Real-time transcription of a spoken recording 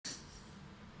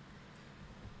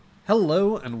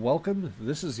Hello and welcome.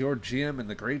 This is your GM in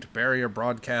the Great Barrier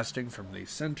broadcasting from the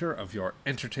center of your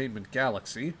entertainment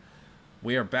galaxy.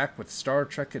 We are back with Star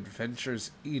Trek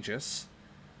Adventures Aegis,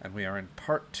 and we are in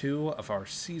Part 2 of our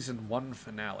Season 1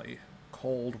 finale,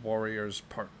 Cold Warriors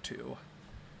Part 2.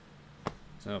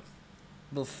 So,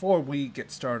 before we get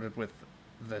started with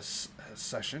this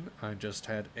session, I just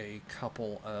had a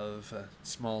couple of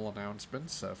small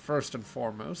announcements. First and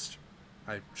foremost,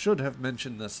 I should have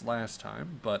mentioned this last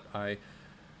time, but I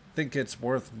think it's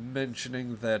worth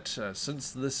mentioning that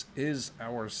since this is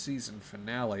our season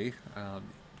finale,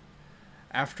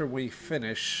 after we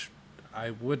finish, I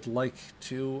would like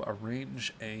to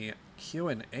arrange a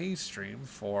Q&A stream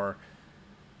for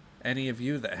any of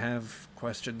you that have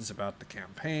questions about the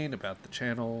campaign, about the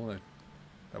channel,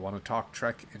 I want to talk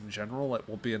Trek in general. It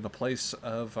will be in the place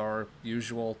of our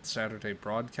usual Saturday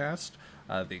broadcast.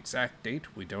 The exact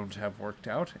date we don't have worked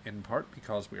out, in part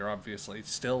because we are obviously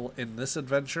still in this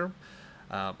adventure,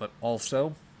 but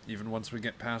also, even once we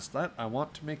get past that, I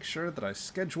want to make sure that I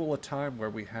schedule a time where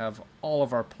we have all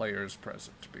of our players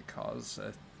present, because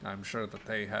I'm sure that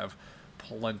they have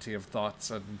plenty of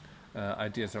thoughts and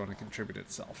ideas they want to contribute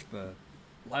itself. The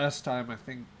last time, I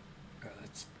think,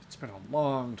 it's been a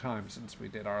long time since we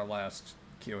did our last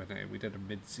Q&A. We did a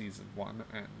mid-season one,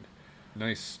 and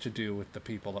nice to do with the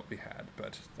people that we had,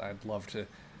 but I'd love to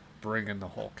bring in the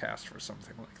whole cast for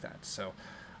something like that. So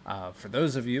for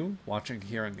those of you watching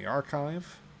here in the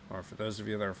archive, or for those of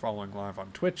you that are following live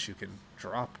on Twitch, you can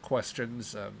drop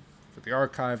questions for the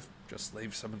archive. Just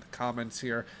leave some in the comments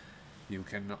here. You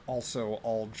can also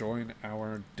all join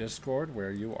our Discord,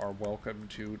 where you are welcome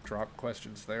to drop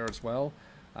questions there as well.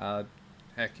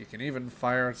 Heck, you can even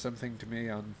fire something to me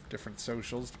on different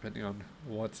socials, depending on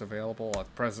what's available.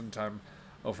 At present, I'm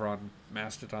over on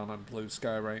Mastodon on Blue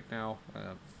Sky right now.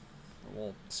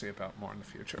 We'll see about more in the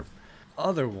future.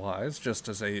 Otherwise, just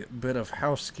as a bit of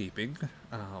housekeeping,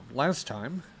 last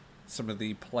time, some of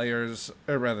the players,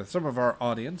 or rather, some of our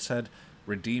audience had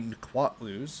redeemed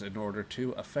Quatlus in order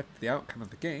to affect the outcome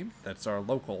of the game. That's our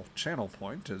local channel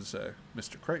point, as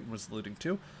Mr. Creighton was alluding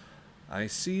to. I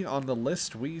see on the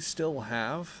list we still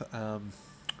have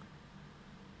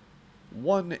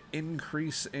 1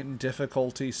 increase in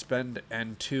difficulty spend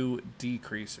and 2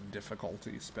 decrease in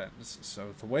difficulty spends.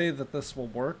 So the way that this will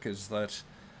work is that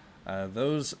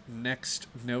those next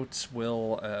notes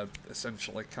will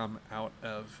essentially come out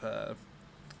of...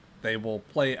 they will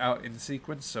play out in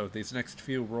sequence, so these next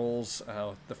few rolls,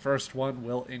 the first one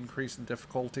will increase in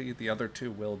difficulty, the other 2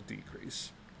 will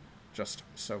decrease. Just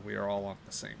so we are all on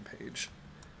the same page.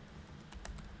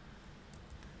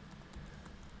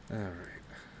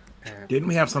 Alright. Didn't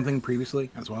we have something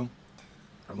previously as well?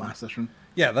 From last session?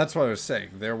 Yeah, that's what I was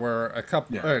saying. There were a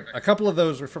couple a couple of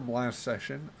those were from last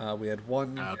session. We had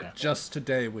one just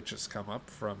today, which has come up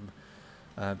from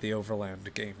the Overland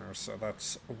Gamer, so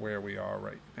that's where we are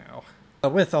right now.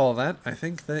 With all that, I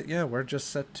think that, yeah, we're just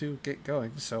set to get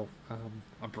going, so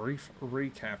a brief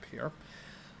recap here.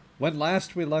 When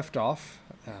last we left off,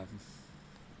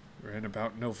 we're in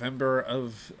about November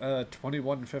of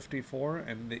 2154,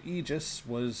 and the Aegis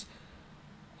was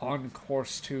on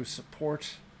course to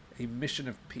support a mission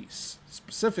of peace.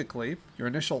 Specifically, your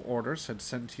initial orders had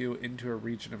sent you into a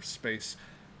region of space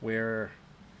where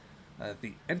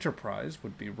the Enterprise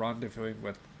would be rendezvousing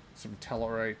with some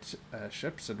Tellarite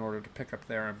ships in order to pick up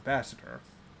their ambassador.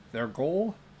 Their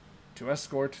goal? To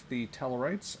escort the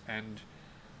Tellarites and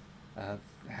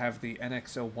have the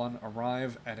NX-01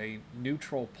 arrive at a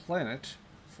neutral planet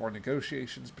for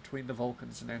negotiations between the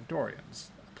Vulcans and Andorians,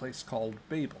 a place called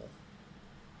Babel.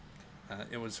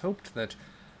 It was hoped that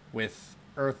with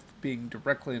Earth being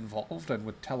directly involved and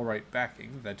with Tellarite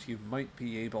backing, that you might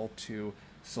be able to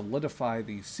solidify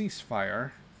the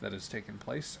ceasefire that has taken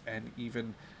place and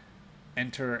even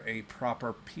enter a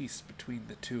proper peace between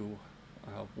the two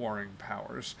warring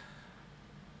powers.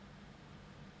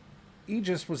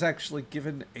 Aegis was actually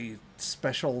given a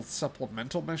special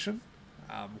supplemental mission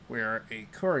where a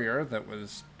courier that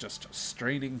was just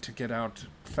straining to get out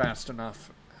fast enough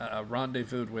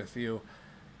rendezvoused with you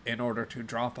in order to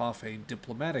drop off a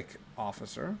diplomatic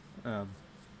officer,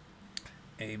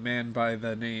 a man by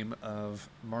the name of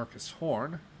Marcus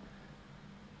Horn,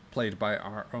 played by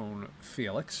our own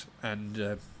Felix,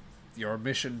 and your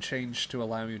mission changed to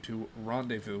allow you to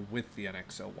rendezvous with the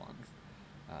NX-01.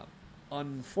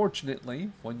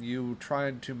 Unfortunately, when you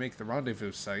tried to make the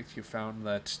rendezvous site, you found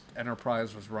that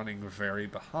Enterprise was running very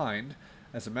behind.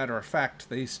 As a matter of fact,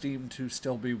 they seemed to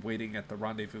still be waiting at the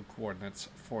rendezvous coordinates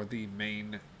for the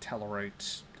main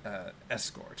Tellarite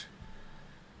escort.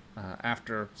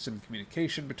 After some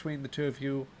communication between the two of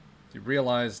you, you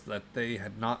realized that they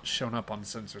had not shown up on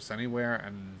sensors anywhere,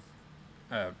 and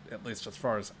at least as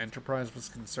far as Enterprise was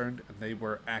concerned, and they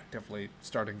were actively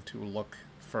starting to look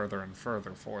further and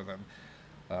further for them.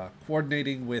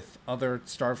 Coordinating with other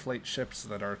Starfleet ships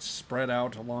that are spread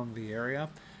out along the area,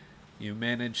 you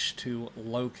manage to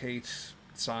locate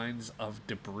signs of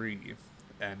debris,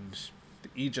 and the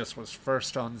Aegis was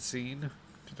first on scene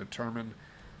to determine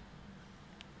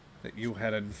that you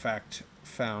had in fact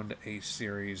found a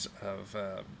series of,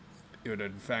 you had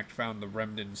in fact found the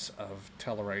remnants of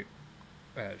Tellarite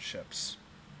ships.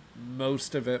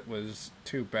 Most of it was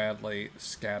too badly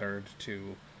scattered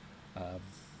to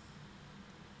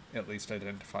at least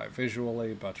identify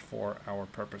visually, but for our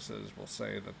purposes, we'll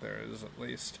say that there is at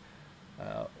least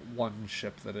one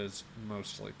ship that is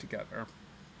mostly together.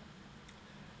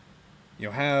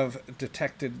 You have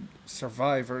detected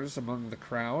survivors among the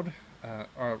crowd,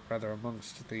 or rather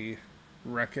amongst the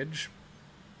wreckage,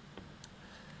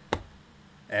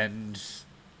 and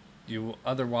you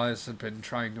otherwise had been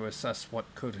trying to assess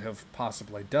what could have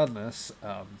possibly done this.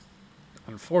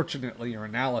 Unfortunately, your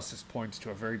analysis points to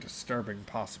a very disturbing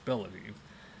possibility.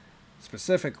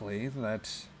 Specifically,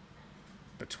 that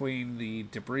between the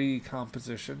debris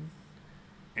composition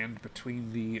and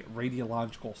between the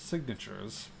radiological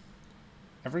signatures,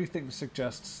 everything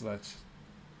suggests that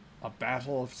a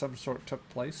battle of some sort took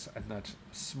place, and that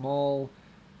a small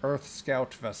Earth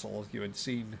scout vessel you had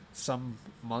seen some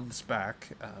months back,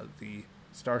 the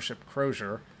Starship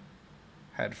Crozier,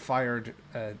 had fired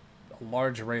a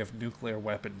large array of nuclear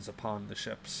weapons upon the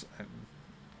ships, and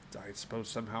I suppose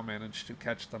somehow managed to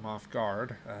catch them off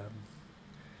guard.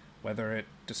 Whether it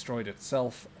destroyed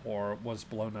itself or was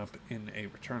blown up in a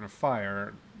return of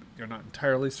fire, you're not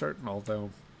entirely certain, although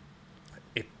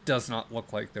it does not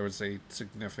look like there was a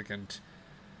significant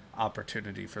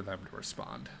opportunity for them to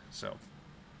respond. So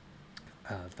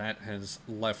that has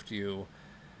left you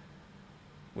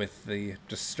with the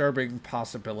disturbing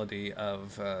possibility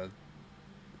of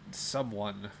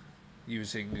someone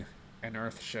using an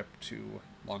Earth ship to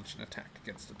launch an attack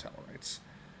against the Tellarites.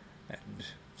 And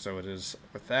so it is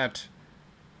with that,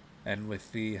 and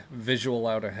with the visual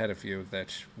out ahead of you,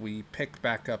 that we pick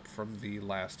back up from the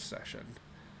last session.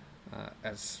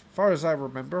 As far as I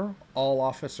remember, all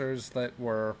officers that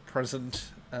were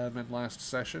present in last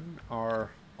session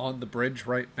are on the bridge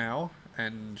right now,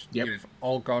 and you've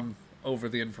all gone over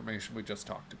the information we just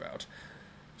talked about.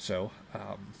 So,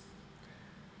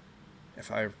 if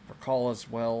I recall as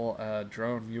well,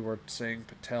 Drone, you were saying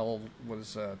Patel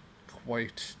was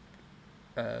quite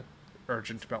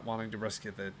urgent about wanting to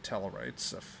rescue the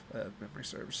Tellarites, if memory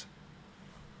serves.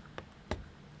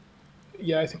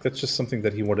 Yeah, I think that's just something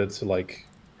that he wanted to, like,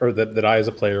 or that I as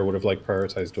a player would have, like,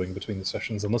 prioritized doing between the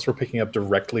sessions, unless we're picking up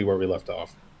directly where we left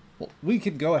off. Well, we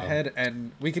can go ahead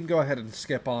and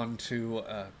skip on to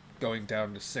going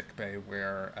down to sickbay,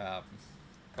 where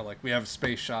we have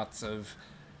space shots of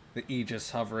the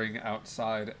Aegis hovering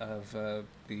outside of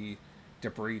the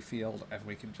debris field, and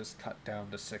we can just cut down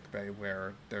to sickbay,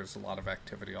 where there's a lot of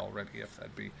activity already, if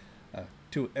that'd be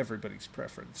to everybody's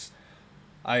preference.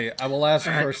 I will ask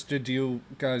first, did you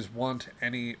guys want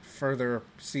any further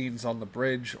scenes on the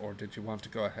bridge, or did you want to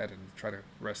go ahead and try to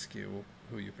rescue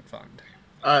who you could find?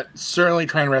 Certainly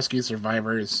try and rescue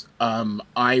survivors.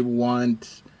 I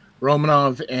want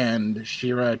Romanov and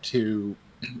Shira to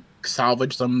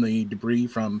salvage some of the debris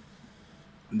from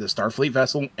the Starfleet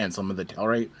vessel and some of the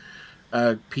Tellarite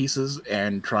pieces,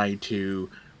 and try to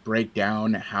break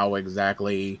down how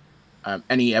exactly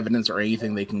any evidence or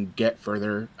anything they can get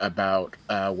further about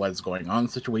what's going on in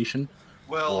the situation.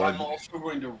 Well, I'm also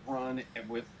going to run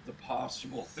with the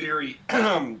possible theory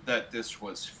that this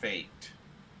was faked.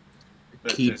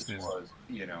 That this was,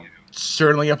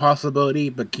 certainly a possibility,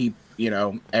 but keep,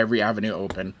 every avenue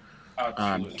open.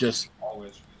 Just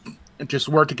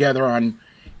work together on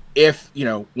if,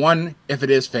 one, if it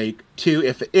is fake, two,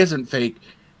 if it isn't fake,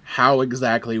 how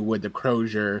exactly would the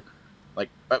Crozier,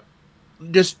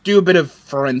 just do a bit of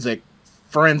forensic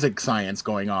science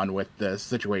going on with the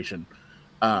situation.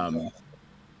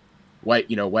 What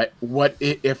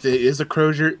if it is a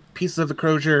Crozier, pieces of the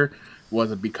Crozier,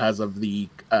 was it because of the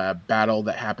battle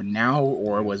that happened now,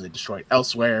 or was it destroyed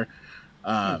elsewhere?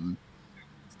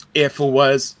 If it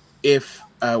was,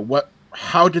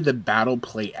 how did the battle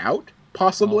play out?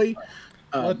 Possibly,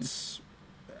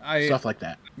 stuff like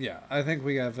that. Yeah, I think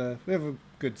we have a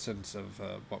good sense of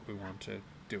what we want to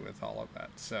do with all of that.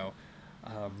 So,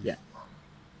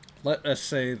 let us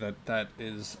say that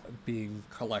is being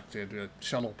collected.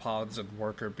 Shuttle pods and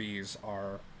worker bees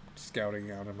are scouting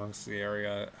out amongst the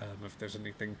area. If there's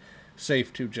anything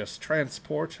safe to just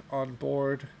transport on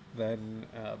board, then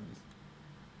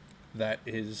that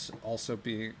is also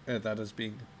being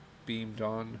beamed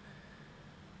on.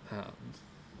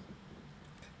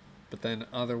 But then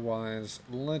otherwise,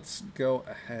 let's go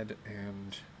ahead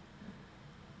and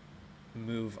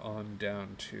move on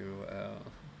down to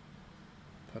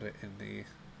put it in the...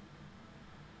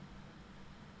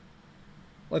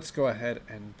 Let's go ahead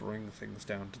and bring things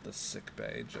down to the sick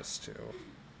bay just to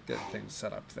get things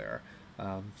set up there.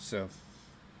 So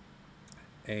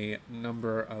a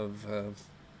number of...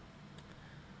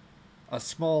 a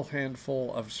small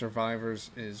handful of survivors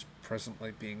is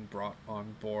presently being brought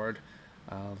on board.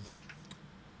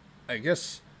 I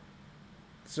guess...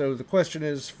 So the question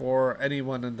is, for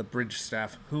anyone in the bridge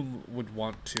staff, whom would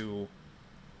want to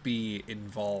be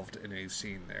involved in a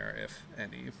scene there, if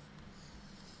any?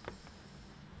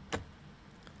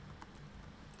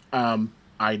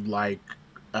 I'd like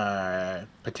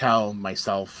Patel,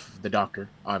 myself, the doctor,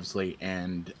 obviously,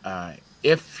 and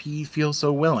if he feels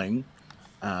so willing,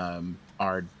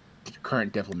 our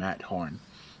current diplomat, Horn.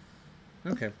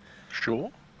 Okay.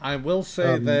 Sure. I will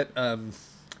say that,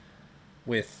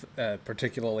 with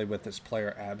particularly with this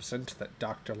player absent, that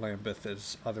Dr. Lambeth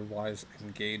is otherwise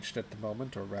engaged at the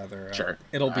moment, or rather, Sure.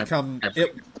 It'll become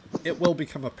it will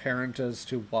become apparent as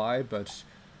to why, but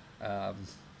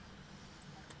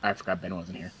I forgot Ben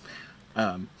wasn't here.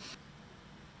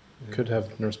 Could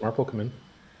have Nurse Marple come in.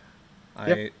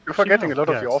 You're forgetting a lot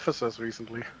of your officers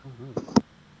recently.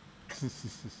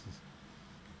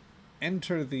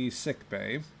 Enter the sick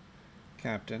bay,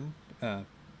 Captain,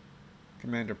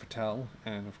 Commander Patel,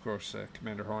 and of course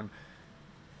Commander Horn.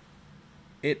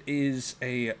 It is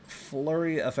a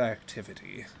flurry of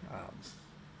activity.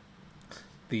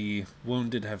 The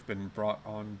wounded have been brought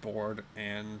on board,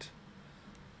 and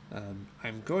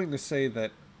I'm going to say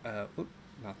that, not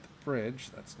the bridge,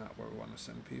 that's not where we want to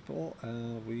send people.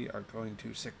 We are going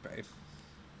to sick bay.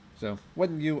 So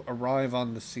when you arrive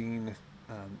on the scene,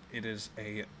 it is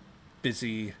a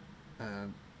busy,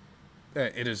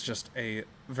 it is just a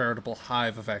veritable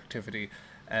hive of activity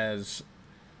as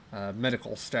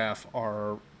medical staff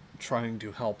are trying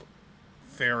to help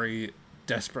very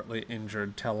desperately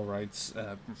injured Tellarites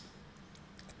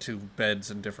to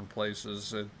beds in different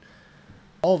places.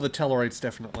 All the Tellarites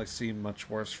definitely seem much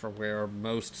worse for wear.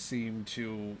 Most seem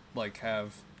to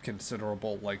have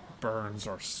considerable burns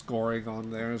or scoring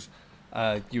on theirs.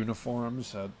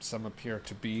 Uniforms. Some appear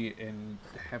to be in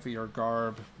heavier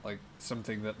garb, like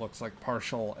something that looks like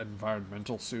partial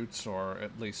environmental suits or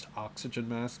at least oxygen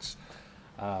masks.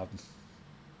 At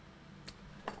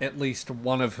least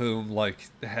one of whom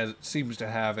seems to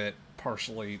have it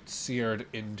partially seared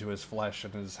into his flesh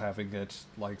and is having it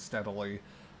steadily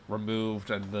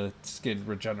removed and the skin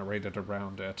regenerated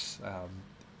around it.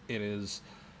 It is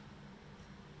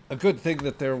a good thing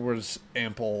that there was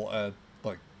ample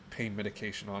pain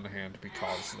medication on hand,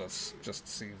 because this just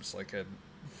seems like a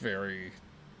very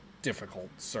difficult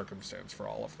circumstance for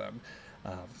all of them.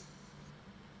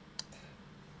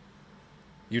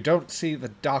 You don't see the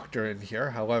doctor in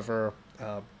here, however,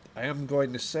 I am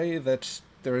going to say that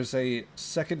there is a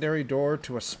secondary door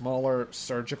to a smaller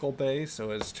surgical bay,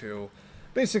 so as to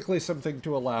basically something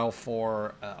to allow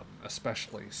for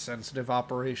especially sensitive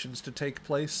operations to take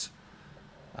place.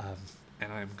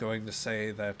 And I'm going to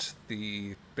say that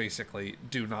the basically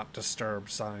do not disturb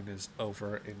sign is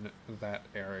over in that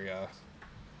area.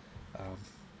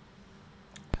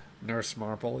 Nurse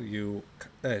Marple, you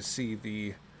see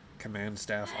the command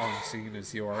staff on scene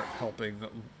as you are helping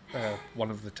one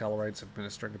of the Tellarites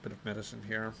administering a bit of medicine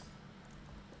here.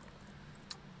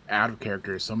 Out of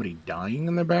character, is somebody dying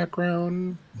in the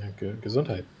background? Yeah, good.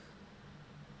 Gesundheit.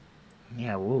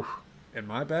 Yeah, woof. In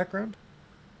my background?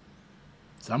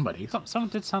 Somebody. Someone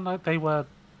did sound like they were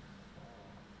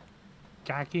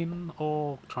gagging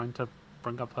or trying to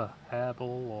bring up a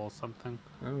hairball or something.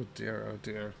 Oh dear, oh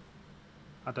dear.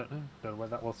 I don't know where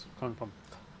that was coming from.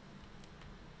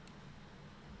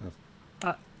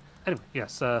 Oh. Anyway,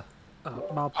 yes,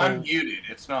 Marple... I'm muted,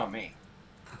 it's not me.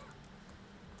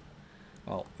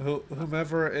 Well,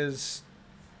 whomever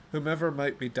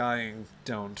might be dying,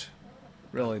 don't.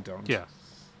 Really don't. Yeah.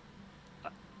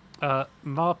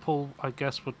 Marple, I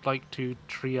guess, would like to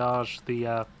triage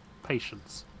the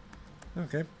patients.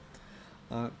 Okay.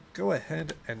 Go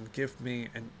ahead and give me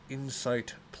an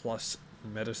insight plus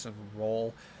medicine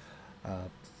roll.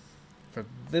 For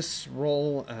this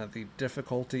roll, the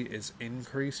difficulty is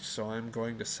increased, so I'm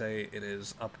going to say it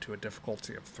is up to a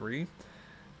difficulty of 3.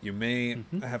 You may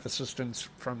have assistance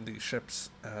from the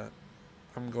ship's,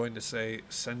 I'm going to say,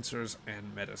 sensors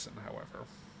and medicine, however.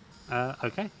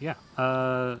 Okay, yeah.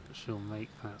 She'll make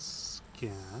that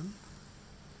scan.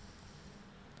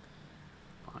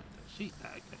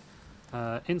 ttrpg.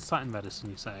 Okay. Insight and medicine,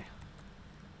 you say?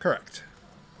 Correct.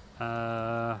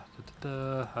 I've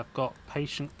got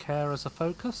patient care as a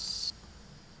focus.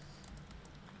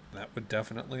 That would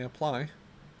definitely apply.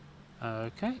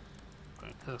 Okay.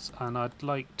 Focus. And I'd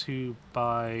like to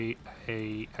buy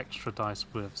a extra dice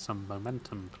with some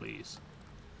momentum, please.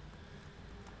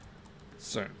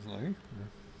 Certainly.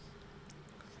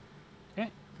 Okay.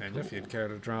 And cool. if you'd care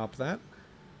to drop that.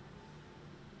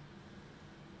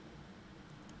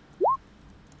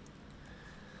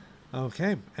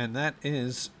 Okay, and that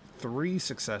is 3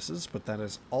 successes, but that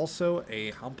is also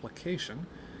a complication.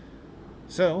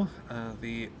 So,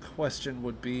 the question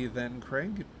would be then,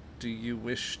 Craig, do you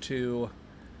wish to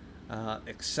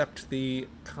accept the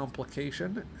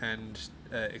complication and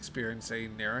experience a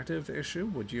narrative issue?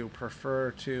 Would you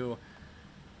prefer to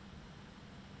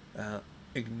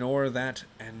ignore that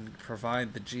and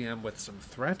provide the GM with some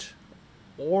threat?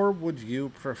 Or would you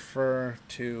prefer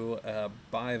to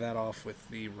buy that off with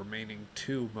the remaining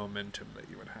 2 momentum that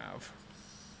you would have?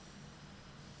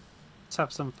 Let's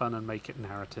have some fun and make it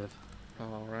narrative.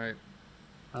 All right.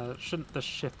 Shouldn't the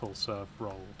ship also have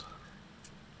rolled?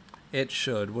 It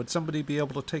should. Would somebody be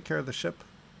able to take care of the ship?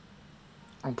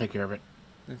 I'll take care of it.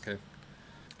 Okay.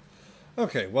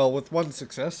 Okay, well, with 1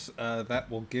 success,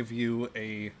 that will give you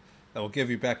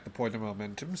back the point of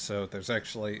momentum, so there's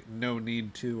actually no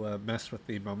need to mess with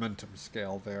the momentum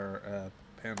scale there,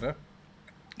 Panda.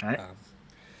 All right.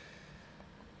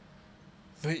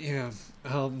 But yeah,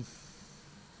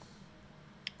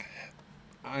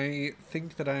 I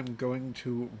think that I'm going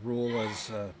to rule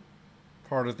as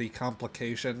part of the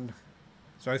complication.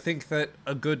 So I think that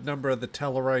a good number of the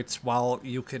Tellarites, while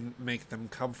you can make them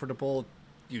comfortable,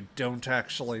 you don't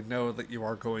actually know that you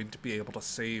are going to be able to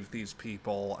save these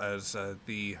people, as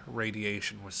the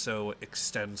radiation was so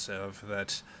extensive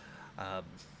that,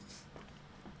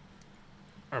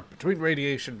 or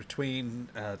between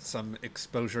some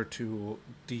exposure to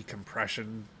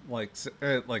decompression, like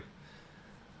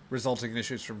resulting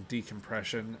issues from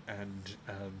decompression, and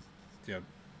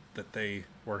that they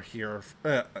were here.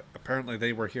 Apparently,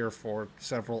 they were here for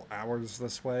several hours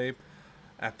this way.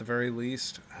 At the very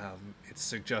least, it's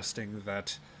suggesting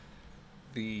that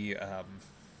these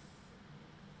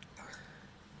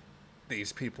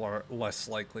people are less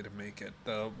likely to make it.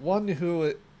 The one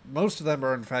who, most of them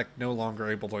are in fact no longer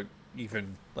able to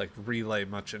even relay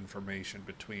much information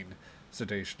between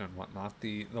sedation and whatnot.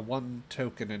 The one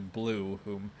token in blue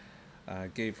whom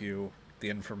gave you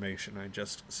the information I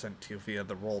just sent to you via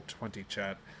the Roll20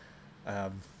 chat.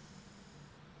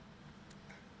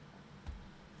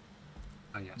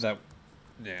 Yes.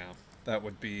 That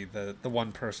would be the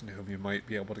one person whom you might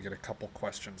be able to get a couple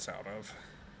questions out of.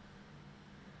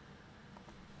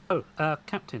 Oh,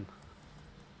 Captain.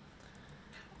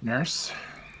 Nurse?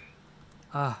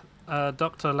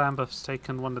 Dr. Lambeth's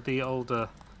taken one of the older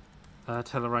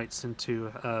Tellarites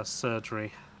into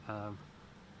surgery.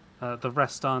 The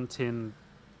rest aren't in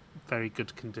very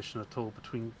good condition at all.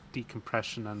 Between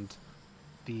decompression and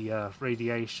the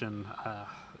radiation,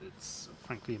 it's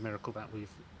frankly a miracle that we've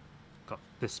got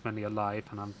this many alive,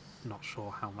 and I'm not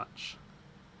sure how much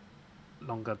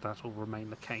longer that will remain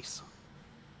the case.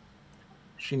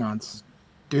 She nods.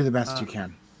 Do the best you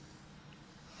can.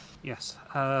 Yes.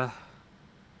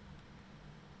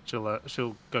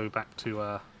 She'll go back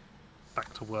to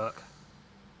work.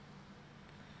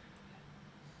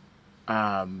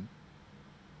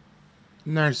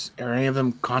 Nurse, are any of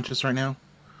them conscious right now?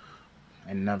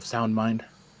 And of sound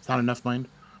enough mind?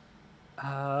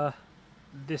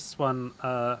 This one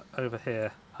over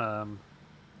here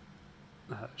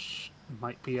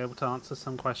might be able to answer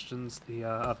some questions. The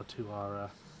other 2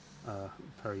 are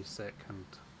very sick, and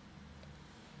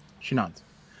she nods.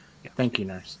 Yeah. Thank you,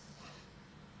 nurse.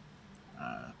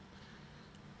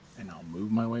 And I'll move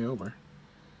my way over.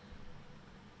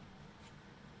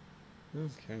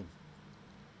 Okay.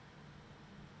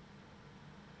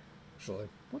 Actually,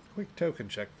 one quick token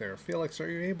check there. Felix, are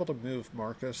you able to move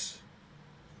Marcus?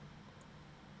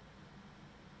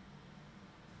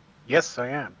 Yes, I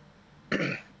am.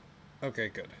 Okay,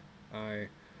 good. I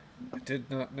did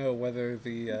not know whether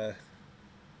the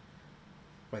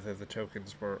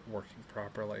tokens were working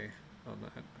properly on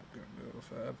that. I'm going to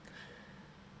move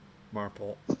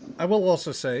Marple. I will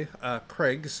also say,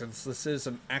 Craig, since this is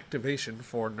an activation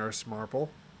for Nurse Marple,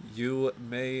 you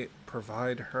may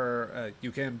provide her,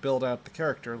 you can build out the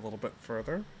character a little bit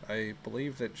further. I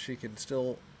believe that she can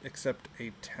still accept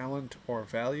a talent or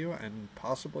value and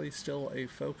possibly still a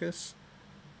focus.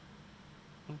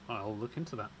 I'll look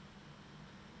into that.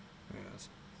 Yes.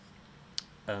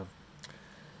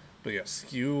 But yes,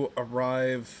 you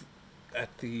arrive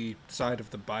at the side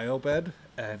of the biobed,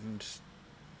 and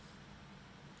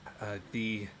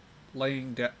the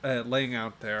laying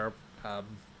out there,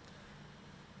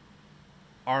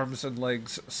 arms and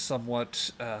legs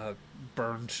somewhat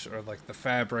burnt, or like the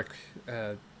fabric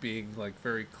being like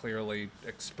very clearly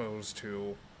exposed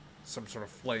to some sort of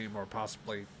flame or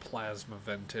possibly plasma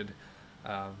vented,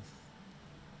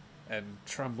 and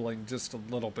trembling just a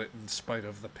little bit in spite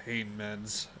of the pain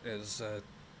meds, is a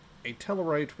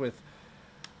Tellarite with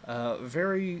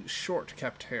very short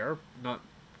kept hair, not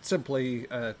simply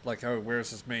like how he wears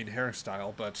his main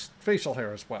hairstyle, but facial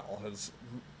hair as well. His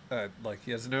like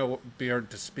he has no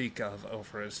beard to speak of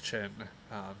over his chin,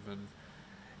 and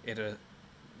it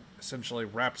essentially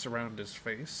wraps around his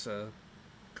face,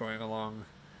 going along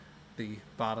the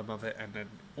bottom of it and then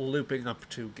looping up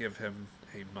to give him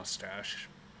a mustache.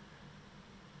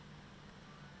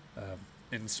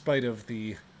 In spite of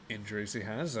the injuries he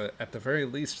has, at the very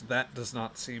least, that does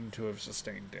not seem to have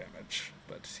sustained damage,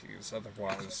 but he is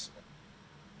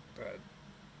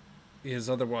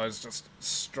otherwise just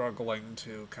struggling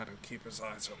to kind of keep his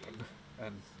eyes open.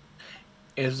 And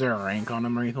is there a rank on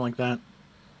him or anything like that?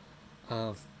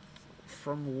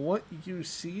 From what you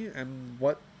see and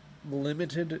what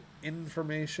limited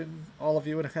information all of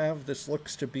you would have, this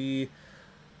looks to be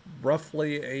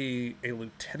roughly a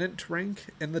lieutenant rank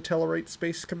in the Tellarite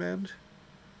Space Command.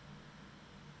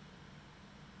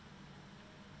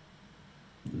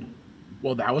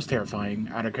 Well, that was terrifying.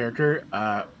 Out of character.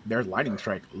 There's lightning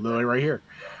strike, literally right here.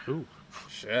 Ooh.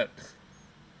 Shit.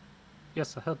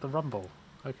 Yes, I heard the rumble.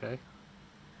 Okay.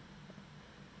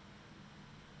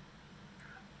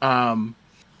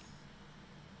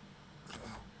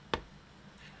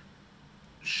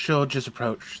 She'll just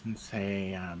approach and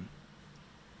say,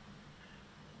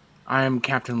 I am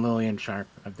Captain Lillian Sharp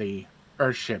of the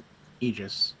Earthship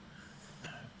Aegis.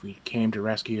 We came to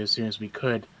rescue you as soon as we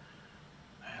could.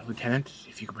 Lieutenant,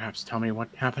 if you could perhaps tell me what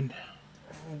happened?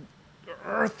 The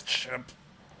Earthship?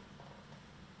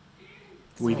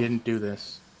 We didn't do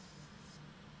this.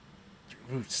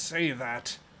 You say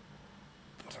that,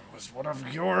 but it was one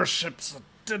of your ships that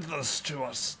did this to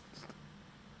us.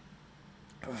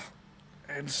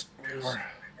 And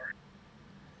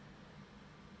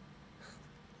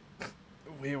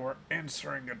we were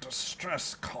answering a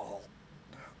distress call.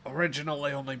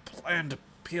 Originally only planned to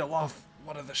peel off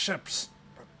one of the ships,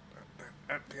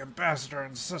 but the ambassador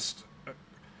insisted.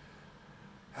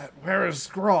 Where is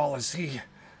Grawl? Is he?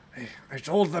 I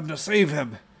told them to save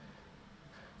him.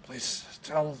 Please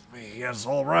tell me he is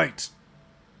all right.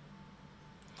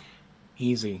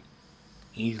 Easy,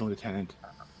 Lieutenant.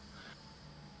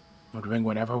 We're doing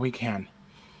whatever we can.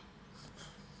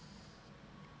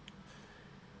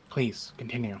 Please,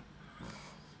 continue.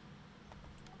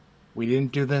 We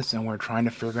didn't do this, and we're trying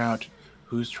to figure out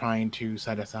who's trying to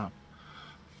set us up.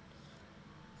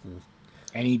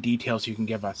 Any details you can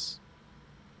give us?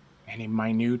 Any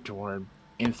minute or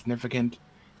insignificant,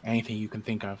 anything you can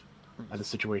think of the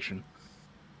situation.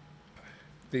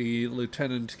 The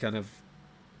lieutenant kind of...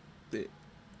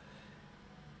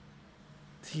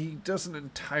 He doesn't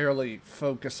entirely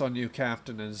focus on you,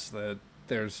 Captain, as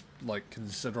there's, like,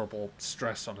 considerable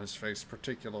stress on his face,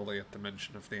 particularly at the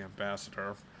mention of the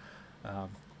ambassador.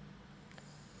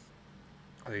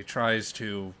 He tries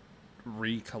to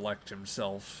recollect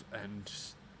himself and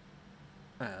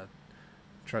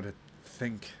try to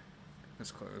think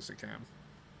as clear as he can.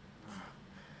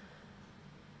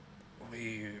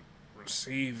 We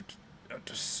received a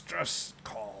distress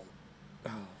call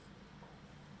from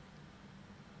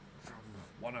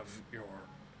one of your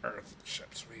Earth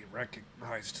ships. We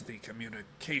recognized the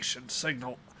communication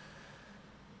signal.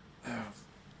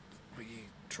 We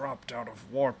dropped out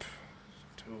of warp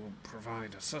to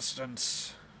provide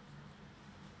assistance.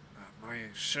 My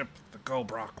ship, the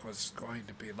Gobrock, was going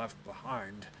to be left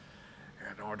behind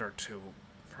in order to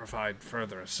provide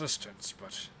further assistance,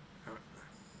 but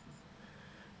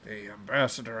the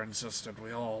ambassador insisted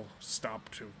we all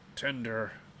stop to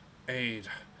tender aid.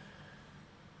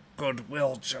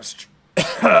 Goodwill gesture.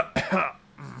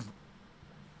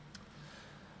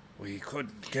 We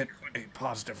couldn't get a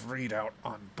positive readout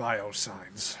on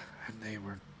biosigns, and they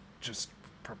were just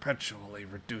perpetually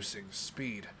reducing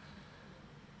speed.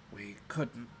 We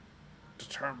couldn't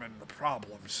determine the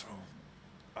problem, so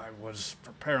I was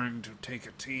preparing to take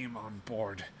a team on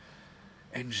board.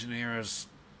 Engineers,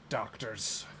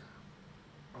 doctors,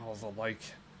 all the like.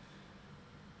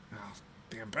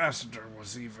 The ambassador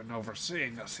was even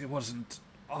overseeing us. He wasn't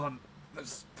on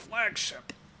this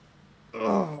flagship.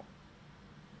 Ugh.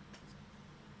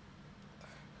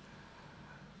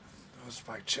 It was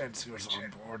by chance he was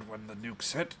on board when the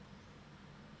nukes hit.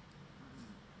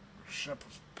 ship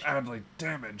was badly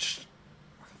damaged.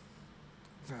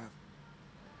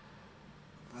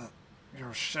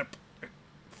 Your ship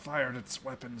fired its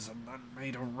weapons and then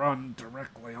made a run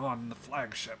directly on the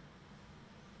flagship.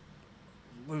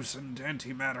 Loosened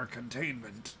antimatter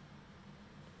containment.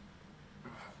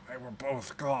 They were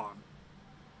both gone.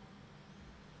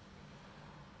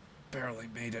 Barely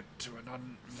made it to an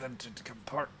unvented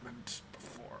compartment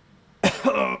before.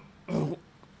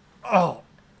 Oh!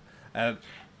 And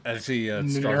as he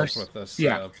struggles with this,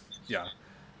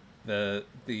 the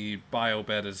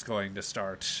biobed is going to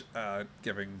start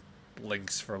giving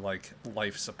links for like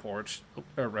life support,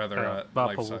 or rather, life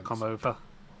Bubba will signs. come over.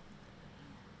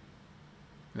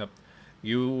 Yep.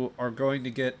 You are going to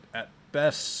get, at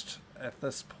best, at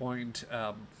this point,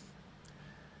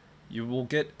 you will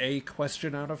get a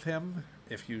question out of him.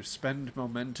 If you spend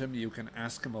momentum, you can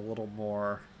ask him a little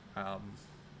more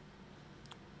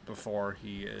before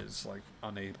he is like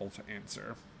unable to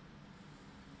answer.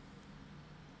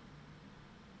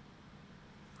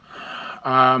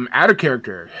 Out of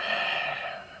character.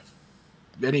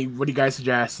 What do you guys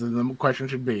suggest the question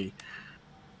should be?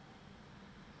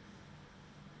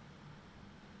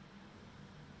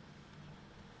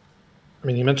 I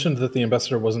mean, you mentioned that the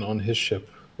ambassador wasn't on his ship.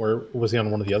 Where was he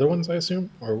on one of the other ones? I assume,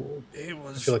 or He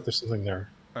was. I feel like there's something there.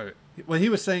 What he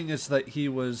was saying is that he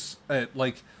was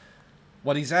like.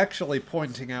 What he's actually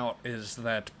pointing out is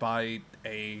that by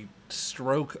a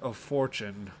stroke of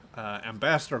fortune,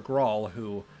 Ambassador Grawl,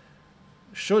 who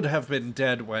should have been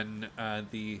dead when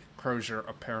the Crozier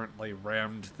apparently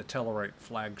rammed the Tellarite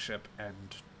flagship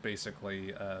and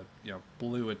basically,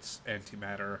 blew its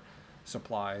antimatter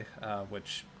supply,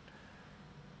 which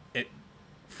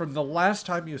from the last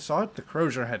time you saw it, the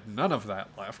Crozier had none of that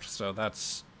left, so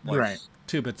that's like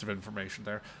 2 bits of information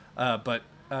there. But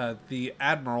the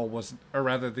Admiral was, or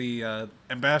rather the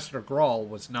Ambassador Grawl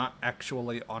was not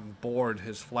actually on board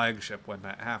his flagship when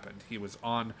that happened. He was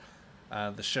on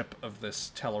the ship of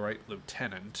this Tellarite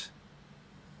lieutenant.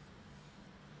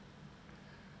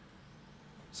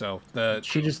 So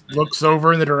she just looks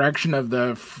over in the direction of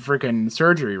the freaking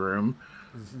surgery room.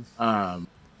 I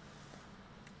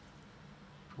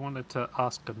wanted to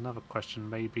ask another question.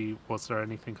 Maybe was there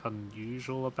anything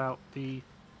unusual about the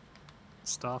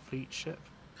Starfleet ship?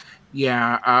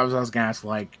 Yeah, I was gonna ask,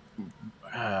 like,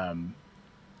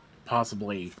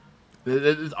 possibly.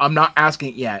 I'm not asking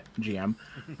it yet, GM.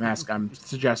 I'm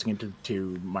suggesting it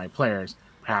to my players.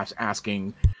 Perhaps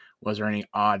asking, was there any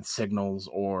odd signals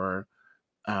or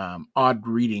odd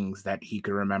readings that he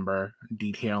could remember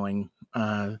detailing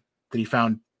that he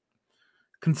found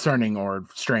concerning or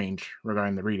strange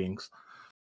regarding the readings?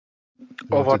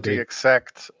 Or what the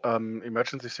exact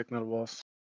emergency signal was.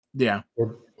 Yeah.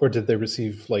 Or did they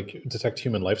receive, like, detect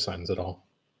human life signs at all?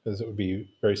 Because it would be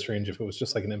very strange if it was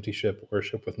just like an empty ship or a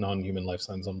ship with non-human life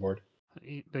signs on board.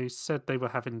 They said they were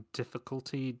having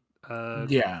difficulty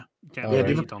getting a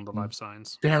read on the life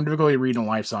signs. They have difficulty reading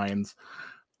life signs,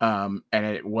 and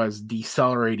it was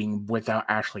decelerating without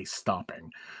actually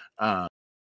stopping.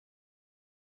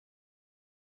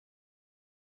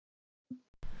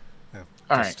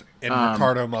 Just in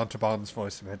Ricardo Montalban's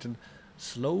voice, imagine.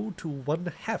 Slow to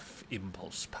 1/2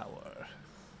 impulse power.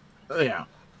 Yeah.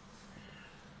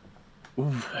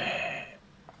 Oof.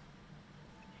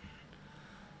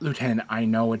 Lieutenant, I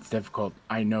know it's difficult.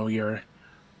 I know you're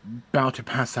about to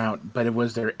pass out, but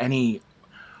was there anything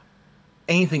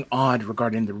odd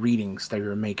regarding the readings that you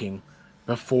were making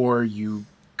before you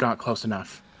got close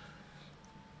enough?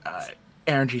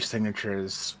 Energy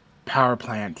signatures, power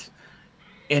plant,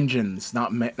 engines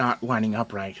not lining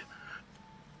up right,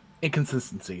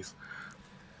 inconsistencies.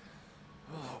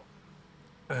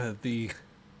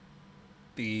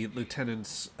 The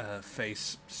lieutenant's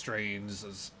face strains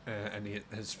as and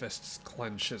his fists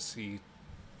clench as he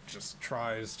just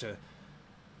tries to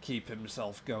keep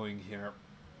himself going here.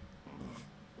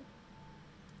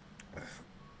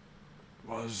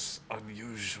 Was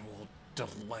unusual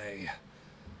delay.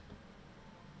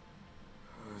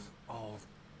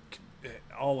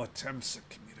 All attempts at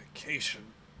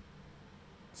communication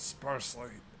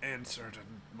sparsely answered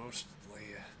and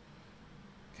mostly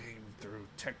came through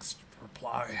text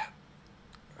reply.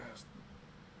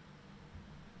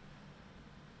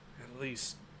 At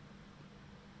least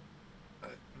a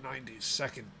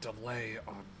 90-second delay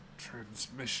on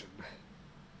transmission.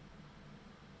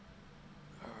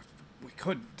 We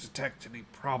couldn't detect any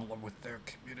problem with their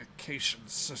communication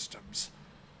systems.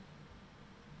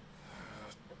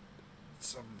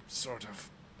 Some sort of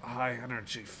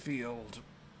high-energy field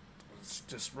was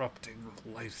disrupting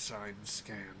life sign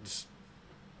scans.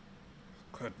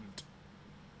 Couldn't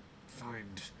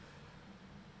find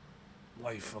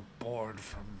wife aboard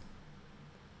from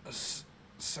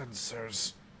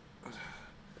sensors.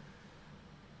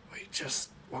 We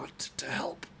just wanted to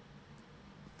help.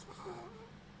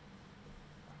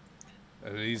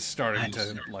 And he's starting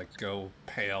to like go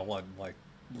pale and like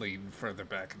lean further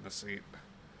back in the seat.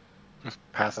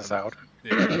 Passes out.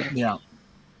 Yeah. Yeah.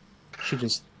 She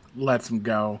just lets him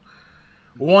go,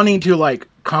 wanting to like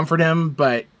comfort him,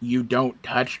 but you don't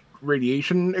touch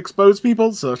radiation exposed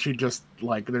people, so she just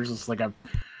like there's just like a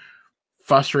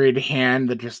frustrated hand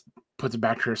that just puts it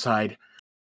back to her side.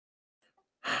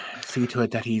 See to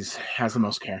it that has the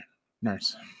most care,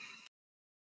 nurse.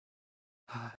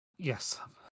 Yes,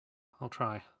 I'll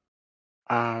try.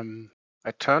 I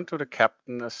turn to the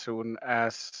captain as soon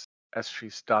as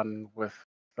she's done with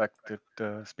like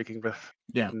the speaking with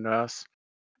Yeah. the nurse,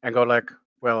 and go like,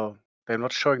 well, they're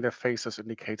not showing their faces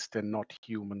indicates they're not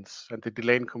humans, and the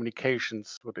delay in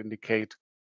communications would indicate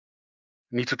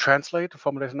need to translate to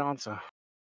formulate an answer.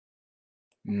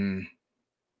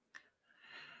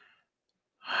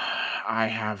 I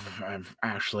have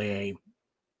actually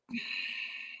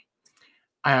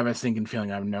I have a sinking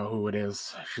feeling I know who it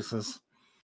is. She says,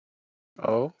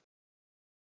 Oh,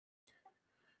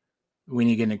 we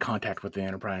need to get in contact with the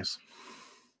Enterprise.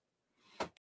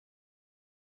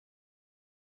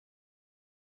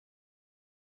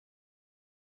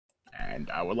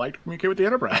 And I would like to communicate with the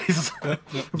Enterprise.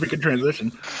 We can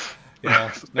transition.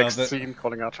 Yeah. next scene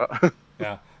calling out her.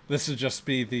 Yeah. This would just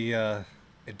be the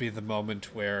it'd be the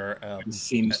moment where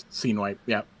Scene wipe.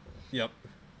 Yeah. Yep.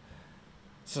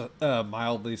 So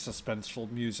mildly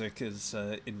suspenseful music is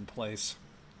in place.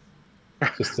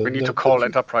 We need to call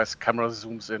Enterprise. Camera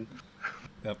zooms in.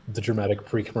 Yep. The dramatic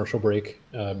pre-commercial break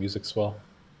music swell.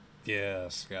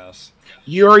 Yes, yes.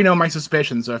 You already know my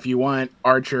suspicion, so if you want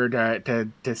Archer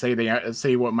to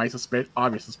say what my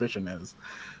obvious suspicion is,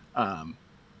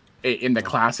 in the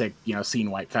classic scene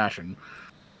wipe fashion.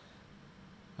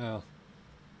 Well,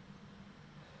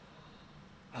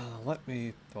 let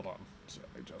me hold on. Sorry,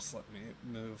 just let me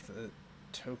move the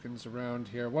tokens around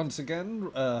here once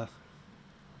again.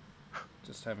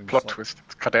 Just having plot twist.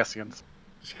 It's Cardassians.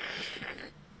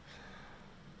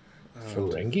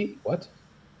 Ferengi? What?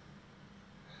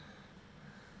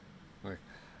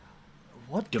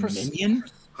 What Dominion?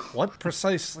 What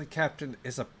precisely, Captain,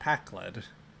 is a Pacled?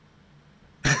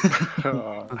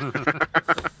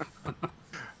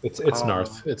 It's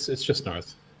North. It's just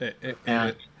North. It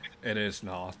is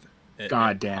North.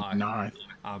 Goddamn North.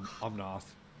 I'm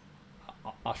North.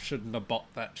 I shouldn't have bought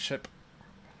that ship.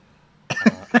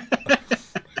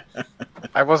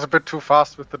 I was a bit too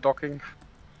fast with the docking.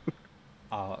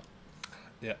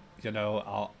 Yeah,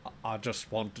 I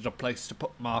just wanted a place to put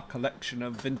my collection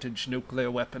of vintage nuclear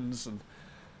weapons,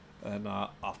 and I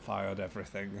fired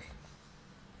everything.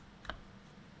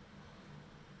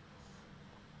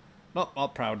 Not my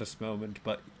proudest moment,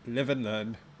 but live and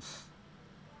learn.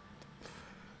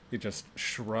 He just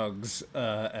shrugs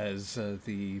as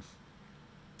the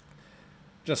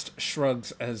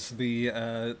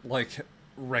like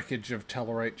wreckage of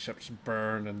Tellarite ships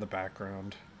burn in the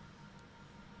background.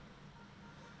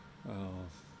 Oh,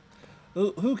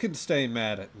 who can stay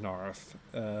mad at North?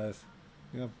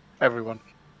 Everyone.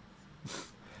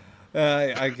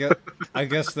 I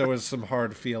guess there was some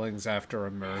hard feelings after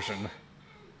immersion,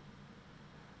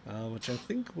 which I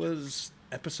think was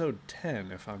episode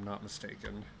 10, if I'm not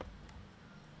mistaken.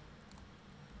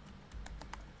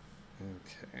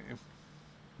 Okay.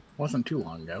 Wasn't too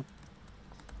long ago.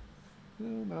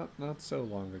 No, not so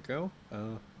long ago.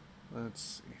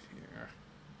 Let's see here.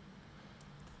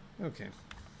 Okay.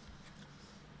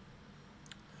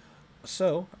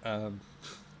 So,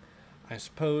 I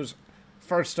suppose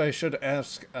first I should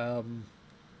ask,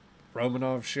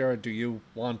 Romanov, Shira, do you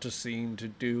want a scene to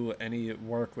do any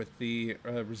work with the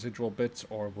residual bits,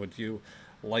 or would you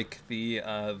like the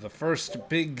first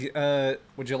big?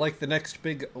 Would you like the next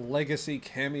big legacy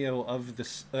cameo of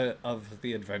this of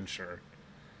the adventure?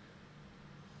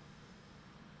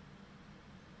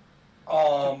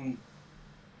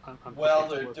 Well,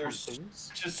 there's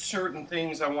just certain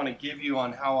things I want to give you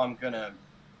on how I'm going to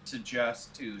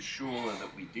suggest to Shula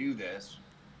that we do this.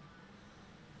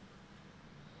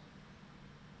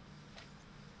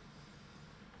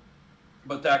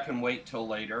 But that can wait till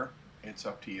later. It's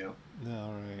up to you.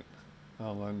 All right.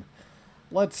 Well then,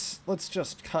 let's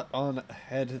just cut on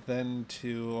ahead then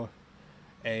to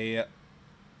a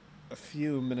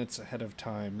few minutes ahead of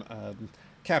time.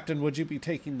 Captain, would you be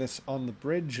taking this on the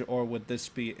bridge, or would this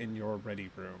be in your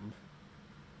ready room?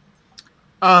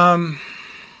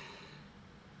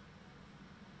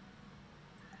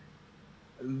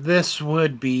 This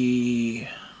would be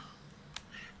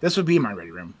This would be my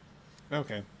ready room.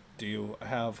 Okay. Do you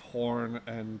have Horn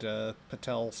and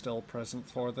Patel still present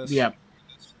for this? Yep.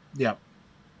 Yep.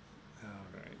 All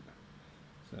right.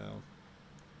 So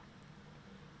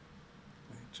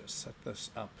let me just set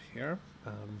this up here.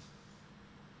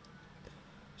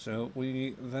 So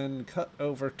we then cut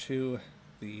over to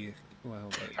the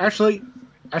Actually,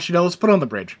 no. Let's put on the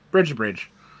bridge. Bridge.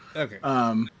 Okay.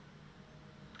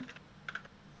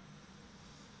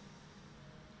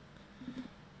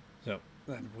 So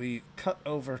then we cut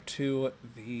over to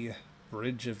the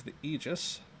bridge of the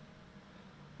Aegis,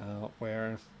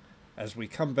 where, as we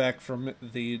come back from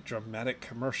the dramatic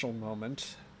commercial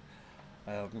moment,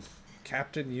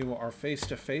 Captain, you are face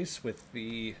to face with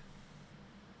the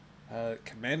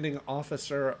commanding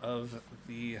officer of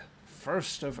the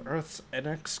first of Earth's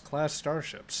NX class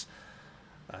starships,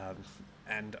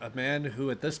 and a man who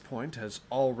at this point has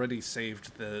already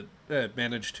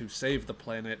managed to save the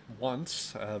planet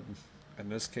once, in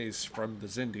this case from the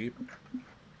Zindi.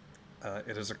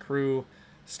 It is a crew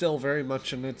still very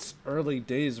much in its early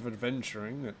days of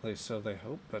adventuring, at least so they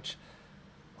hope, but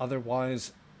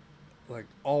otherwise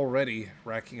already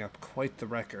racking up quite the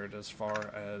record as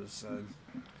far as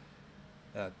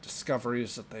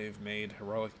discoveries that they've made,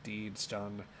 heroic deeds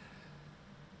done,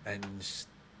 and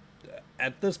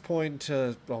at this point,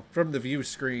 from the view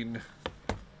screen,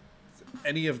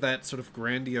 any of that sort of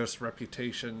grandiose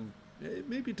reputation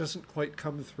maybe doesn't quite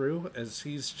come through, as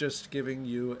he's just giving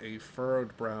you a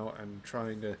furrowed brow and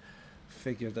trying to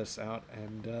figure this out.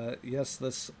 And yes,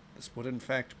 this would in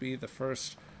fact be the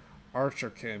first Archer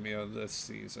cameo this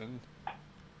season.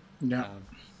 Yeah.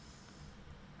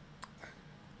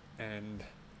 And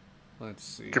let's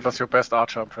see. Give us your best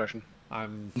Archer impression.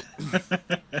 I'm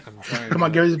trying. Come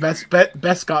on, give us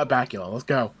best Scott Bakula. Let's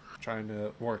go. Trying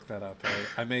to work that up.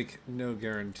 I make no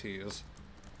guarantees.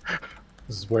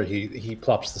 This is where he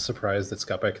plops the surprise that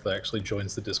Scott Bakula actually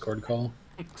joins the Discord call.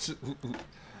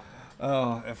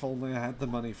 Oh, if only I had the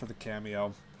money for the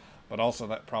cameo. But also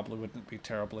that probably wouldn't be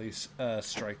terribly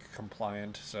strike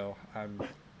compliant, so I'm...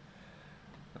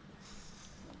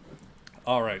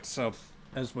 Alright, so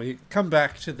as we come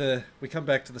back to the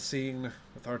scene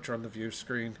with Archer on the view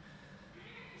screen,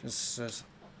 just says,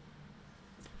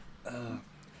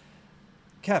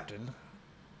 Captain,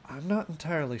 I'm not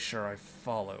entirely sure I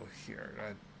follow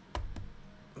here.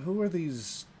 Who are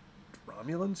these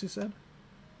Romulans, you said?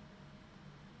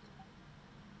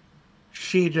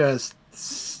 She just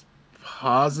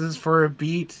pauses for a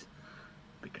beat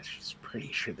because she's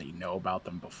pretty sure they know about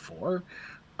them before.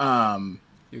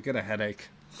 You get a headache.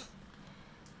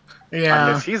 Yeah.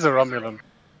 Unless he's a Romulan.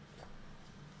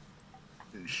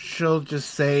 She'll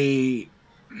just say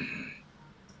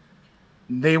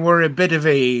they were a bit of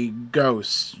a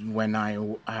ghost when I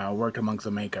worked amongst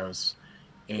the Makos,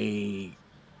 a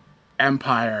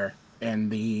empire in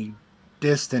the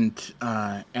distant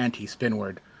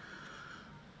anti-spinward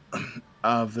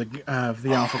of the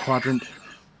Alpha Quadrant,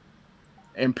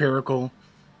 empirical,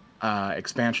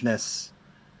 expansionists,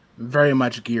 very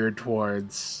much geared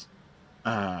towards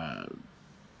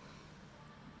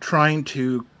trying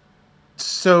to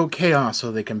sow chaos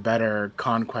so they can better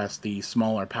conquest the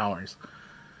smaller powers.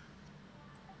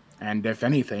 And if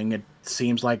anything, it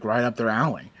seems like right up their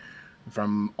alley,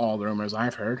 from all the rumors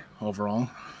I've heard, overall.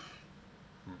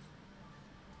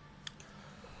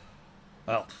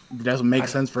 Well, it doesn't make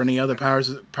sense for any other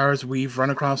powers we've run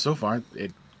across so far.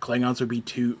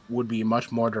 Klingons would be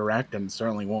much more direct and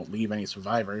certainly won't leave any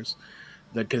survivors.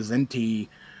 The Kzinti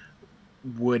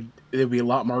there'd be a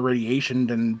lot more radiation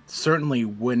and certainly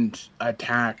wouldn't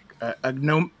attack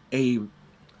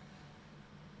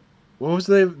what was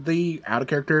the out of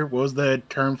character? What was the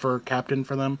term for captain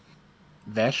for them?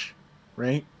 Vesh,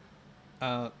 right?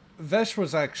 Vesh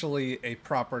was actually a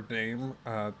proper name.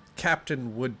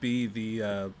 Captain would be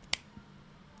the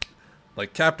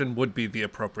captain would be the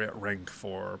appropriate rank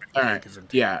for. All right.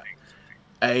 Yeah,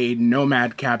 a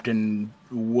nomad captain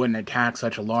wouldn't attack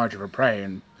such a large of a prey,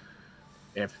 and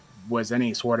if was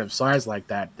any sort of size like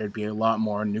that, there'd be a lot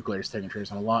more nuclear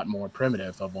signatures and a lot more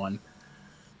primitive of one.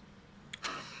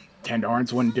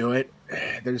 Tandarans wouldn't do it.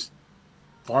 There's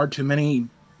far too many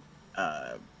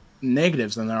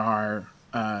negatives than there are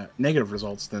negative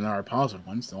results than there are positive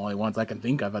ones. The only ones I can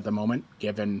think of at the moment,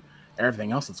 given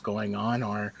everything else that's going on,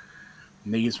 are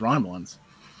these Romulans.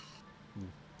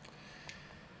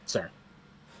 Sir.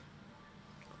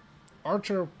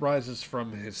 Archer rises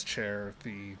from his chair,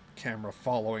 the camera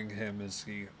following him as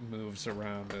he moves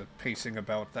around, pacing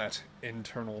about that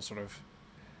internal sort of...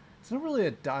 It's not really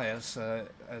a dais,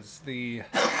 as the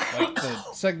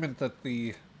segment that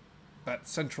the that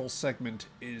central segment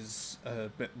is a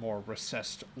bit more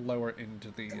recessed lower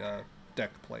into the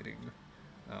deck plating,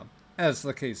 as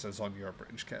the case is on your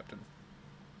bridge, Captain.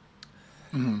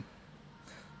 Mm-hmm.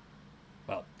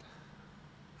 Well,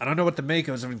 I don't know what the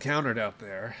Makos have encountered out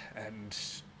there, and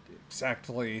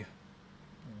exactly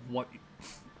what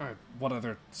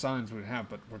other signs we have,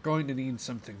 but we're going to need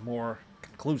something more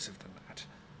conclusive than that.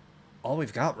 All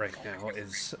we've got right now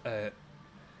is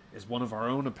one of our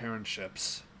own apparent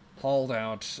ships hauled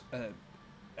out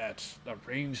at a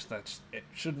range that it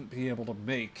shouldn't be able to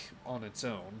make on its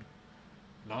own.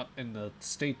 Not in the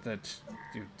state that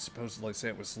you supposedly say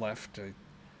it was left.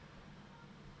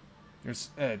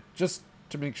 Just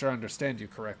to make sure I understand you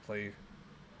correctly,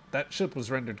 that ship was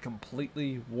rendered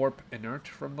completely warp inert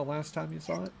from the last time you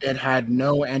saw it? It had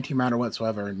no antimatter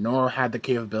whatsoever, nor had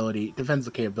the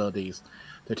defensive capabilities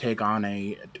to take on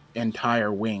a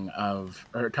entire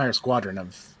squadron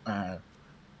of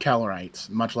Tellarites,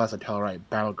 much less a Tellarite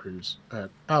battlecruise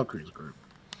group.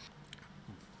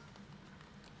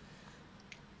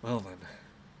 Well then,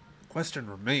 the question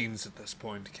remains at this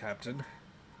point, Captain,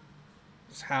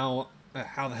 is how the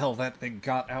hell that thing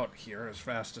got out here as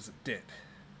fast as it did.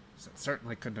 So it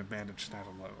certainly couldn't have managed that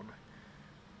alone.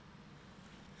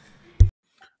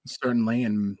 Certainly,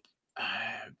 and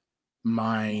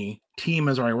my team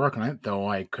is already working on it, though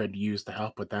I could use the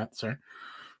help with that, sir.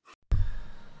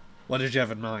 What did you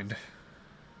have in mind?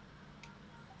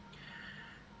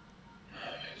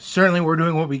 Certainly, we're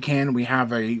doing what we can. We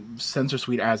have a sensor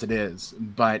suite as it is,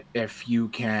 but if you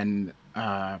can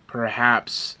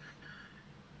perhaps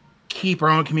keep our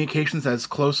own communications as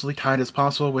closely tied as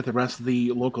possible with the rest of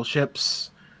the local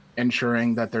ships,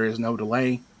 ensuring that there is no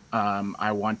delay.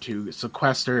 I want to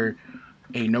sequester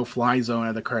a no-fly zone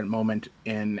at the current moment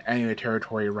in any of the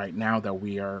territory right now that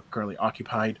we are currently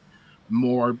occupied.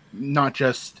 More, not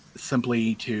just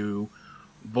simply to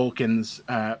Vulcans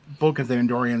and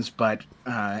Andorians, but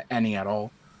any at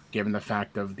all, given the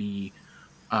fact of the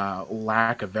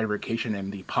lack of verification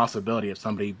and the possibility of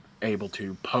somebody able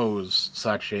to pose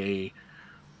such a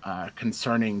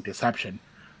concerning deception,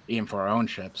 even for our own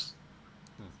ships.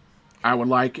 I would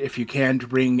like, if you can, to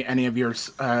bring any of your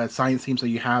science teams that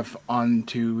you have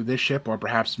onto this ship, or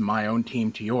perhaps my own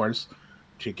team to yours,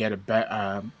 to get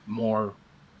a more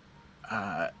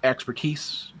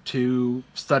expertise to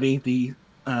study the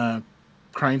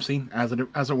crime scene, as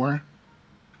it were.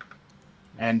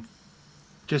 And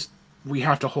just, we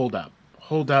have to hold up,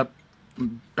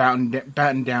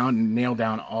 batten down, and nail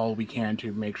down all we can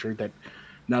to make sure that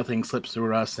nothing slips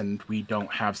through us and we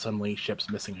don't have suddenly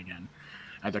ships missing again.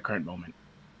 At the current moment,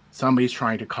 somebody's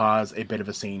trying to cause a bit of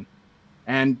a scene.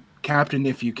 And Captain,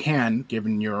 if you can,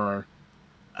 given your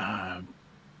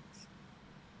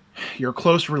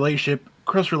close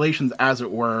relations, as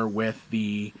it were, with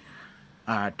the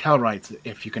Tellarites,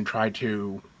 if you can try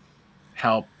to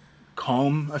help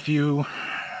calm a few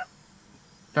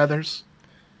feathers,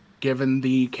 given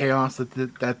the chaos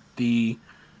that the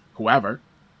whoever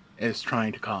is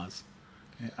trying to cause,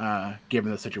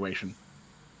 given the situation.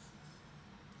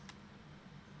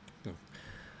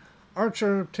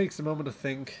 Archer takes a moment to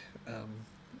think.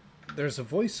 There's a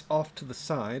voice off to the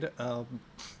side, a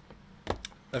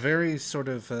very sort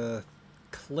of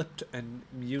clipped and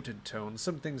muted tone,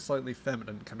 something slightly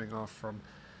feminine coming off from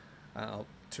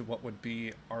to what would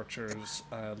be Archer's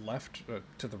left,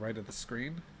 to the right of the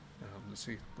screen. As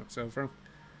he looks over.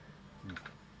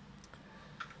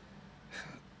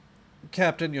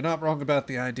 Captain, you're not wrong about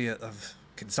the idea of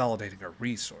consolidating our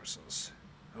resources.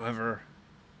 However,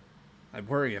 I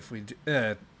worry if we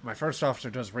my first officer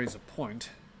does raise a point.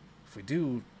 If we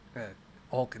do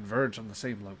all converge on the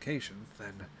same location,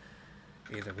 then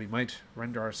either we might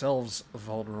render ourselves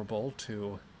vulnerable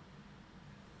to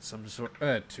some sort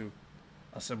to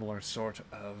a similar sort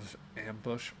of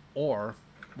ambush, or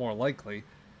more likely,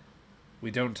 we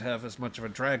don't have as much of a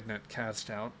dragnet cast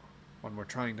out when we're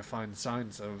trying to find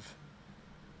signs of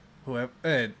whoever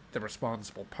the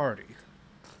responsible party.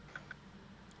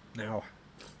 Now,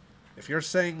 if you're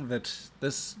saying that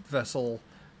this vessel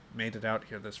made it out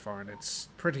here this far, and it's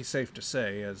pretty safe to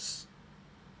say, as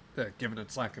given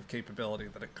its lack of capability,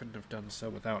 that it couldn't have done so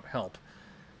without help,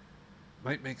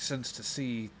 might make sense to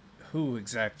see who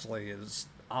exactly is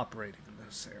operating in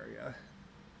this area.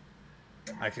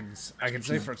 I can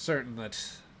say for certain that,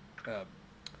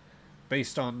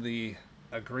 based on the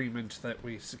agreement that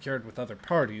we secured with other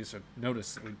parties, a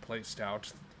notice that we placed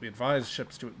out, we advised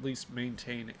ships to at least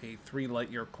maintain a 3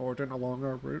 light-year cordon along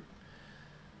our route.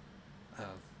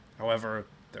 However,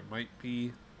 there might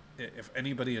be, if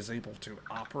anybody is able to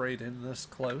operate in this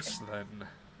close, then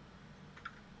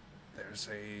there's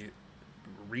a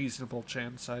reasonable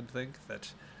chance, I'd think,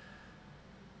 that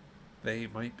they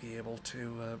might be able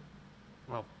to,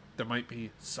 well, there might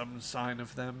be some sign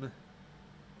of them.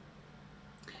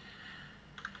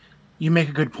 You make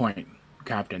a good point,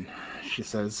 Captain, she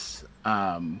says.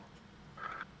 I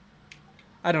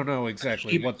don't know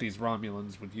exactly what these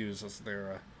Romulans would use as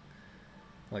their,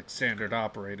 like, standard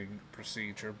operating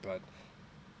procedure, but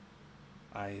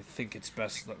I think it's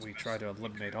best that we try to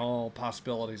eliminate all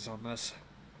possibilities on this.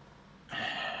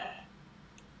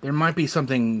 There might be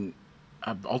something,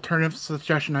 alternative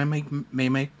suggestion I may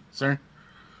make, sir.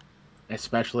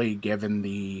 Especially given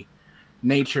the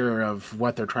nature of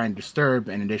what they're trying to disturb,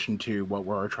 in addition to what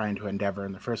we're trying to endeavor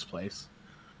in the first place.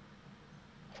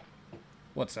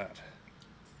 What's that?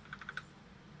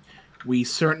 We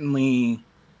certainly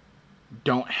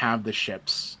don't have the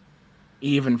ships,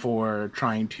 even for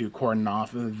trying to cordon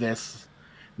off this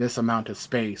amount of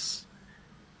space.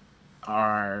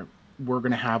 We're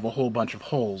going to have a whole bunch of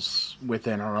holes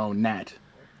within our own net.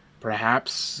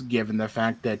 Perhaps, given the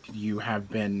fact that you have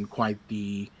been quite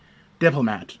the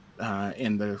diplomat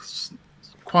in the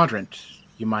quadrant,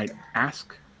 you might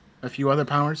ask a few other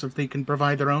powers if they can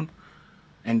provide their own,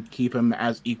 and keep them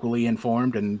as equally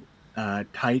informed and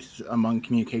tight among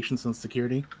communications and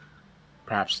security,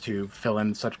 perhaps to fill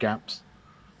in such gaps.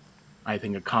 I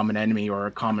think a common enemy or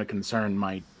a common concern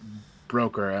might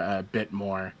broker a bit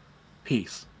more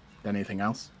peace than anything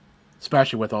else,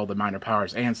 especially with all the minor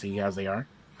powers antsy as they are.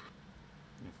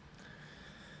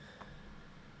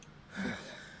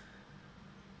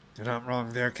 You're not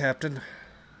wrong there, Captain.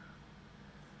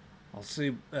 I'll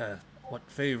see what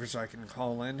favors I can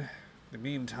call in. In the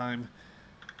meantime,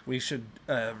 we should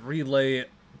relay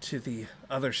to the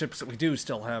other ships that we do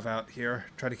still have out here,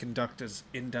 try to conduct as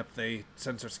in-depth a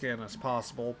sensor scan as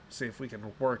possible, see if we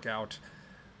can work out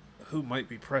who might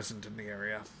be present in the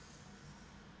area.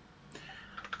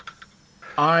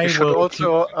 We should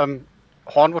also,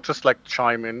 Horn would just like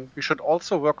chime in. We should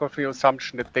also work with the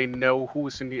assumption that they know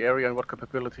who's in the area and what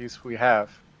capabilities we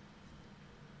have.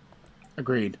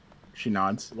 Agreed. She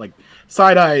nods, like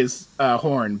side eyes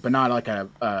Horn, but not like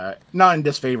not in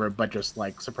disfavor, but just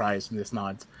like surprised and just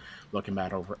nods, looking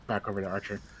back over to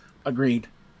Archer. Agreed.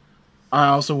 I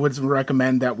also would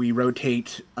recommend that we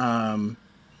rotate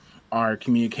our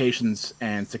communications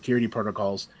and security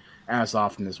protocols as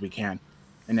often as we can,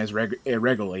 and as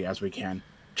irregularly as we can,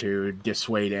 to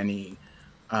dissuade any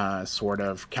sort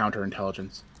of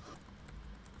counterintelligence.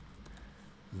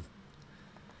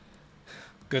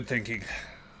 Good thinking.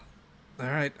 All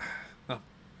right.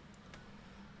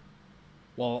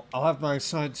 Well, I'll have my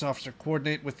science officer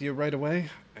coordinate with you right away,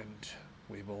 and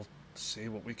we will see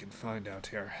what we can find out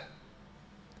here.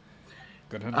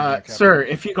 Good hunting, Captain. Sir,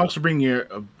 if you could also bring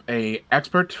you a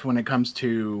expert when it comes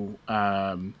to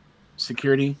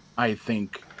security, I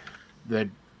think that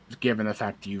given the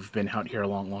fact you've been out here a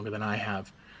lot longer than I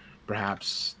have,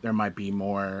 perhaps there might be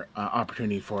more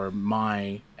opportunity for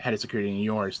my head of security and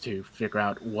yours to figure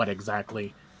out what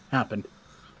exactly happened.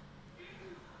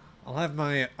 I'll have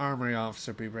my armory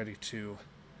officer be ready to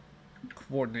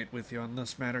coordinate with you on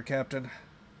this matter, Captain.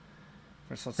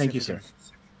 First, let's Thank you, sir.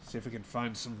 See if we can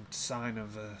find some sign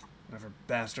of whatever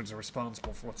bastards are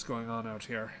responsible for what's going on out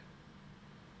here.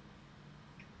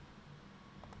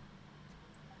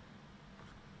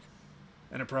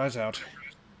 Enterprise out.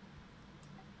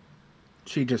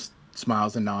 She just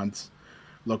smiles and nods,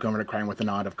 look over to Crane with a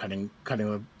nod of cutting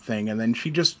the thing, and then she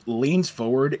just leans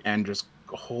forward and just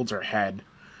holds her head,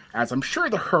 as I'm sure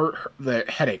the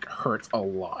headache hurts a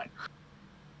lot.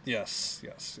 Yes.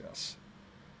 It's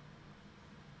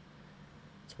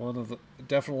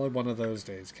definitely one of those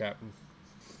days, Captain.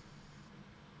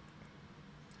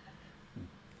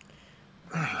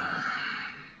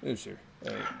 Oh, sir.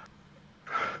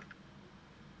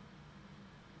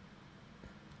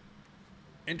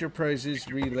 Enterprise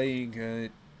is relaying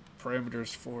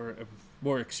parameters for a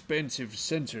more expensive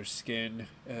sensor scan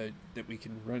that we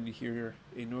can run here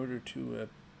in order to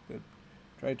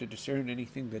try to discern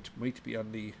anything that might be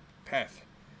on the path,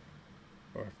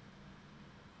 or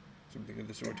something of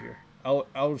the sort here.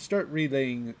 I'll start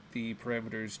relaying the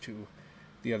parameters to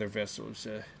the other vessels.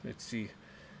 Let's see.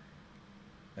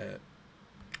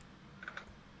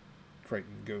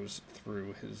 Crichton goes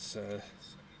through his.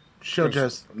 She'll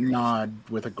just nod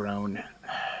with a groan.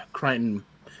 Crichton,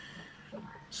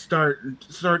 start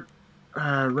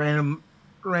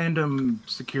random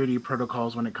security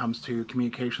protocols when it comes to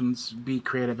communications. Be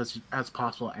creative as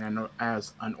possible and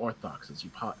as unorthodox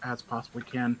as possibly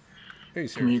can. Hey,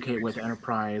 sir. Communicate with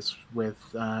Enterprise with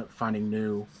finding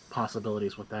new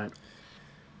possibilities with that.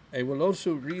 I will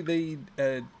also relay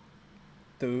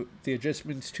the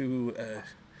adjustments to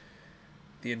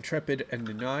the Intrepid and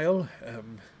the Nile.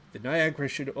 The Niagara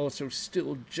should also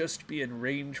still just be in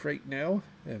range right now.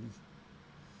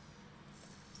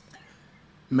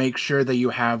 Make sure that you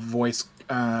have voice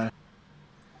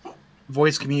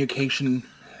communication.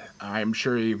 I'm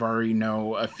sure you've already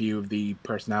know a few of the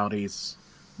personalities,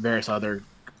 various other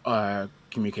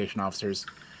communication officers.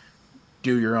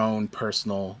 Do your own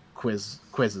personal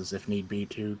quizzes if need be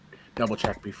to double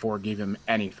check before giving them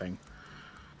anything.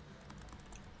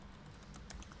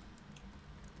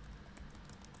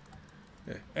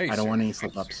 Hey, I don't want any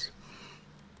slip-ups.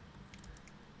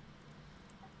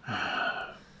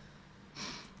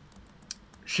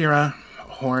 Shira,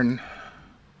 Horn,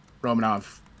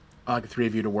 Romanov, I'd like the three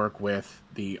of you to work with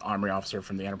the armory officer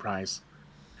from the Enterprise.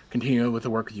 Continue with the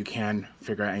work you can.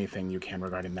 Figure out anything you can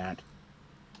regarding that.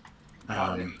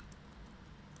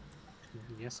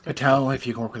 Yes, Patel, if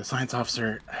you can work with the science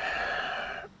officer.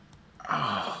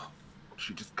 Oh,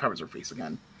 she just covers her face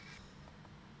again.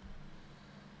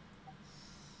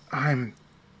 If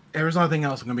there's nothing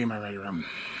else, I'm going to be in my ready room.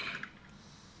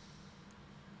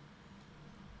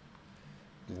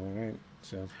 Alright,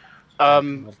 so...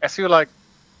 As you like,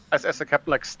 as the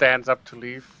captain like stands up to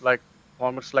leave, like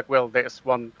almost like, well, there's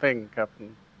one thing,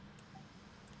 Captain.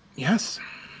 Yes?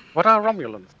 What are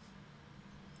Romulans?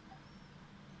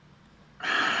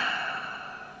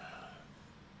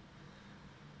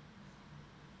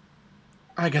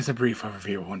 I guess a brief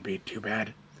overview won't be too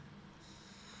bad.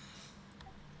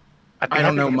 I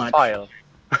don't know much. File.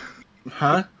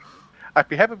 Huh? I'd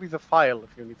be happy with a file if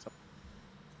you need something.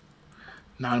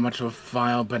 Not much of a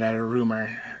file, but at a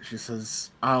rumor. She says,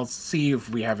 I'll see if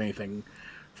we have anything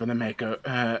from the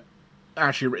Mako.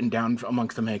 Actually written down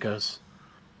amongst the Makos.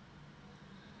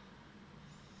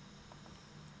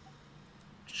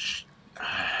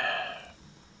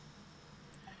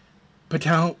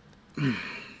 Patel...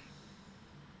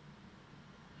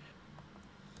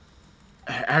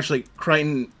 Actually,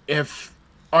 Crichton, if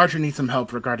Archer needs some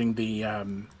help regarding the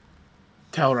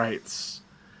Tellarites,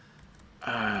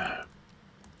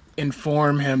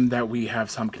 inform him that we have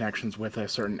some connections with a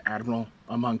certain admiral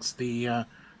amongst the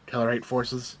Tellarite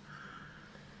forces.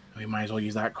 We might as well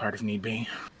use that card if need be.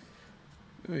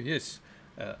 Oh, yes.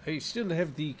 I still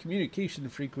have the communication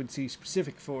frequency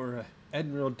specific for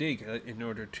Admiral Dega in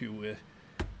order to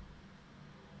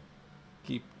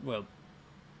keep, well,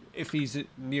 if he's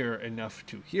near enough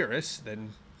to hear us,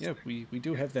 then, yeah, we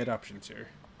do have that option, sir.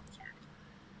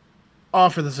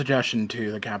 Offer the suggestion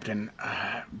to the captain,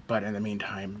 but in the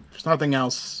meantime, if there's nothing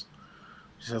else,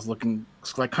 she says, looking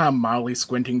like kind of mildly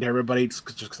squinting to everybody, just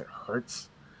because it hurts,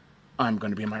 I'm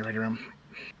going to be in my ready room.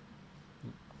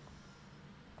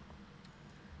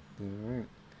 Alright.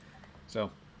 So,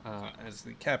 as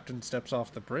the captain steps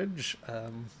off the bridge,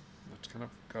 let's kind of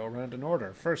go around in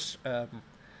order. First,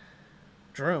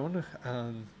 Drone,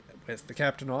 with the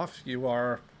captain off, you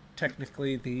are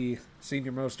technically the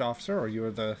senior-most officer, or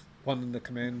you're the one in the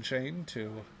command chain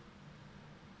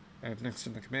next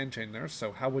in the command chain there,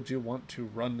 so how would you want to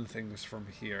run things from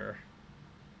here?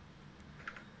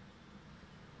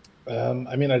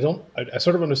 I mean, I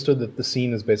sort of understood that the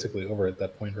scene is basically over at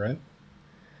that point, right?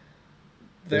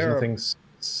 There's nothing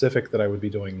specific that I would be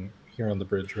doing here on the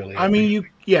bridge, really. I mean,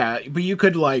 but you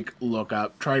could, like, look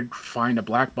up, try to find a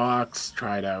black box,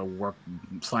 try to work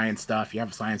science stuff. You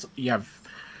have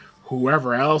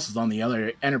whoever else is on the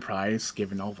other Enterprise,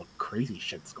 given all the crazy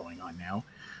shit's going on now.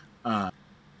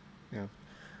 Yeah.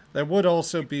 There would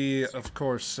also be, of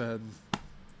course,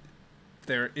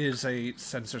 there is a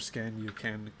sensor scan you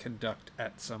can conduct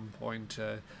at some point,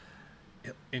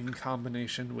 in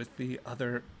combination with the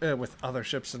other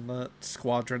ships in the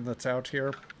squadron that's out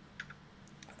here.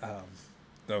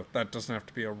 Though that doesn't have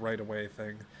to be a right-away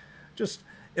thing. Just,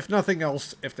 if nothing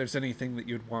else, if there's anything that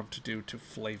you'd want to do to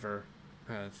flavor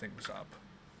things up.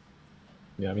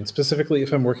 Yeah, I mean, specifically,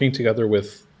 if I'm working together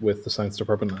with the Science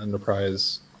Department and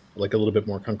Enterprise, like a little bit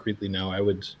more concretely now, I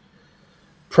would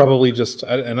probably just,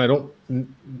 and I don't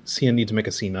see a need to make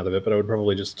a scene out of it, but I would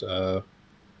probably just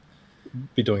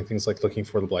be doing things like looking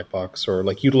for the black box, or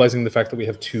like utilizing the fact that we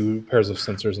have 2 pairs of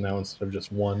sensors now instead of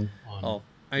just one.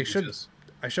 I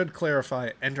should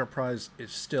clarify, Enterprise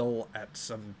is still at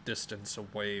some distance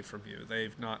away from you.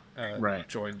 They've not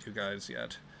joined you guys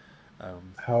yet.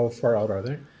 How far out are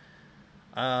they?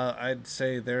 I'd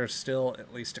say they're still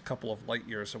at least a couple of light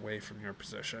years away from your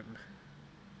position.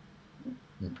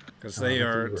 Because they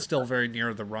are still very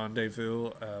near the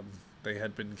rendezvous. They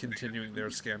had been continuing their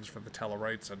scans for the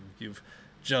Tellarites, and you've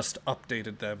just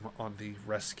updated them on the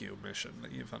rescue mission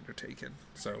that you've undertaken.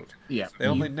 So yeah, they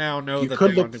only now know that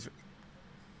they rendezvous.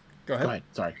 Go ahead.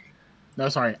 Sorry. No,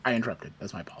 sorry, I interrupted.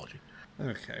 That's my apology.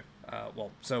 Okay.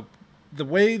 Well, so the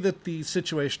way that the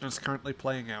situation is currently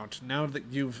playing out, now that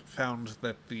you've found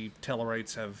that the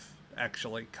Tellarites have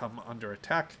actually come under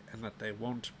attack and that they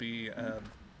won't be...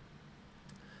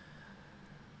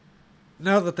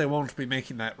 now that they won't be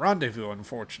making that rendezvous,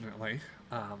 unfortunately,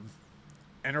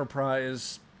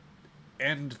 Enterprise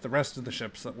and the rest of the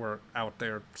ships that were out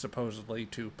there supposedly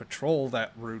to patrol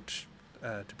that route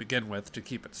to begin with, to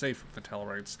keep it safe from the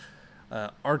Tellarites,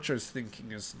 Archer's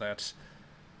thinking is that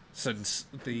since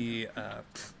the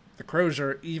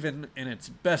Crozier, even in its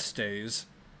best days,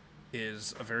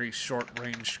 is a very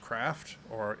short-range craft,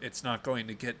 or it's not going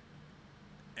to get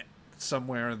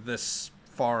somewhere this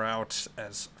far out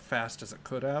as fast as it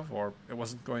could have, or it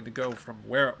wasn't going to go from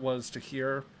where it was to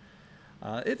here.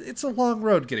 It's a long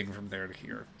road getting from there to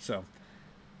here, so...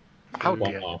 How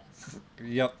dare you?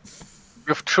 Yep.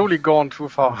 You've truly gone too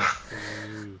far.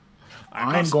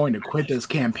 I'm going to quit this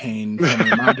campaign from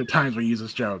the amount of times we use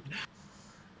this joke.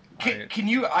 Can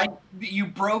you? You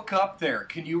broke up there.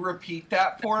 Can you repeat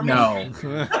that for me? No.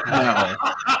 No.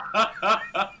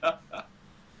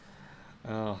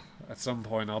 Oh, at some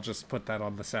point I'll just put that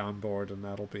on the soundboard and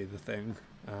that'll be the thing.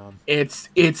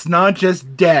 It's not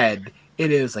just dead.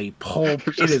 It is a pulp.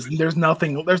 It is. There's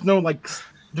nothing. There's no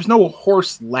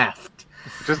horse left.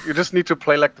 You just need to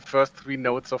play like the first 3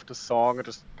 notes of the song, and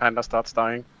just Panda starts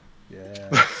dying. Yeah.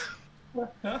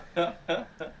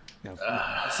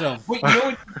 So what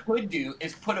you could do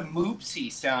is put a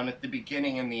moopsie sound at the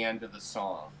beginning and the end of the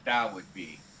song. That would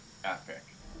be epic.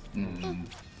 Mm.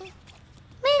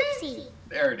 Moopsie.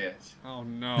 There it is. Oh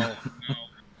no.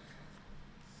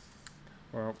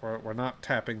 We're not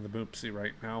tapping the moopsie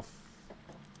right now.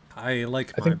 I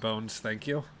like my bones, thank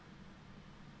you.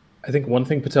 I think one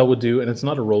thing Patel would do, and it's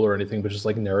not a roll or anything, but just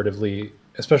like narratively,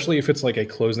 especially if it's like a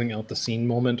closing out the scene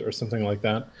moment or something like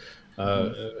that,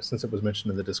 since it was mentioned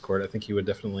in the Discord, I think he would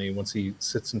definitely, once he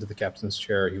sits into the captain's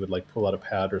chair, he would like pull out a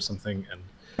pad or something and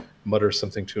mutter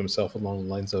something to himself along the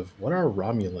lines of, "What are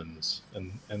Romulans?"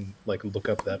 and like look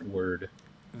up that word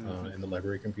in the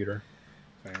library computer.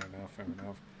 Fair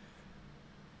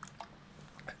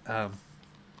enough.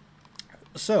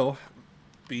 So,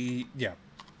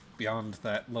 beyond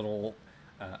that little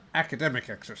academic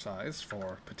exercise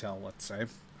for Patel, let's say,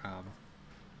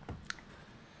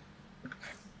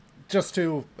 just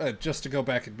to go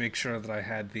back and make sure that I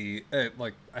had the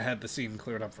scene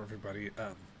cleared up for everybody,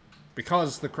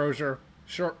 because the Crozier,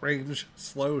 short range,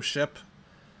 slow ship,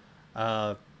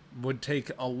 would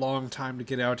take a long time to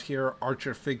get out here.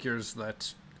 Archer figures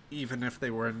that even if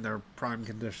they were in their prime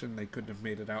condition, they couldn't have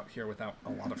made it out here without a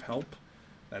lot of help.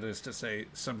 That is to say,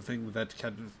 something that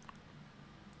can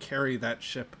carry that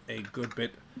ship a good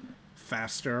bit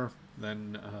faster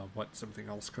than what something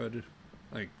else could.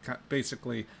 Like,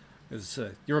 basically,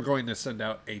 you're going to send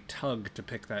out a tug to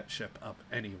pick that ship up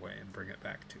anyway and bring it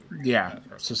back to. Yeah.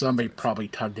 So somebody probably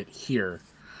tugged it here.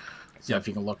 So if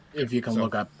you can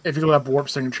look up warp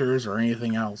signatures or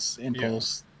anything else,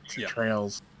 impulse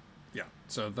trails. Yeah.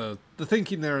 So the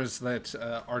thinking there is that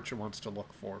Archer wants to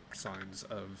look for signs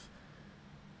of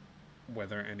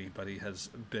whether anybody has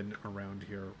been around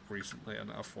here recently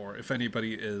enough, or if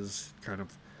anybody is kind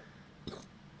of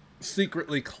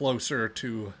secretly closer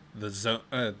to the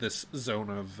this zone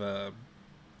of the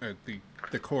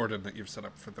cordon that you've set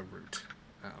up for the route.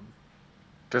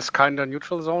 This kind of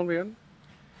neutral zone we're in?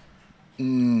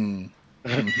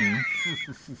 Mm-hmm.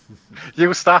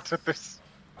 You started this.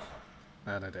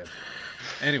 And I did.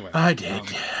 Anyway. I did.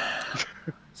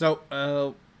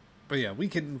 But yeah, we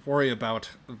can worry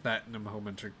about that in a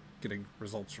moment, or getting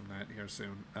results from that here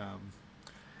soon.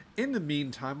 In the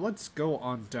meantime, let's go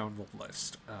on down the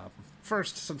list.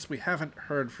 First, since we haven't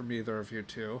heard from either of you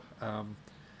two,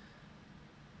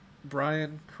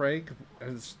 Brian, Craig,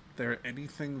 is there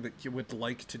anything that you would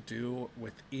like to do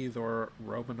with either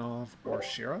Romanov or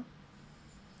Shira?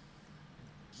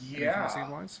 Yeah.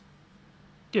 Scene-wise?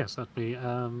 Yes, that'd be...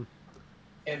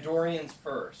 Andorians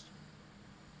first.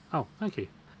 Oh, thank you.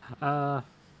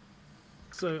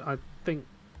 So I think...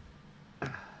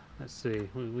 Let's see.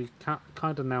 We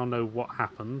kind of now know what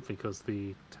happened because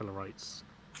the Tellarites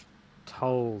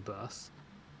told us.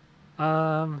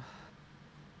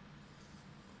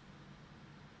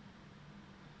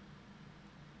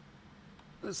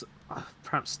 Let's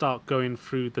perhaps start going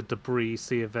through the debris,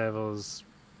 see if there's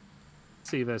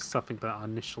something that our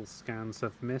initial scans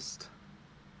have missed.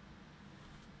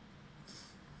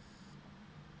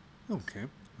 Okay.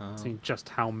 Seeing just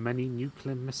how many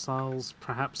nuclear missiles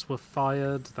perhaps were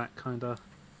fired, that kind of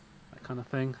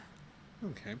thing.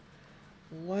 Okay.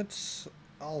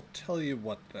 I'll tell you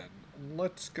what then.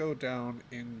 let's go down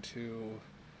into,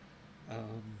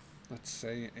 let's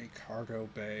say, a cargo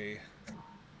bay.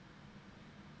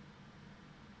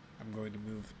 I'm going to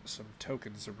move some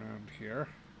tokens around here.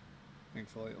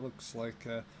 Thankfully, it looks like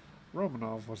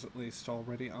Romanov was at least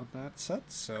already on that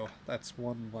set, so that's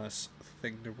one less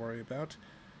thing to worry about.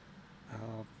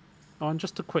 Oh, and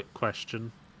just a quick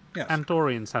question. Yes.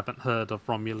 Andorians haven't heard of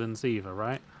Romulans either,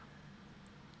 right?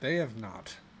 They have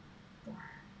not.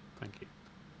 Thank you.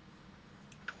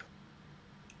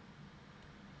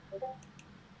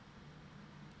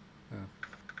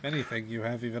 If anything, you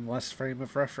have even less frame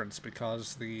of reference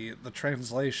because the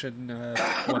translation,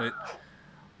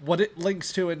 what it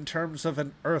links to in terms of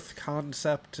an Earth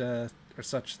concept, or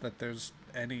such that there's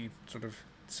any sort of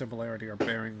similarity or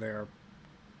bearing there,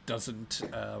 doesn't.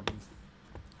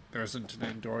 There isn't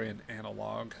an Andorian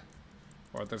analog,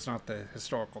 or there's not the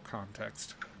historical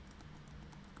context.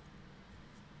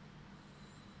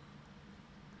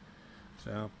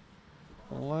 So,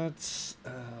 let's.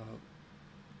 I'm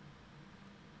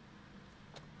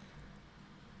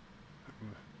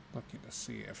looking to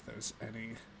see if there's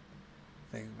anything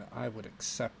that I would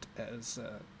accept as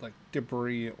like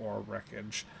debris or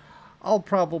wreckage. I'll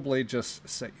probably just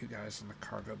set you guys in the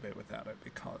cargo bay without it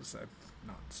because I'm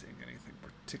not seeing anything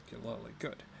particularly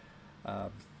good.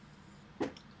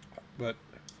 But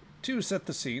to set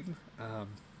the scene,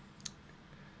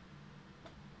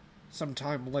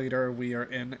 sometime later we are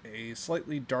in a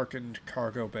slightly darkened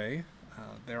cargo bay.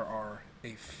 There are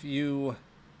a few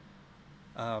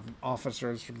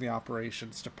officers from the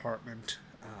operations department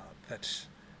that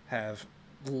have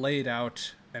laid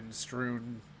out and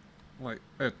strewn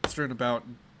about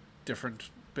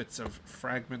different bits of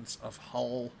fragments of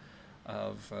hull,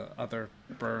 of other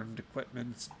burned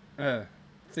equipment,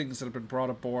 things that have been brought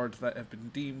aboard that have been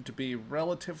deemed to be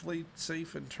relatively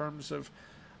safe in terms of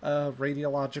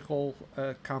radiological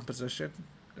composition,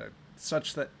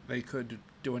 such that they could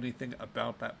do anything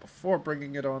about that before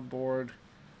bringing it on board.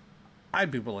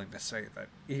 I'd be willing to say that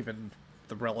even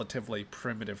the relatively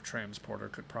primitive transporter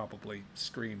could probably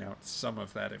screen out some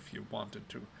of that if you wanted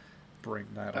to bring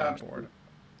that on board.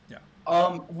 Yeah.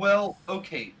 Well,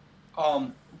 okay.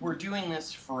 We're doing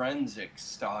this forensic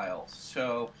style,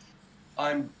 so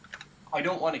I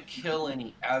don't want to kill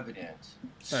any evidence.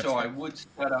 That's so fine. I would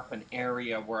set up an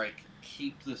area where I could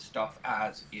keep the stuff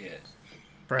as is.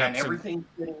 Perhaps and everything.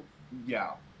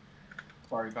 Yeah.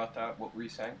 Sorry about that. What were you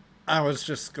saying? I was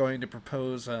just going to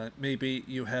propose maybe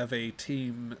you have a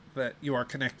team that you are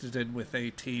connected in with,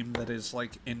 a team that is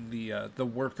like in the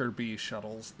worker bee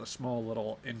shuttles, the small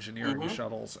little engineering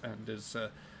shuttles, and is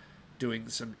doing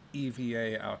some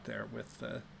EVA out there with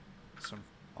some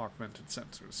augmented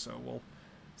sensors. So we'll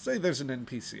say there's an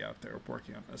NPC out there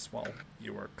working on this while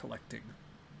you are collecting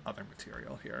other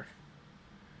material here.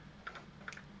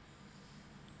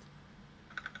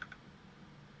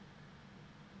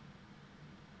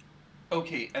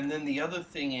 Okay, and then the other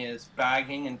thing is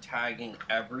bagging and tagging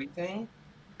everything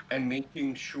and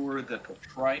making sure that the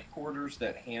tricorders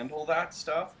that handle that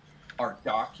stuff are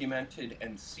documented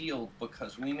and sealed,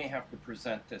 because we may have to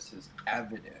present this as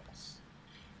evidence.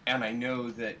 And I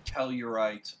know that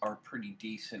Tellarites are pretty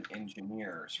decent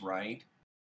engineers, right?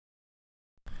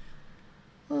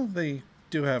 Well, they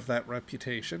do have that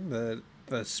reputation. The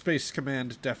Space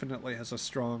Command definitely has a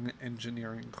strong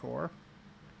engineering core.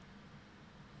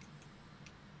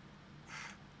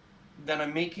 Then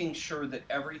I'm making sure that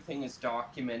everything is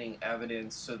documenting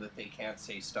evidence so that they can't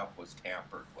say stuff was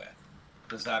tampered with.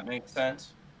 Does that make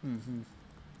sense? Mm-hmm.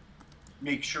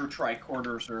 Make sure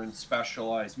tricorders are in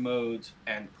specialized modes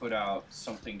and put out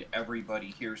something to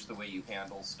everybody. Here's the way you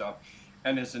handle stuff.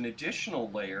 And as an additional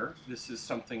layer, this is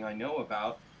something I know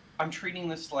about, I'm treating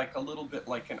this like a little bit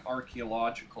like an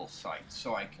archaeological site,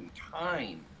 so I can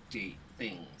time date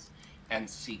things and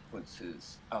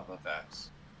sequences of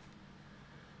events.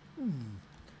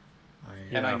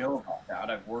 And I know about that.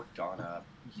 I've worked on a,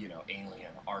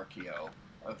 alien archaeo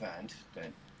event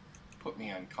that put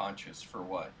me unconscious for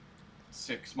what,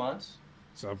 6 months?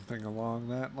 Something along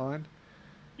that line?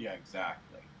 Yeah,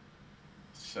 exactly.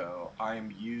 So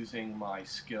I'm using my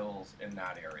skills in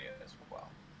that area as well.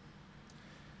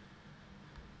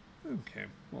 Okay,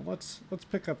 well let's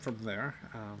pick up from there.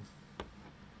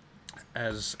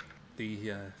 As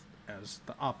the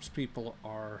ops people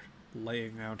are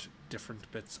laying out different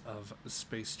bits of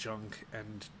space junk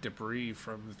and debris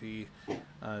from the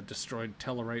destroyed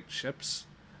Tellarite ships,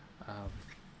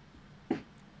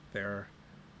 they're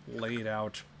laid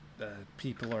out.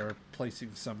 People are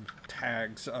placing some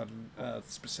tags on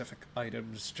specific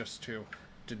items just to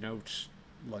denote,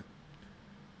 like,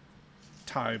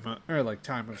 time or like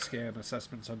time of scan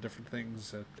assessments on different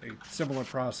things. A similar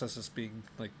process is being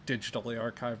like digitally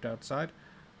archived outside.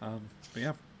 But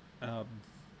yeah,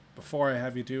 before I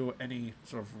have you do any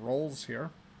sort of rolls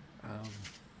here,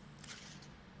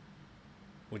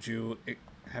 would you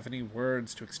have any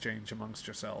words to exchange amongst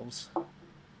yourselves?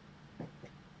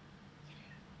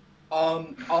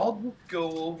 I'll just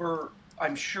go over.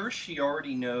 I'm sure she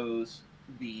already knows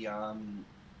the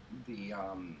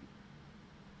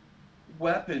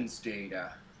weapons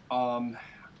data.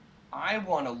 I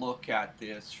want to look at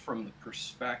this from the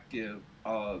perspective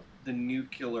of the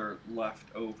nuclear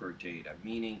leftover data,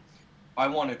 meaning I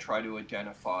want to try to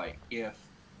identify if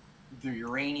the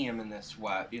uranium in these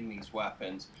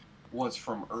weapons was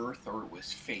from Earth or it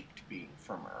was faked being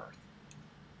from Earth.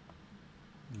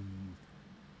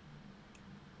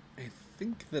 I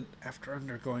think that after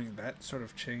undergoing that sort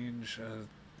of change,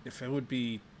 if it would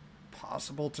be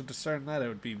possible to discern that, it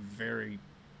would be very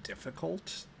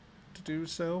difficult to do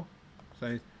so.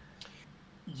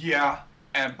 Yeah,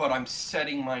 but I'm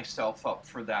setting myself up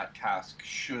for that task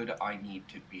should I need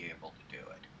to be able to do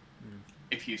it.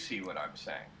 If you see what I'm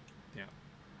saying. Yeah.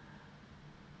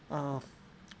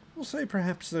 We'll say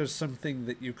perhaps there's something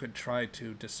that you could try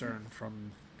to discern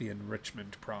from the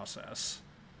enrichment process.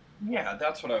 Yeah,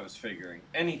 that's what I was figuring.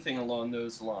 Anything along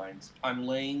those lines. I'm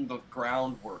laying the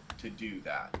groundwork to do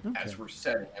that as we're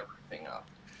setting everything up.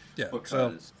 Yeah,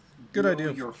 because so good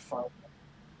idea. Your final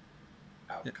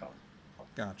outcome.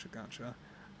 Yeah. Gotcha.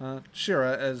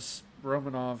 Shira, as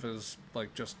Romanov is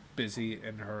like just busy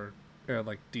in her,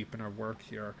 like deep in her work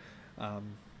here,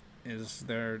 is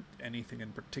there anything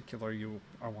in particular you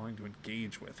are wanting to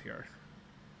engage with here?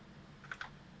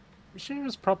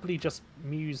 Shira's probably just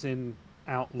musing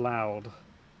out loud.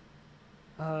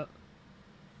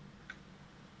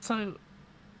 So,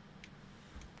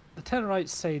 the Tellarites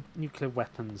say nuclear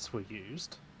weapons were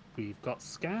used. We've got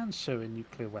scans showing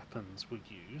nuclear weapons were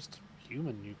used.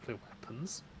 Human nuclear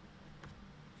weapons.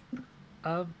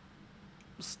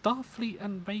 Starfleet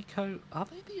and Mako, are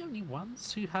they the only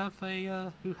ones who have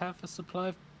a supply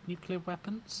of nuclear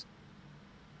weapons?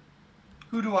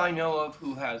 Who do I know of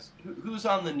who's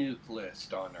on the nuke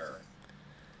list on Earth?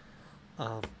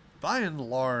 By and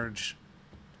large,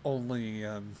 only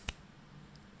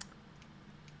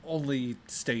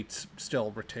states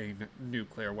still retain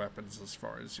nuclear weapons, as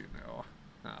far as you know.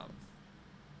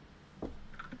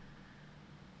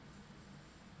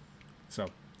 So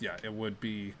yeah, it would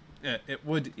be. It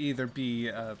would either be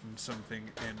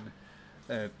something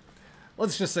in.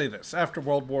 Let's just say this: after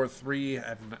World War III,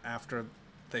 and after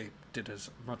they did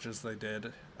as much as they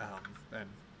did, and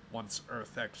once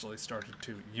Earth actually started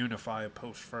to unify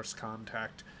post First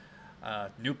Contact,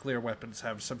 nuclear weapons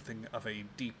have something of a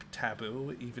deep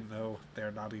taboo, even though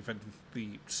they're not even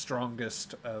the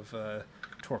strongest of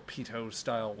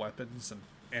torpedo-style weapons. An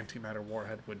antimatter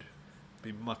warhead would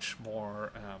be much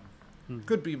more,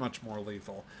 could be much more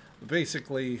lethal.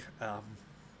 Basically, I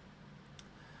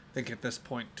think at this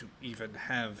point, to even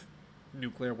have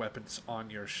nuclear weapons on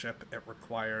your ship, it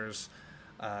requires...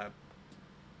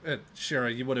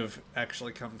 Shira, you would have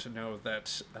actually come to know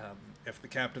that if the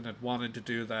captain had wanted to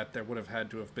do that, there would have had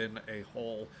to have been a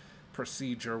whole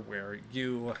procedure where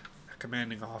you, a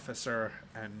commanding officer,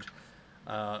 and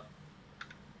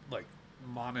like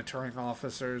monitoring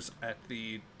officers at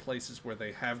the places where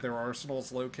they have their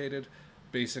arsenals located,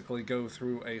 basically go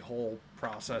through a whole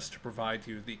process to provide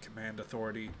you the command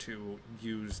authority to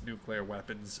use nuclear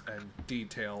weapons and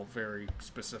detail very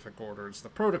specific orders. The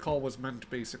protocol was meant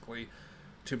basically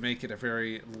to make it a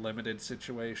very limited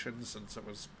situation, since it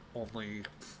was only,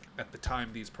 at the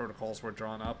time these protocols were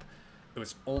drawn up, it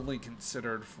was only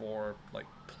considered for, like,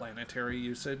 planetary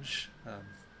usage.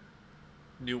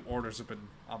 New orders have been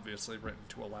obviously written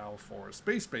to allow for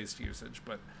space-based usage,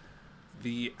 but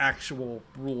the actual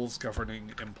rules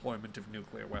governing employment of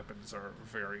nuclear weapons are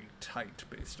very tight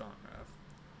based on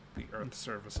the Earth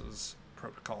Services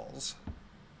protocols.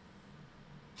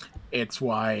 It's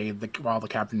why while the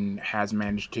captain has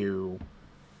managed to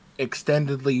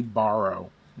extendedly borrow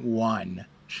one,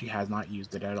 she has not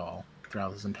used it at all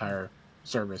throughout this entire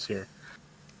service here.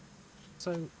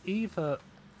 So either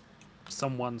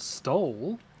someone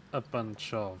stole a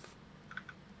bunch of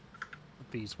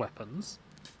these weapons,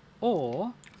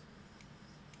 or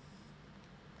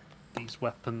these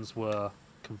weapons were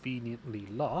conveniently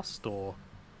lost or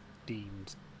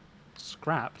deemed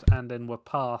scrapped and then were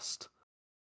passed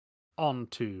on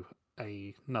to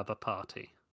another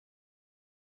party.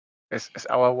 Is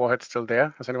our warhead still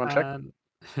there? Has anyone checked?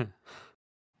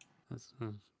 That's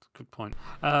a good point.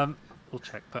 We'll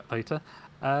check that later.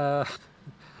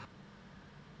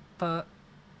 But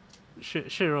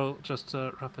Shira just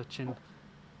rub her chin.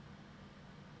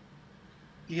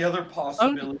 The other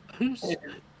possibility Who's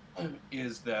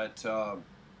is that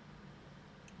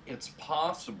it's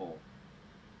possible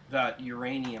that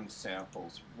uranium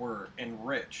samples were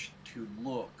enriched to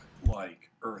look like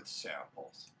Earth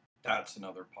samples. That's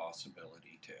another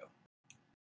possibility too.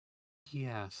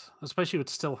 Yes, I suppose you would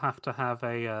still have to have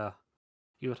a.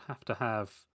 You would have to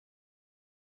have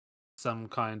some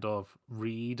kind of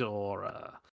read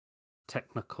or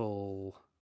technical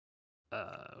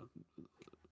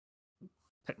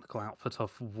technical output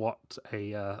of what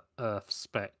a Earth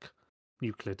spec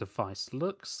nuclear device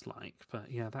looks like.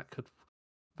 But yeah, that could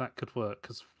work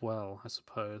as well, I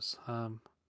suppose.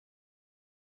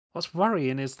 What's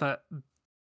worrying is that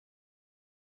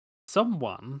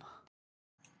someone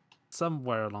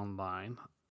somewhere along the line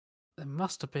there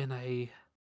must have been an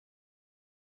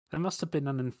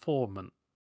informant.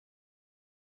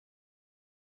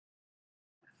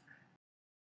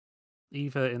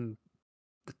 Either in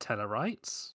the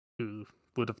Tellarites, who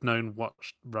would have known what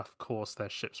rough course their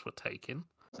ships were taking,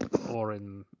 or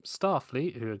in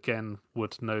Starfleet, who again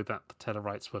would know that the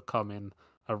Tellarites were coming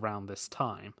around this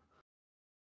time.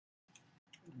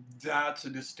 That's a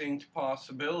distinct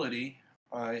possibility.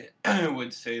 I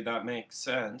would say that makes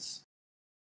sense.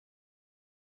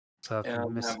 So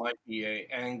And that might be an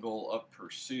angle of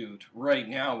pursuit. Right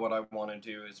now, what I want to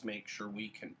do is make sure we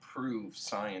can prove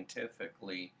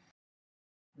scientifically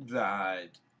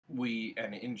that we,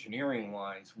 and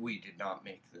engineering-wise, we did not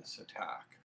make this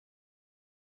attack.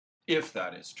 If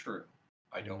that is true.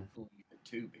 I don't believe it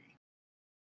to be.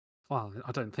 Well,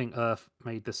 I don't think Earth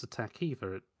made this attack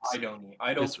either. I don't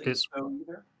think so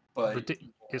either. But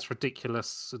It's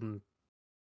ridiculous and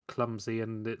clumsy,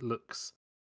 and it looks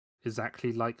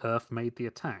exactly like Earth made the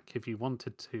attack. If you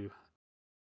wanted to,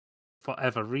 for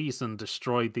whatever reason,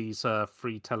 destroy these 3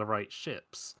 Tellarite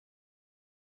ships,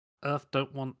 Earth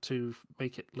don't want to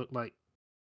make it look like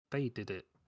they did it.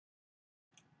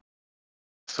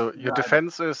 So your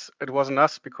defense is it wasn't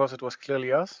us because it was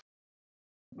clearly us?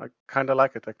 I kind of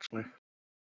like it, actually.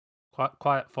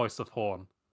 Quiet voice of horn.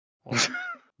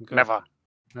 Never.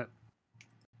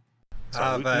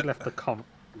 Sorry, we left the comment.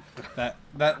 I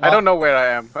don't know where I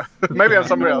am. Maybe I'm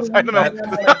somewhere else. I don't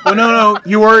know. Well, no.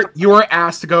 You were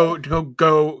asked to go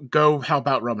help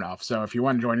out Romanov. So if you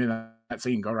want to join in that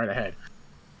scene, go right ahead.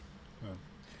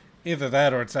 Either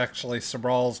that, or it's actually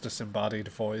Sabral's disembodied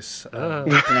voice. No,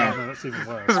 that's even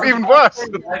worse. It's even worse.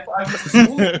 I was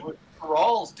assuming it was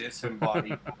Thrall's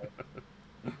disembodied.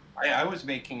 I was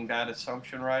making that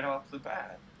assumption right off the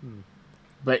bat.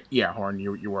 But yeah, Horn,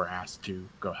 you were asked to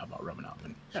go help out Romanov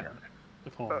and Shira.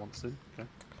 If Horn wants to. Okay.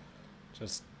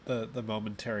 Just the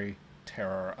momentary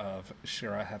terror of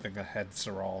Shira having a head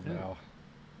Saral now.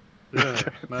 Yeah,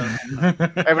 no.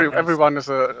 Everyone is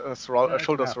a shoulder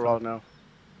Saral now.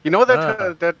 You know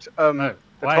that that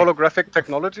holographic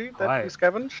technology that we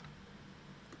scavenged?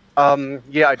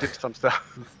 Yeah, I did some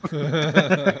stuff.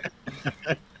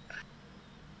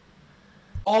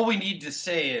 All we need to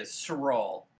say is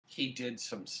Saral. He did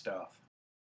some stuff.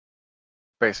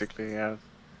 Basically, yeah.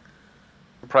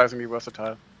 Surprisingly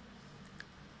versatile.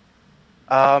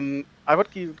 I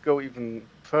would go even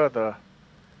further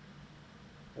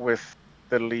with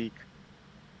the League.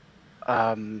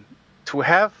 To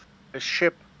have a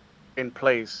ship in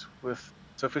place with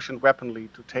sufficient weaponry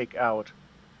to take out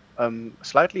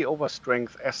slightly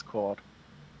overstrength escort,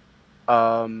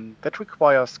 that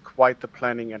requires quite the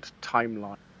planning and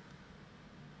timeline.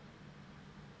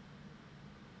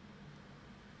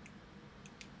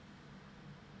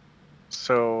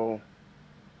 So,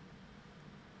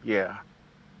 yeah,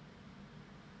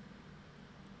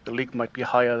 the League might be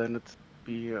higher than it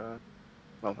be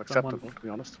acceptable, to be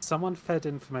honest. Someone fed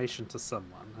information to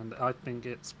someone, and I think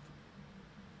it's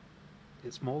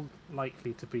more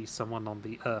likely to be someone on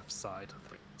the Earth side of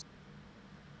things,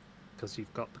 because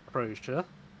you've got the Crozier.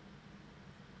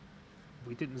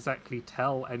 We didn't exactly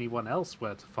tell anyone else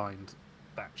where to find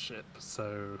that ship,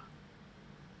 so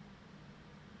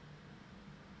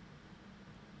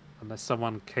unless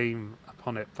someone came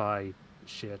upon it by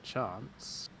sheer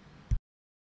chance,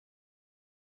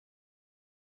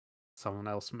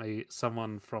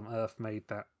 someone from Earth made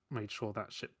sure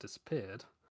that ship disappeared.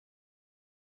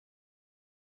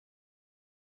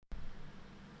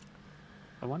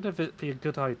 I wonder if it'd be a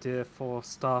good idea for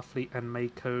Starfleet and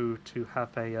Mako to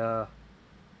have a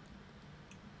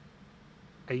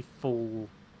full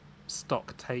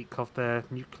stock take of their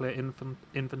nuclear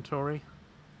inventory,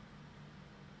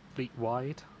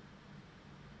 fleet-wide.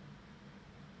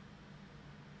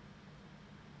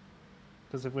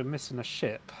 Because if we're missing a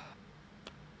ship,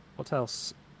 what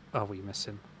else are we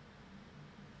missing?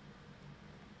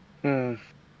 Hmm.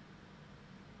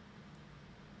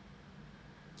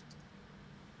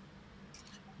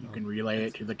 You can relay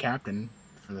it to the captain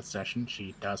for the session.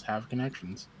 She does have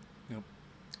connections. Yep.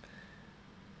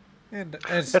 And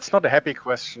as That's not a happy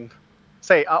question.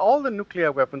 Say, are all the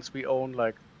nuclear weapons we own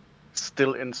like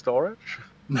still in storage?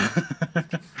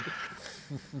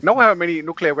 Know how many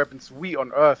nuclear weapons we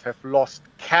on Earth have lost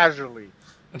casually?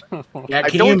 Yeah, I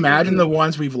can you don't imagine even- the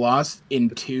ones we've lost in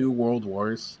 2 world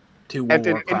wars? 2 World And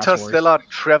in War class wars. interstellar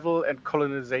travel and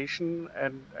colonization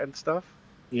and stuff?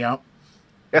 Yep.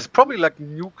 There's probably like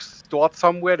nukes stored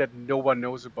somewhere that no one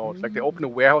knows about. Like they open a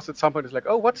warehouse at some point, it's like,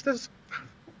 oh, what's this?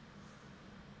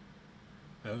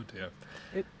 oh dear.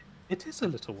 It is a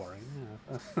little worrying.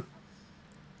 Yeah.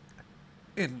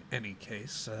 In any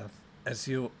case, as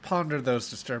you ponder those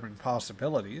disturbing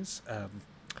possibilities,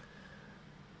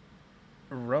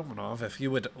 Romanov, if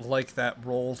you would like that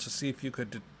roll to see if you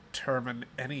could determine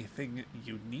anything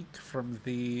unique from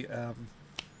the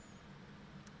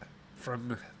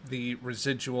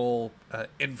residual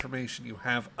information you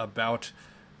have about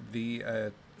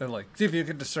the like, see if you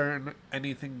can discern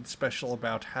anything special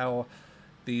about how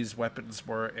these weapons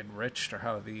were enriched or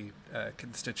how the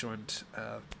constituent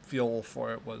fuel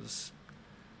for it was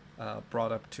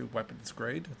brought up to weapons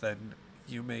grade, then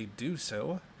you may do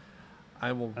so.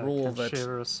 I will rule Can that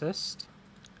Shira assist?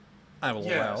 I will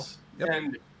Yes, allow.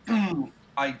 Yep. and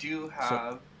I do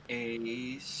have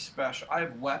a special. I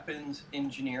have weapons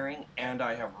engineering and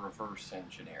I have reverse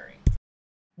engineering.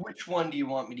 Which one do you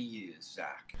want me to use,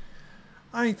 Zach?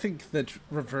 I think that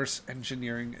reverse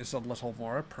engineering is a little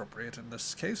more appropriate in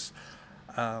this case.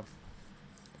 I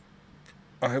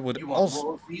would You want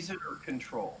also. reason or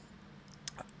control?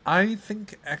 I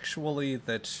think actually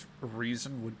that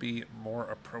reason would be more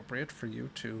appropriate for you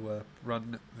to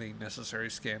run the necessary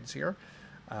scans here.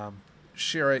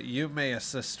 Shira, you may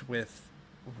assist with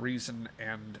reason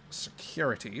and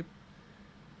security.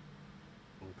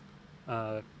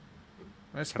 I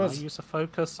Can I suppose. use a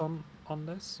focus on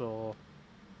this, or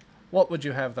What would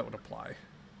you have that would apply?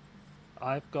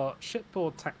 I've got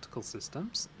shipboard tactical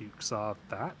systems. Nukes are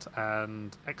that,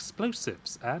 and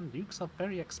explosives, and nukes are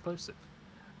very explosive.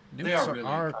 They Nukes are really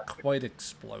are effective. quite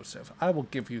explosive. I will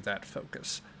give you that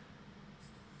focus.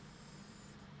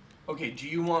 Okay, do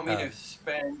you want me to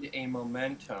spend a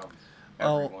momentum,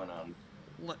 Oh. everyone, on?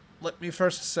 Let me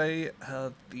first say,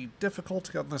 the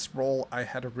difficulty on this roll I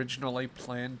had originally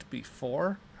planned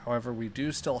before. However, we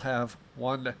do still have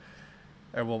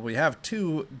we have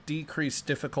 2 decreased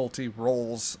difficulty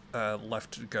rolls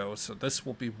left to go, so this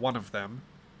will be one of them,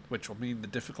 which will mean the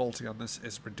difficulty on this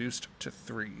is reduced to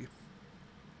 3.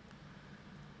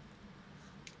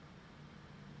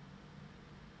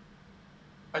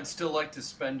 I'd still like to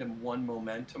spend him 1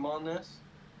 momentum on this.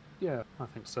 Yeah, I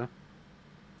think so.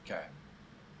 Okay.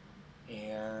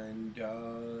 And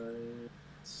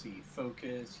let's see,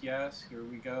 focus, yes, here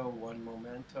we go, 1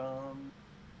 momentum,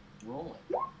 rolling.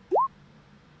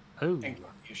 Oh, And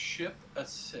a ship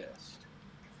assist.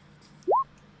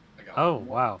 I got oh one.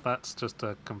 wow, that's just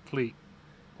a complete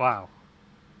wow.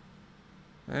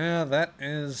 Yeah, that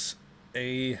is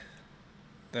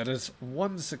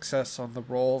 1 success on the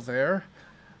roll there.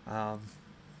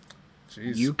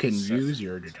 Geez, You can Seth. use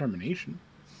your determination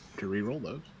to re-roll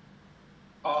those.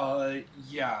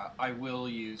 Yeah, I will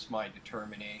use my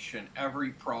determination. Every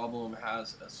problem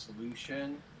has a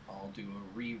solution. I'll do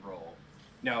a re-roll.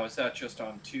 Now, is that just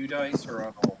on 2 dice or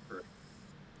on all 3?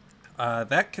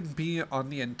 That can be on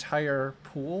the entire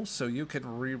pool, so you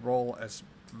can re-roll as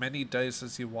many dice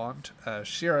as you want.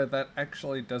 Shira, that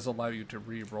actually does allow you to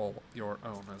re-roll your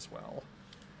own as well.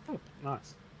 Oh,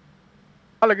 nice.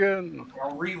 Mulligan!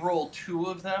 I'll re-roll 2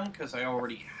 of them because I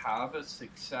already have a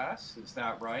success. Is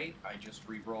that right? I just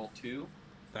re-roll 2?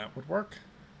 That would work.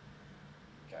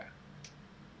 Okay.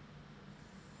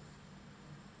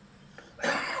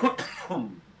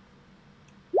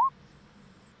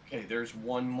 Okay, there's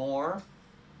 1 more.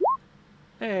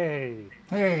 Hey,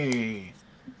 Hey!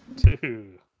 2.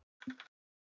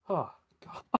 Oh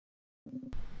god,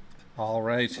 All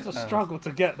right. it was a struggle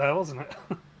to get there, wasn't it?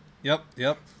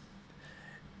 Yep.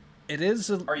 It is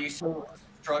a... Are you saying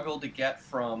struggle to get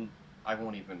from... I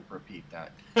won't even repeat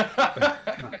that.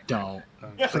 Don't.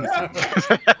 Please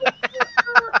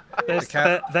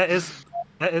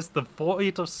there is the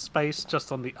void of space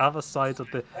just on the other side of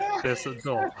this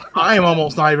door. I am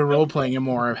almost not even role-playing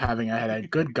anymore of having a headache.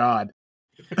 Good God.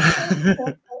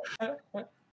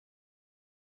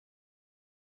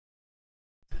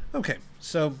 Okay,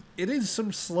 so it is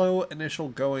some slow initial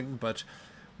going, but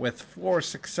with 4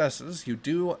 successes, you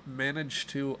do manage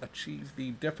to achieve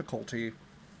the difficulty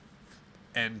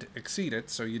and exceed it,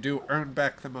 so you do earn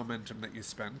back the momentum that you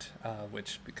spent,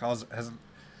 which, because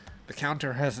the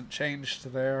counter hasn't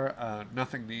changed there,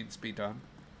 nothing needs to be done.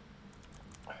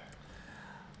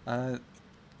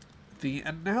 The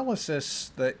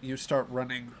analysis that you start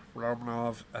running,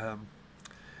 Romanov,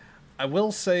 I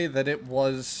will say that it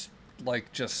was,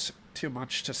 like, just too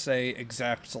much to say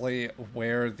exactly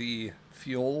where the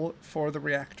fuel for the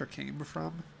reactor came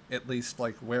from. At least,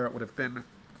 like, where it would have been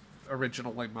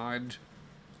originally mined.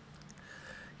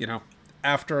 You know,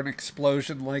 after an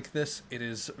explosion like this, it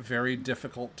is very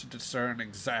difficult to discern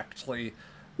exactly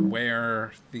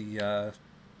where the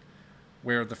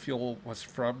fuel was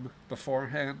from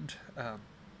beforehand.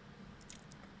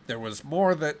 There was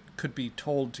more that could be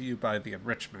told to you by the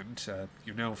enrichment.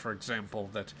 You know, for example,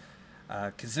 that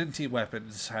Kzinti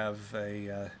weapons have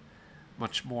a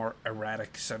much more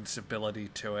erratic sensibility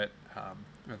to it.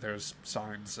 There's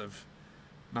signs of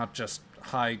not just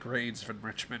high grades of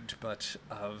enrichment, but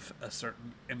of a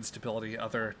certain instability,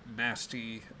 other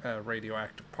nasty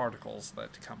radioactive particles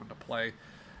that come into play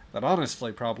that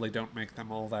honestly probably don't make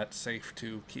them all that safe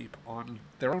to keep on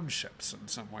their own ships in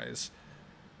some ways.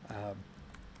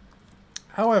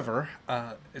 However,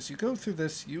 as you go through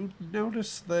this, you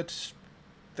notice that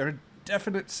there are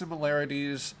definite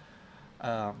similarities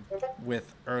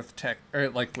with Earth tech, or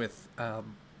like with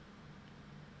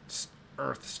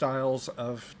Earth styles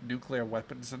of nuclear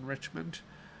weapons enrichment.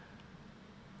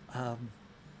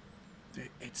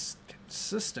 It's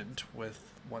consistent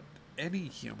with what any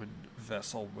human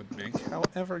vessel would make.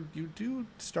 However, you do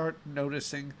start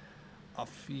noticing a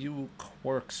few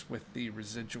quirks with the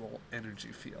residual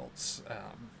energy fields,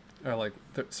 or like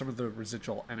some of the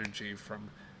residual energy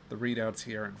from the readouts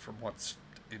here and from what's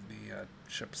in the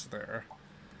ships there.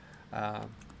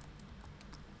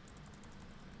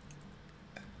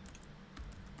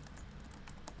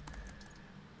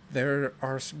 There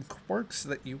are some quirks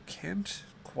that you can't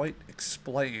quite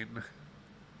explain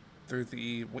through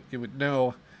what you would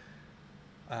know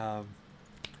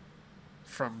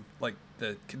from, like,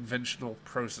 the conventional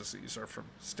processes, or from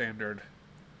standard,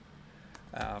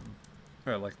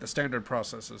 or like the standard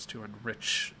processes to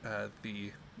enrich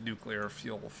the nuclear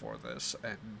fuel for this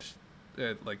and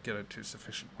like get it to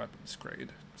sufficient weapons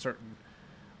grade. Certain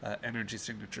energy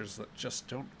signatures that just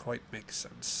don't quite make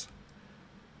sense.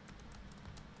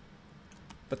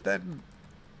 But then,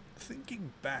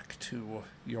 thinking back to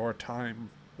your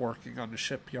time working on the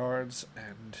shipyards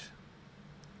and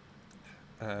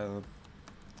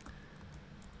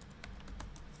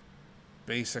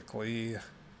basically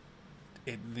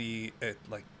in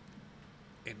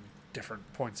in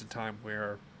different points in time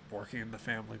where working in the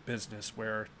family business,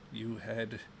 where you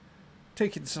had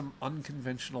taken some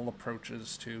unconventional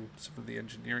approaches to some of the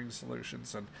engineering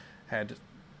solutions and had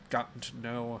gotten to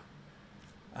know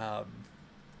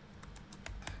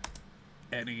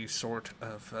any sort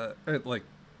of like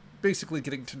basically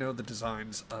getting to know the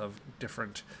designs of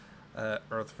different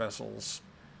Earth vessels,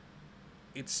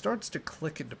 it starts to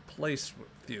click into place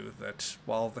with you that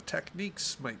while the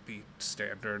techniques might be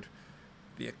standard,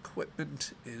 the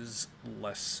equipment is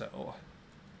less so.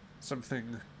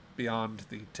 Something beyond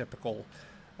the typical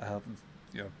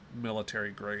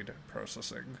military grade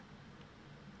processing.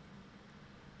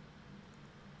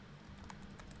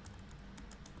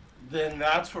 Then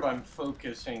that's what I'm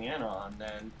focusing in on,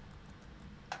 then.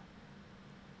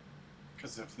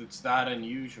 Because if it's that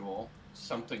unusual,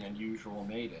 something unusual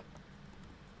made it.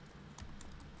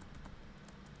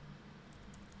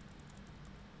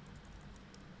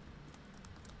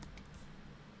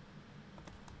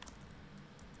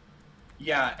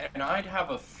 Yeah, and I'd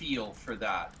have a feel for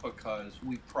that because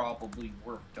we probably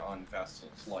worked on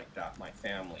vessels like that. My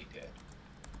family did.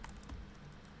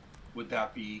 Would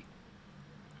that be...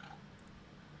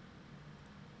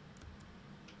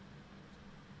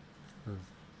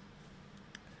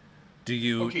 Do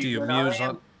you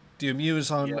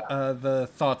muse on the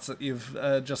thoughts that you've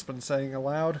just been saying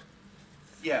aloud?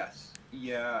 Yes.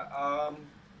 Yeah.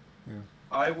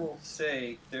 I will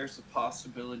say there's a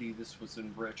possibility this was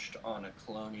enriched on a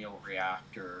colonial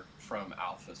reactor from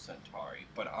Alpha Centauri,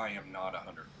 but I am not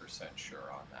 100% sure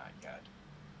on that yet.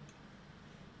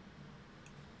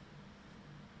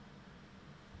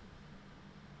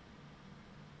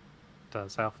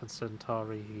 Does Alpha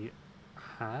Centauri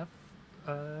have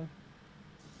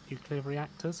nuclear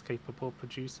reactors capable of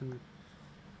producing?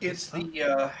 It's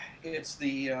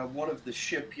the one of the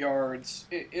shipyards.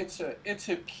 It's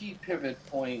a key pivot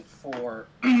point for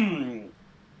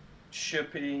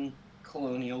shipping,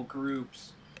 colonial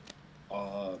groups,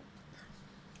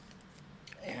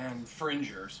 and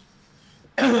fringers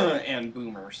and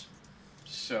boomers.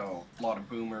 So a lot of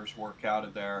boomers work out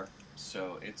of there.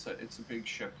 So it's a big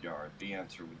shipyard. The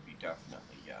answer would be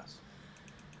definitely yes.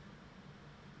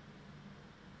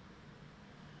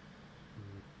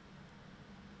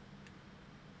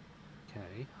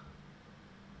 Okay.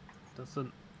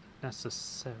 Doesn't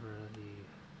necessarily...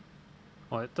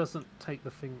 Well, it doesn't take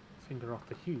the finger off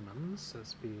the humans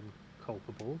as being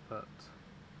culpable, but...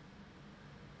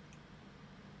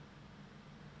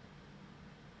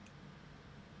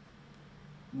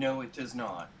 No, it does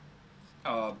not.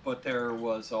 But there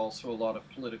was also a lot of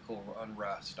political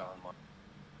unrest online.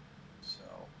 So,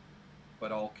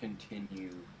 but I'll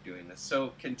continue doing this.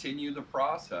 So continue the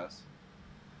process.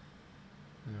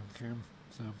 Okay,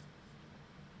 so...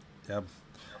 Yep.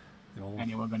 And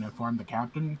you were going to inform the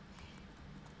captain?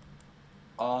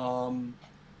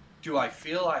 Do I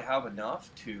feel I have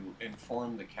enough to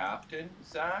inform the captain,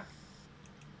 Zach?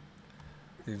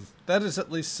 That is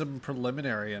at least some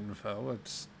preliminary info.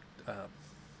 It's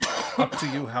up to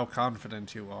you how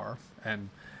confident you are. And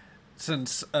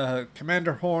since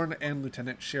Commander Horn and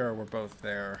Lieutenant Shearer were both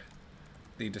there,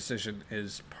 the decision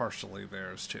is partially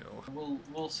theirs too.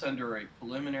 We'll send her a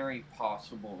preliminary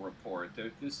possible report.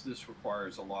 This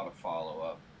requires a lot of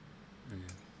follow-up. Mm.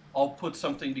 I'll put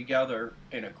something together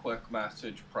in a quick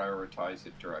message, prioritize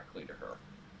it directly to her.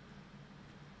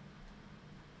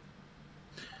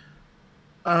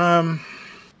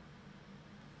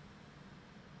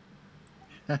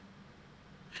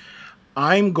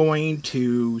 I'm going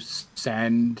to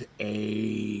send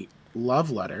a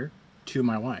love letter to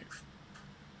my wife,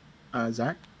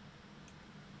 Zach,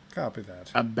 Copy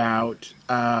that. about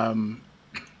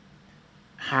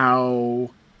how,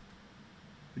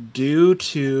 due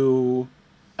to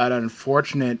an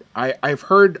unfortunate... I've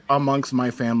heard amongst my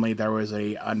family there was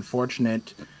a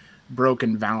unfortunate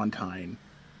broken Valentine,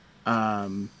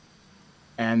 and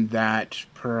that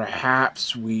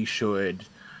perhaps we should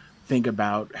think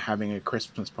about having a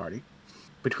Christmas party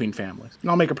between families. And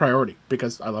I'll make a priority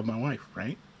because I love my wife,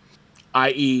 right?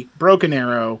 I.e., Broken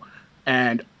Arrow,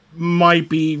 and might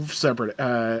be separate,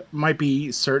 might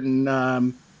be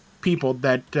certain people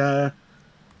that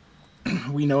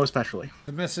we know especially.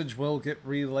 The message will get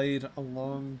relayed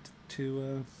along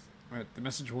to the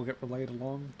message will get relayed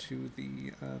along to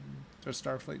the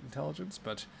Starfleet intelligence,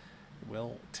 but it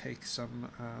will take some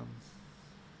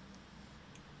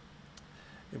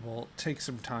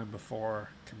time before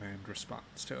command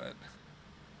responds to it.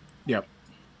 Yep.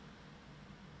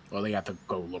 Well, they have to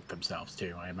go look themselves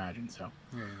too, I imagine. So.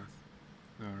 Yeah.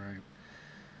 All right.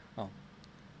 Well,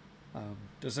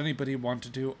 does anybody want to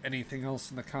do anything else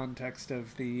in the context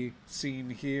of the scene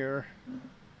here?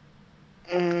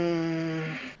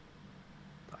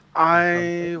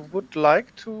 I would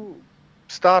like to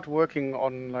start working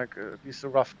on like at least a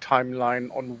rough timeline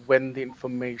on when the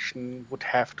information would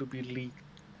have to be leaked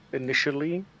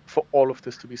initially for all of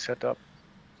this to be set up.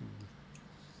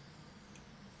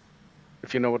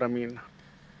 If you know what I mean.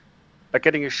 Like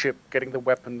getting a ship, getting the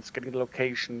weapons, getting the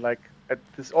location, like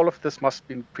all of this must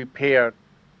be prepared.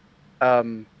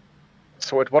 So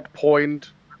at what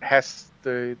point has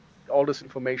all this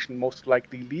information most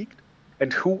likely leaked,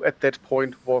 and who at that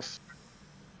point was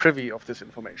privy of this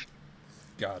information?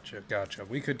 Gotcha.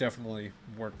 We could definitely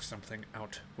work something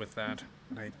out with that.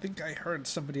 And I think I heard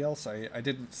somebody else. I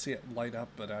didn't see it light up,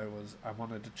 but I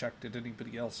wanted to check. Did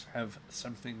anybody else have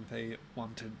something they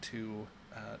wanted to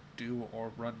do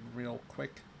or run real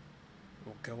quick?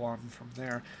 We'll go on from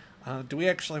there. Do we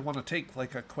actually want to take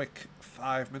like a quick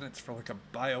 5 minutes for like a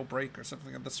bio break or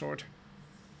something of the sort?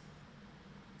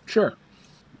 Sure.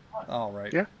 All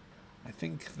right. Yeah. I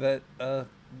think that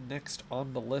next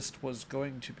on the list was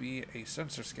going to be a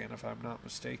sensor scan, if I'm not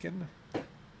mistaken.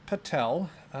 Patel,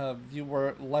 you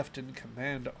were left in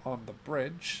command on the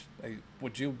bridge.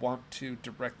 Would you want to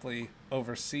directly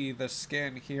oversee this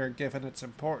scan here, given its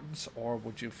importance, or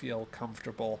would you feel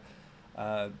comfortable,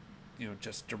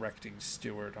 just directing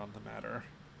Stewart on the matter?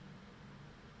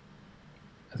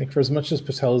 I think for as much as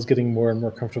Patel is getting more and more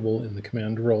comfortable in the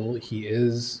command role, he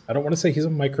is, I don't want to say he's a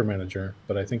micromanager,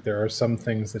 but I think there are some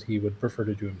things that he would prefer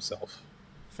to do himself.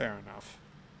 Fair enough.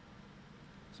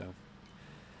 So,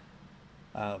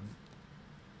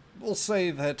 we'll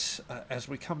say that as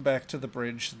we come back to the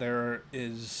bridge, there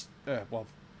is,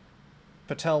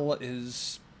 Patel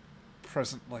is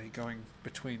presently going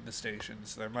between the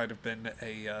stations. There might have been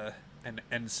an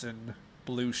ensign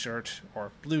blue shirt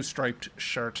or blue striped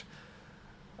shirt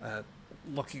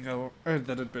looking over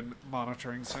that had been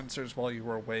monitoring sensors while you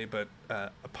were away, but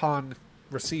upon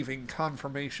receiving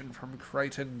confirmation from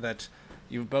Crichton that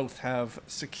you both have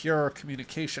secure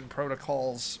communication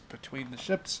protocols between the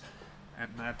ships, and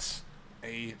that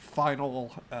a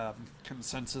final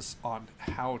consensus on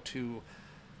how to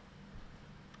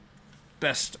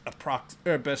best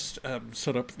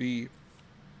set up the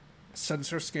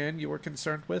sensor scan you were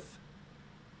concerned with,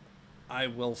 I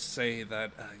will say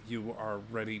that you are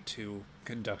ready to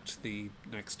conduct the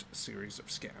next series of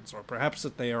scans, or perhaps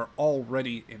that they are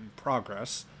already in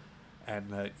progress, and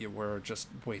that you were just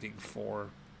waiting for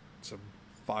some.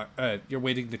 You're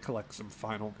waiting to collect some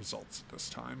final results at this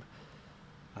time.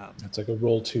 It's like a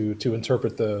role to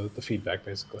interpret the feedback,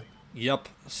 basically. Yep.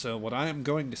 So what I am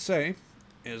going to say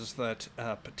is that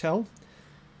Patel,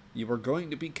 you are going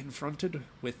to be confronted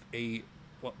with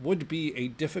what would be a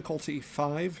difficulty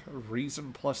 5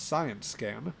 reason plus science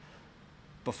scan.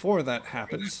 Before that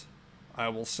happens, I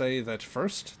will say that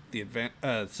first,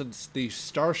 since the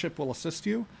starship will assist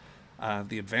you,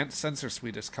 the advanced sensor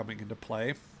suite is coming into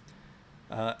play.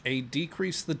 A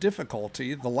decrease the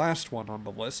difficulty, the last one on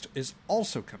the list, is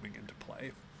also coming into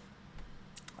play.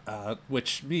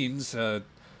 Which means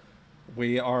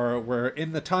we're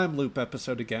in the time loop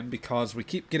episode again because we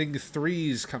keep getting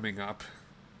 3s coming up.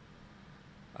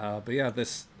 But yeah,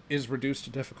 this is reduced to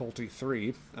difficulty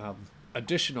 3.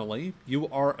 Additionally, you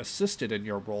are assisted in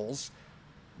your roles,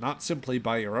 not simply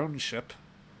by your own ship,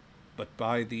 but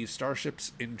by the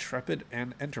starships Intrepid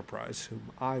and Enterprise,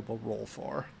 whom I will roll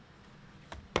for.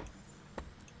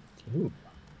 Ooh.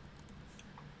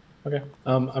 Okay.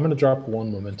 I'm going to drop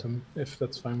 1 momentum, if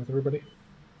that's fine with everybody.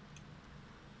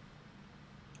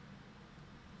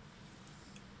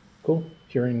 Cool.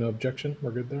 Hearing no objection,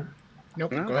 we're good there.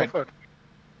 Nope. Yeah, Go ahead. for it.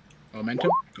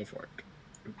 Momentum. Go for it.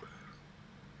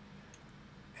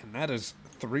 And that is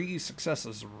 3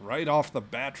 successes right off the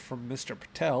bat from Mr.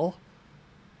 Patel.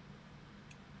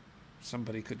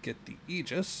 Somebody could get the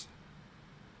Aegis.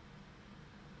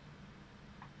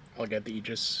 I'll get the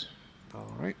Aegis.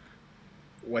 All right.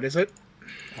 What is it?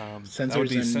 That would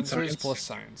be and sensors science? plus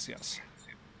science, yes.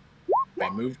 I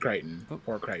moved Crichton.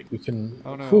 Poor Crichton. We can.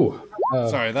 Oh no! Whew.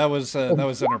 Sorry, that was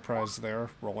Enterprise there,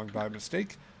 rolling by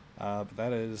mistake. But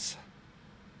that is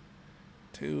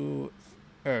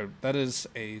that is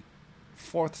a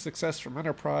 4th success from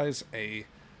Enterprise, a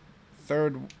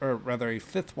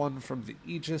 5th one from the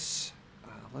Aegis.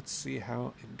 Let's see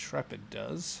how Intrepid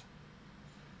does.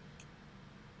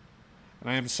 And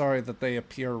I am sorry that they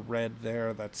appear red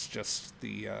there. That's just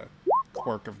the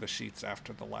quirk of the sheets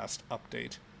after the last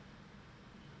update.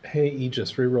 Hey,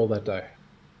 Aegis, re-roll that die.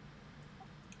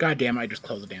 God damn, I just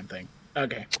closed the damn thing.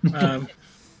 Okay. Oh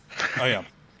yeah.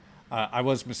 I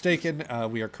was mistaken.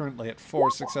 We are currently at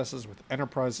 4 successes with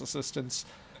Enterprise assistance.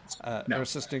 No.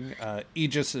 Assisting.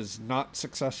 Aegis is not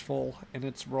successful in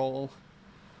its role.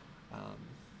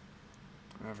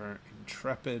 However,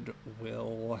 Intrepid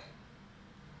will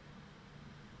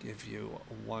give you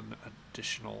 1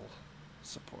 additional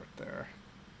support there.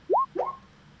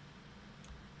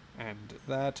 And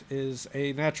that is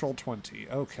a natural 20.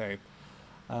 Okay.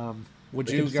 Would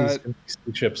you guys...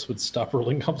 Chips would stop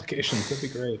rolling complications.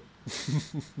 That'd be great.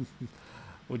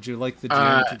 Would you like the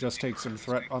GM to just take some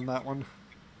threat on that one?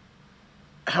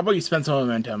 How about you spend some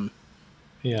momentum?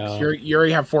 Yeah. You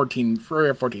already have 14. You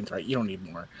have 14 threat. You don't need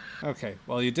more. Okay.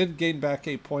 Well, you did gain back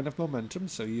a point of momentum,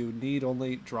 so you need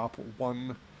only drop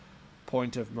 1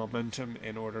 point of momentum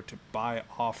in order to buy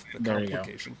off the There you go.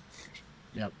 complication.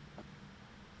 Yep.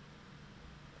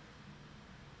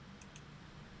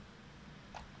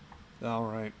 All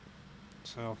right.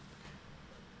 So,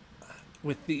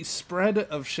 with the spread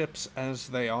of ships as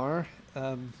they are,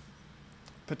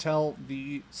 Patel,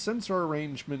 the sensor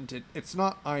arrangement, it's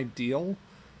not ideal,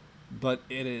 but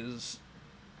it is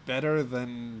better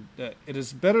than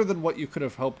what you could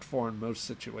have hoped for in most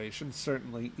situations.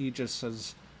 Certainly, Aegis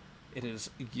it is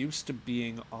used to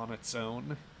being on its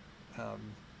own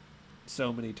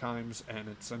so many times, and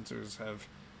its sensors have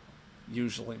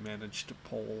usually managed to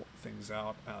pull things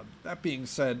out. That being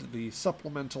said, the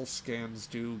supplemental scans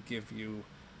do give you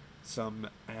some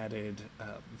added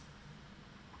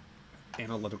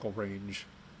analytical range,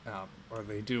 or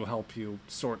they do help you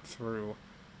sort through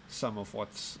some of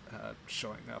what's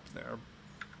showing up there.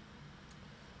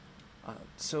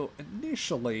 So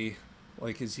initially,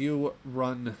 like as you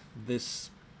run this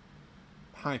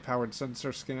high-powered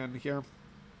sensor scan here,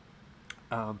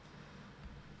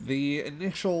 the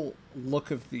initial look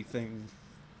of the thing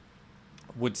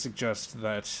would suggest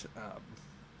that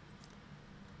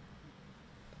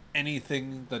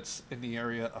anything that's in the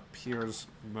area appears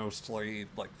mostly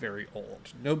like very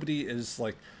old. Nobody is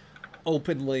like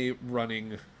openly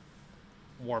running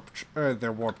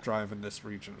their warp drive in this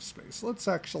region of space. Let's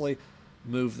actually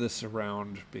move this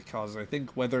around, because I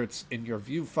think whether it's in your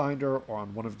viewfinder or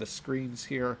on one of the screens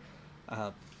here,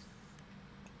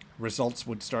 results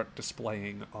would start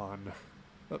displaying on...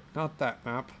 Oh, not that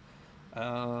map.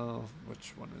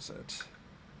 Which one is it?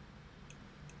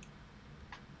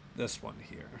 This one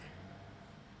here.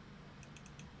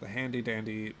 The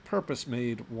handy-dandy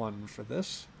purpose-made one for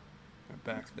this. I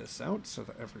back this out so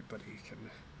that everybody can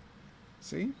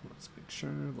see. Let's make sure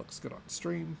it looks good on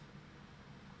stream.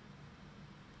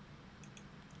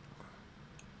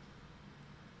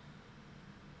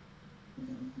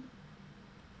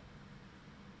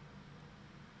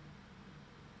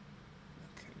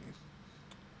 Okay.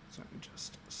 So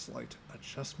just slight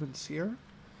adjustments here.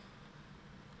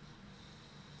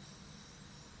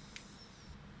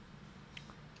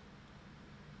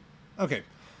 Okay,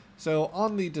 so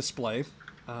on the display,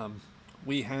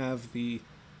 we have the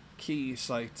key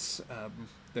sites.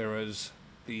 There is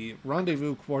the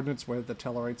rendezvous coordinates where the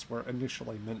Tellarites were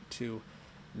initially meant to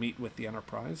meet with the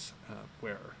Enterprise,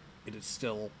 where it is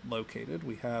still located.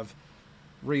 We have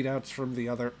readouts from the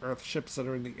other Earth ships that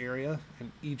are in the area,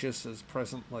 and Aegis is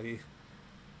presently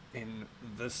in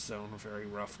this zone very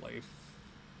roughly,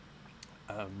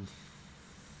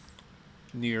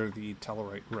 near the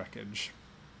Tellarite wreckage.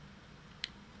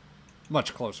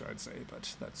 Much closer, I'd say,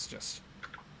 but that's just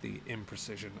the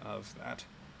imprecision of that.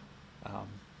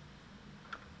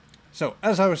 So,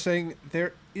 as I was saying,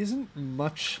 there isn't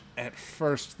much at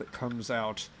first that comes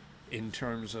out in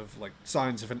terms of, like,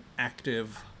 signs of an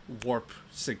active warp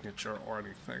signature or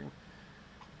anything.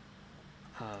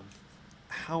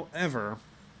 However,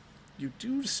 you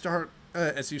do start,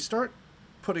 as you start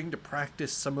putting to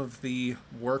practice some of the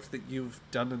work that you've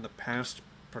done in the past,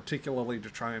 particularly to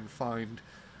try and find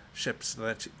ships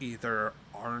that either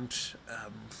aren't,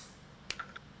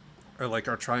 or like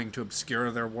are trying to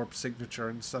obscure their warp signature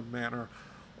in some manner,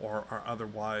 or are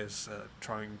otherwise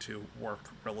trying to work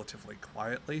relatively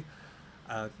quietly,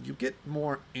 you get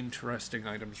more interesting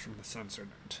items from the sensor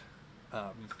net.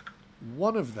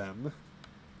 One of them,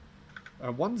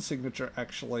 one signature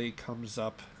actually comes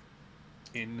up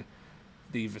in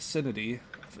the vicinity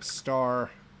of a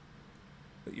star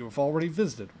that you have already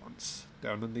visited once,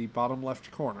 down in the bottom left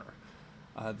corner.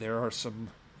 There are some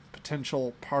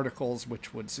potential particles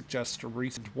which would suggest a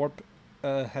recent warp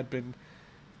had been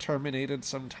terminated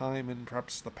sometime in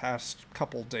perhaps the past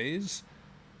couple days.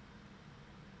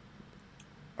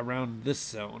 Around this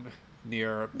zone,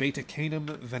 near Beta Canum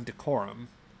Vendicorum,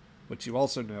 which you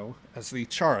also know as the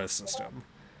Chara system.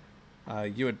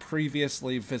 You had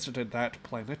previously visited that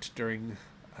planet during,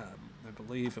 I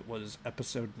believe it was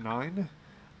episode 9,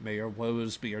 May Your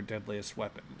Woes Be Your Deadliest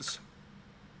Weapons.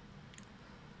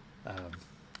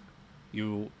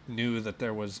 You knew that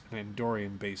there was an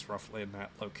Andorian base roughly in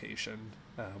that location,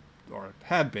 or it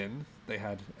had been. They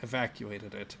had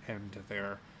evacuated it and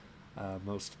their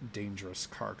most dangerous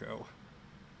cargo.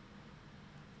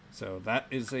 So that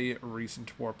is a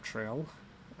recent warp trail.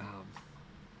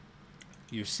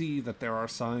 You see that there are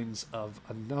signs of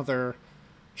another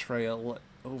trail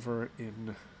over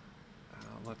in,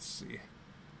 let's see.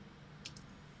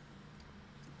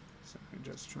 So I'm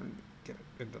just trying to get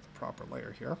it into the proper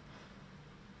layer here.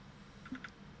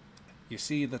 You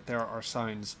see that there are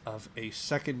signs of a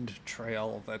second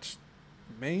trail that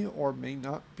may or may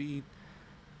not be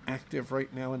active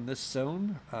right now in this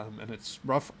zone, and its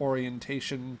rough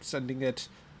orientation sending it,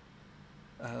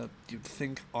 you'd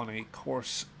think, on a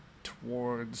course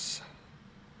towards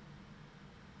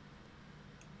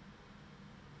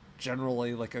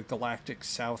generally like a galactic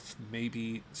south,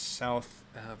 maybe south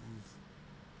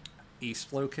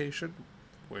east location,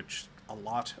 which a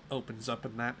lot opens up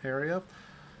in that area.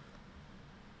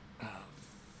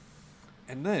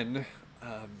 And then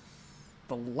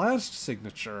the last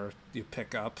signature you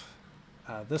pick up,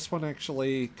 this one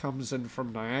actually comes in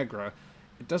from Niagara.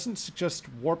 It doesn't suggest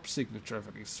warp signature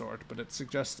of any sort, but it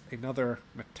suggests another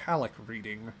metallic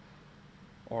reading,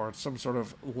 or some sort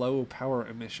of low power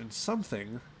emission,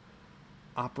 something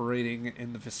operating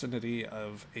in the vicinity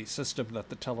of a system that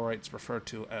the Tellarites refer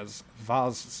to as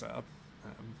Vazza.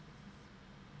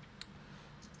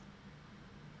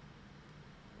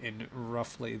 In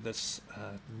roughly this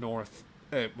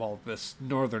this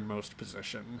northernmost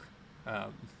position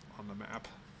on the map.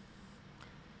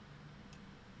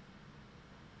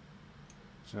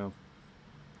 So,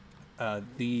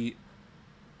 the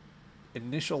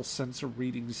initial sensor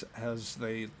readings, as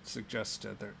they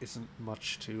suggested, there isn't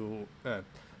much to,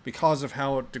 because of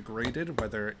how it degraded,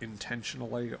 whether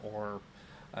intentionally or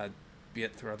be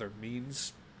it through other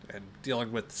means, and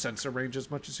dealing with sensor range as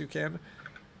much as you can,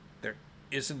 there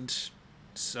isn't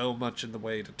so much in the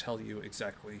way to tell you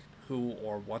exactly who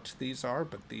or what these are,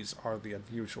 but these are the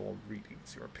unusual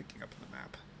readings you are picking up in the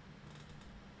map.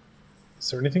 Is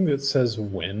there anything that says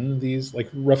when these, like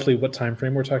roughly what time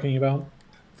frame we're talking about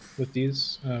with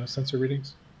these sensor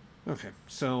readings? Okay,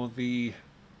 so the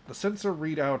sensor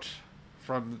readout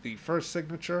from the first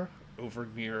signature over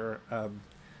near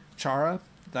Chara,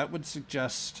 that would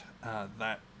suggest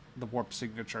that the warp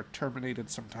signature terminated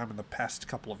sometime in the past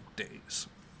couple of days.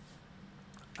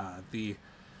 The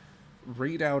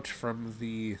readout from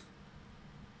the,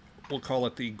 we'll call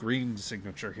it the green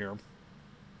signature here,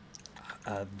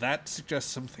 that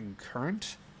suggests something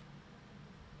current,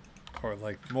 or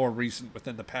like more recent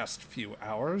within the past few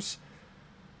hours.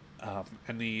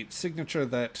 And the signature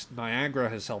that Niagara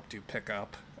has helped you pick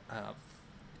up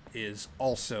is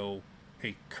also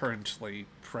a currently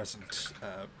present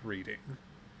reading.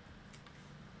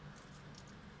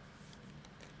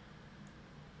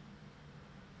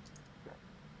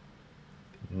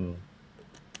 And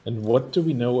what do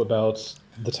we know about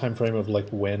the time frame of like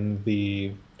when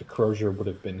the Crozier would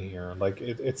have been here? Like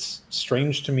it's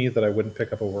strange to me that I wouldn't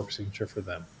pick up a work signature for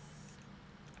them.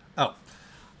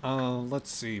 Oh,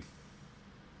 let's see.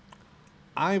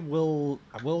 I will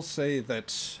say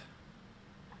that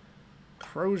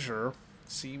Crozier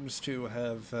seems to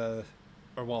have,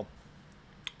 or well,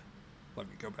 let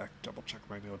me go back, double check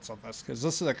my notes on this, because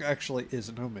this actually is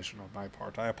an omission on my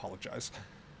part. I apologize.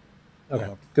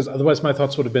 Okay, because otherwise my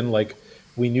thoughts would have been like,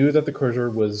 we knew that the Crozier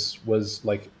was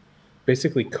like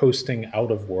basically coasting out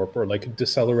of warp, or like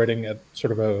decelerating at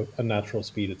sort of a natural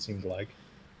speed, it seemed like.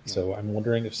 Yeah. So I'm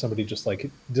wondering if somebody just like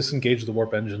disengaged the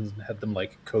warp engines and had them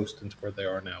like coast into where they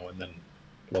are now and then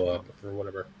blow up or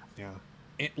whatever. Yeah.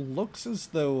 It looks as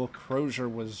though Crozier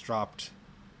was dropped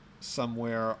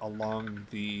somewhere along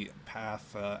the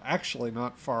path, actually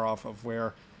not far off of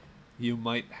where you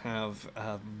might have,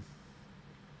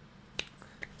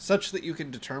 such that you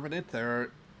can determine it. There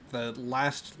are the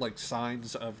last like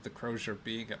signs of the Crozier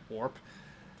being at warp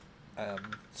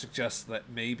suggests that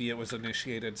maybe it was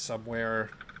initiated somewhere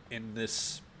in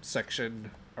this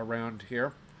section around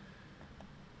here.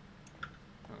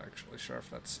 Not actually sure if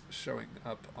that's showing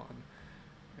up on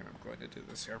here. I'm going to do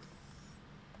this here.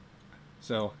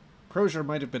 So Crozier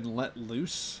might have been let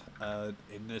loose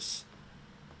in this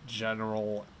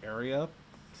general area,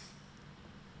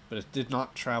 but it did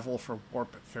not travel for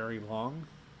warp very long,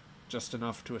 just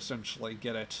enough to essentially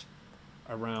get it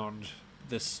around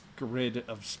this grid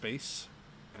of space,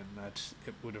 and that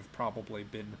it would have probably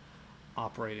been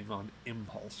operating on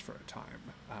impulse for a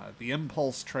time. The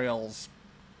impulse trails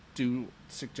do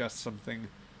suggest something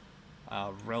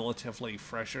relatively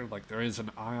fresher, like there is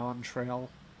an ion trail,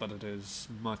 but it is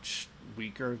much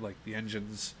weaker, like the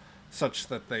engines, such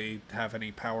that they have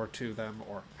any power to them,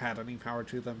 or had any power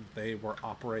to them, they were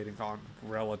operating on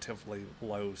relatively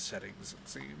low settings, it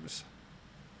seems.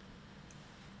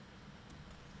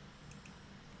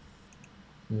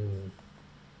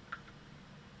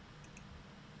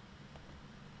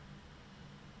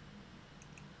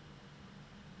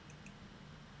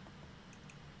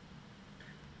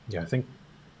 Yeah, I think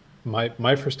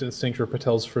my first instinct, or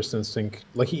Patel's first instinct,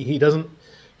 like he doesn't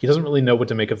really know what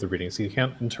to make of the readings. He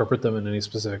can't interpret them in any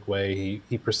specific way.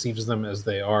 He perceives them as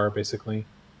they are, basically.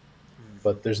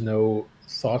 But there's no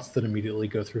thoughts that immediately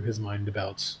go through his mind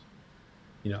about,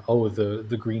 you know, oh,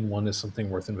 the green one is something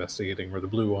worth investigating, or the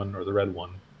blue one, or the red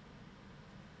one.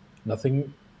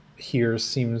 Nothing here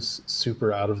seems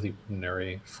super out of the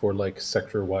ordinary for like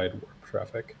sector-wide warp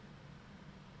traffic.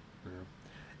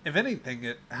 If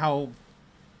anything, how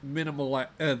minimal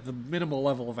the minimal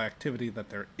level of activity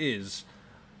that there is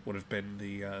would have been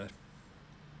the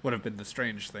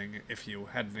strange thing if you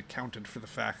hadn't accounted for the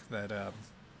fact that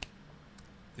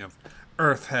you know,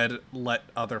 Earth had let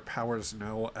other powers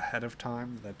know ahead of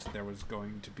time that there was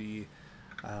going to be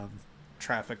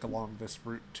traffic along this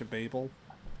route to Babel.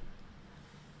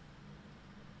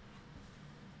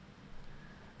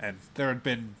 And there'd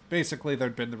been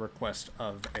the request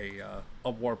of a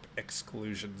warp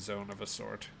exclusion zone of a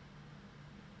sort.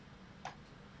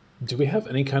 Do we have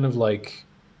any kind of like,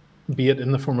 be it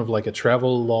in the form of like a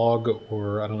travel log,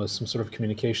 or I don't know, some sort of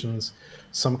communications,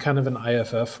 some kind of an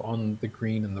IFF on the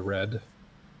green and the red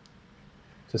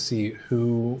to see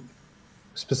who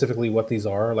specifically what these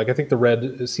are? Like I think the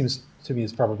red seems to me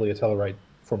is probably a Tellarite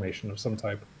formation of some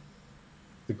type.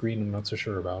 The green I'm not so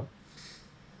sure about.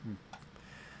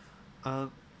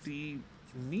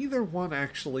 Neither one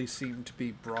actually seemed to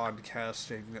be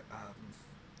broadcasting.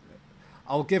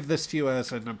 I'll give this to you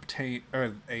as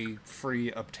a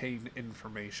free obtain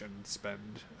information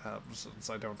spend,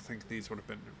 since I don't think these would have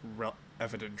been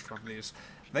evident from these.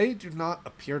 They do not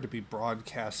appear to be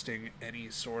broadcasting any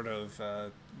sort of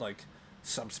like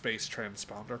subspace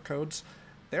transponder codes.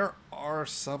 there are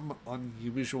some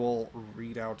unusual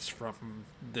readouts from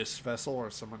this vessel,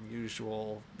 or some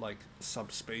unusual like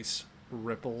subspace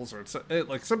ripples, or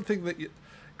like something that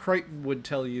Crichton would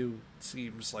tell you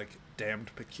seems like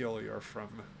damned peculiar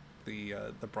from the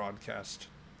broadcast,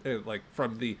 like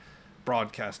from the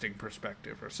broadcasting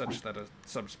perspective, or such that a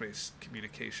subspace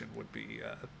communication would be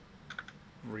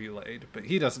relayed. But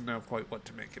he doesn't know quite what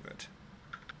to make of it.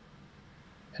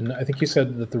 And I think you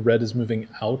said that the red is moving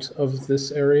out of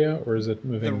this area, or is it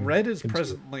moving? The red is into...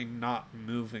 presently not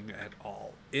moving at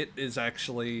all. It is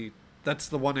actually... That's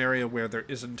the one area where there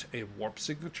isn't a warp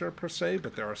signature per se,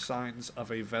 but there are signs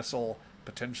of a vessel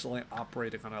potentially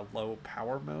operating on a low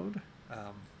power mode.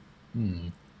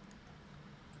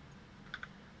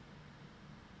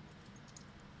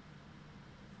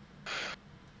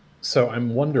 So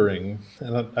I'm wondering,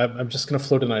 and I'm just going to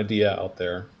float an idea out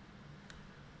there.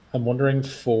 I'm wondering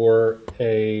for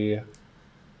an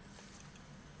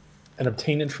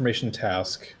obtain information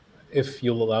task, if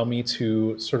you'll allow me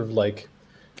to sort of like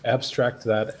abstract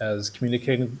that as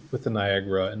communicating with the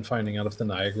Niagara and finding out if the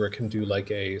Niagara can do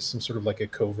like some sort of like a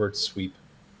covert sweep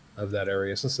of that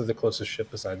area, since they're the closest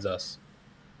ship besides us,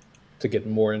 to get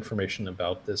more information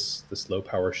about this low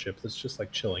power ship that's just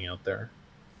like chilling out there.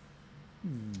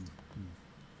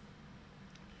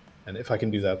 And if I can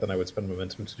do that, then I would spend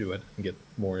momentum to do it and get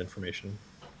more information.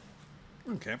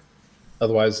 Okay.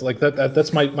 Otherwise, like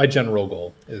that's my general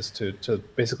goal, is to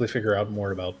basically figure out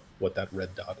more about what that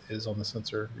red dot is on the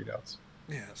sensor readouts.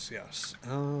 Yes.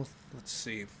 Let's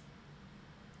see.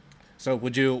 So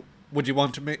would you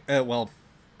want to make... well,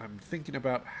 I'm thinking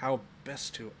about how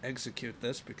best to execute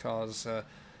this, because...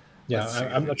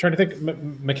 I'm trying to think,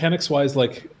 mechanics-wise,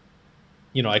 like,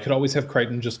 you know, I could always have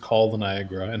Crichton just call the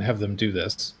Niagara and have them do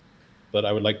this, but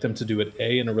I would like them to do it,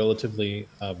 A, in a relatively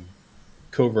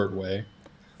covert way,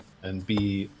 and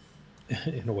B,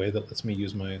 in a way that lets me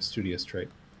use my studious trait.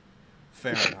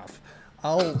 Fair enough.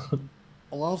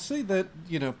 I'll say that,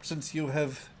 you know, since you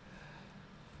have...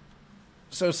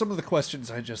 So some of the questions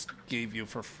I just gave you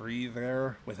for free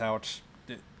there, without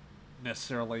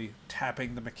necessarily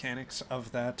tapping the mechanics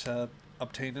of that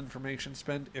obtain information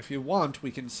spend. If you want,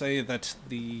 we can say that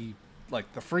the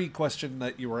free question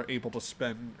that you were able to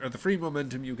spend, or the free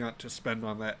momentum you got to spend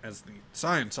on that as the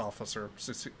science officer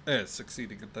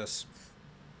succeeding at this,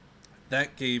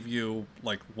 that gave you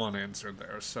like one answer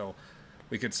there. So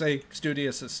we could say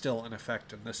studious is still in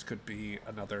effect, and this could be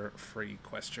another free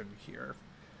question here.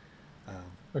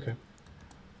 Okay.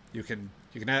 You can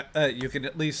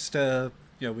at least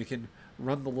we can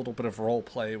run the little bit of role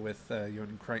play with you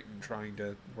and Crichton trying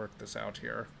to work this out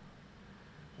here.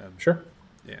 Sure.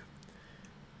 Yeah.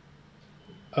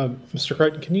 Mr.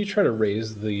 Crichton, can you try to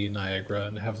raise the Niagara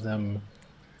and have them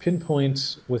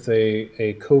pinpoint with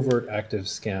a covert active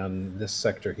scan this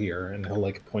sector here, and he'll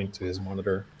like point to his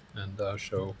monitor and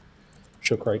show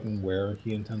Crichton where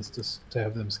he intends to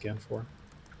have them scan for.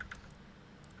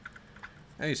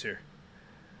 Hey, sir.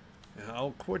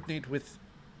 I'll coordinate with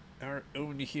our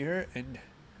own here, and...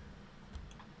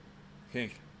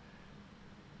 Okay.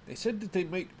 They said that they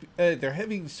might... they're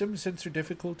having some sensor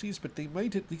difficulties, but they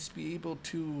might at least be able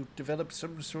to develop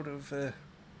some sort of...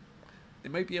 they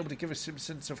might be able to give us some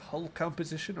sense of hull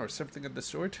composition or something of the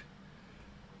sort.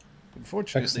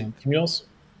 Unfortunately... Excellent.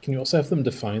 Can you also have them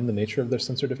define the nature of their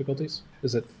sensor difficulties?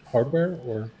 Is it hardware,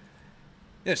 or...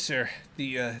 Yes, sir.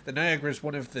 The Niagara is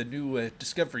one of the new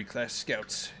Discovery class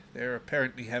scouts. They're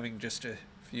apparently having just a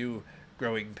few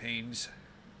growing pains.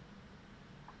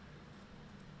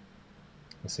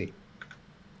 I see.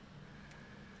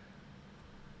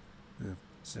 Yeah.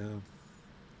 So,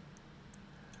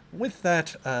 with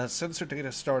that, sensor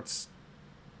data starts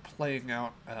playing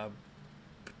out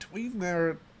between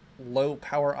their low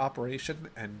power operation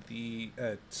and the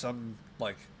some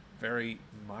like very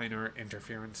minor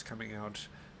interference coming out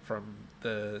from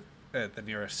the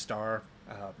nearest star.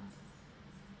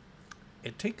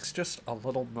 It takes just a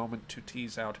little moment to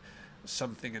tease out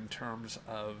something in terms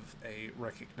of a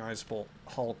recognizable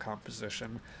hull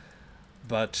composition,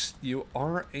 but you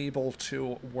are able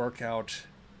to work out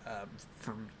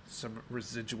from some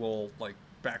residual like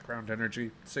background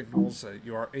energy signals,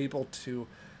 you are able to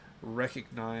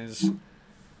recognize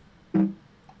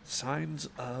signs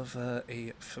of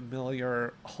a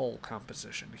familiar hull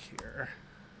composition here.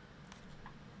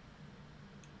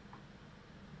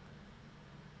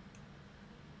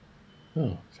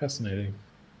 Oh, fascinating.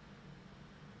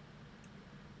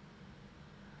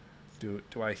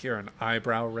 Do I hear an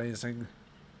eyebrow raising?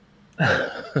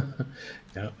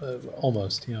 Yeah,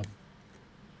 almost. Yeah.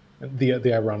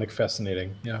 The ironic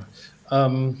fascinating. Yeah.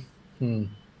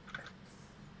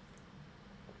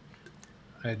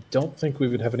 I don't think we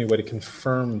would have any way to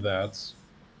confirm that,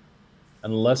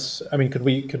 unless I mean, could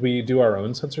we do our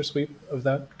own sensor sweep of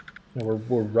that? You know,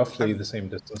 we're roughly the same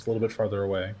distance, a little bit farther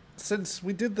away. Since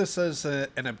we did this as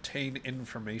an obtain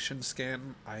information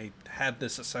scan, I had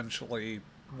this essentially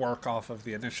work off of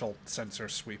the initial sensor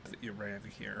sweep that you ran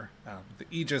here. The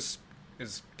Aegis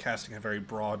is casting a very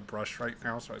broad brush right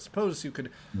now, so I suppose you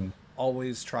could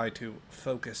always try to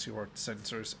focus your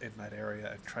sensors in that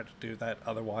area and try to do that.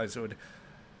 Otherwise, it would,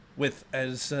 with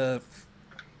as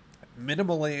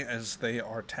minimally as they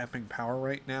are tapping power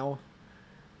right now,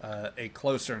 a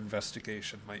closer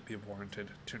investigation might be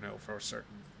warranted to know for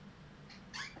certain.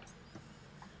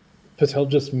 Patel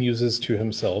just muses to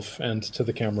himself and to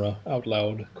the camera out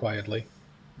loud, quietly.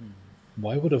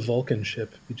 Why would a Vulcan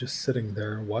ship be just sitting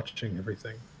there watching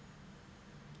everything?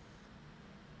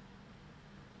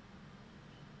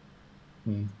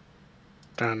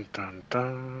 Dun dun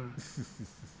dun.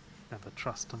 Never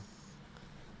trust them.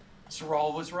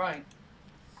 Zoral was right.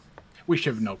 We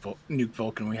should have nuked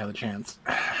Vulcan when we had the chance.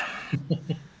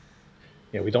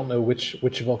 Yeah, we don't know which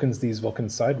Vulcans these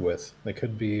Vulcans side with. They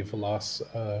could be Velas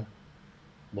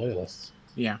loyalists.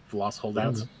 Yeah, Velas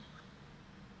holdouts.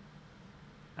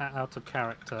 Out of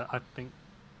character, I think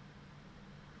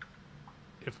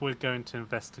if we're going to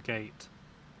investigate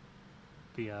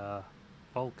the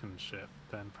Vulcan ship,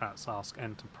 then perhaps ask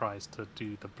Enterprise to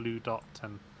do the blue dot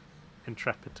and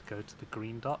Intrepid to go to the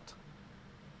green dot.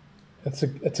 It's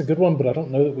a good one, but I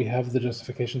don't know that we have the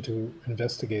justification to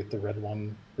investigate the red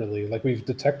one, really. Like, we've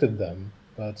detected them,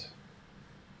 but...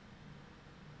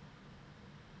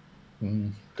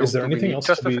 Is there Do we anything need else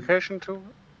justification to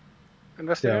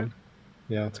investigate?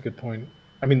 Yeah, that's a good point.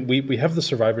 I mean, we have the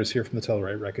survivors here from the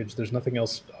Tellarite wreckage. There's nothing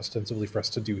else ostensibly for us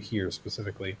to do here,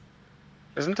 specifically.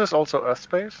 Isn't this also Earth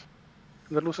space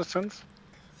in the loosest sense?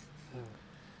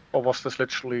 Or was this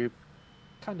literally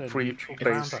Kind of free neutral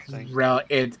place? ground,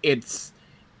 I think.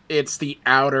 It's the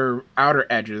outer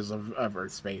edges of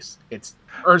Earth space. It's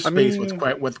Earth space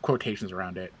with quotations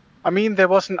around it. I mean, there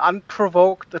was an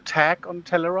unprovoked attack on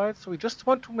Tellarites, so we just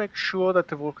want to make sure that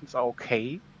the Vulcans are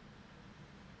okay.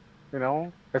 You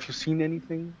know, have you seen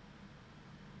anything?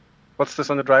 What's this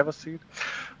on the driver's seat?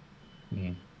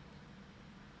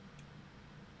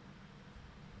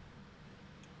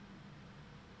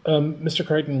 Mr.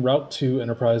 Crichton, route to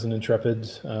Enterprise and Intrepid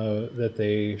that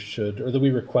they should, or that we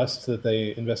request that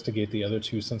they investigate the other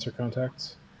two sensor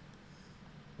contacts,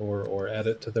 or add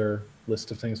it to their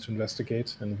list of things to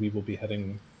investigate, and we will be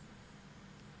heading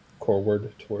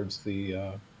forward towards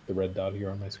the red dot here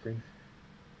on my screen.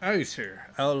 Aye, sir.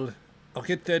 I'll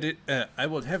get that. I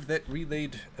will have that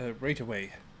relayed right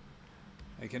away.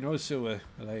 I can also.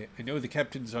 I know the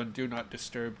captain's on Do Not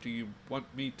Disturb. Do you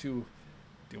want me to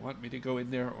go in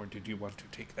there, or did you want to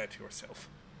take that yourself?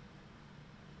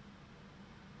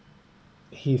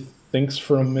 He thinks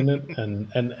for a minute,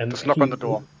 and Just knock on the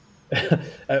door.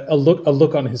 a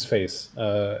look on his face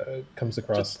comes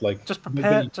across just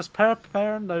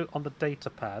prepare a note on the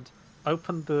data pad.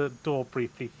 Open the door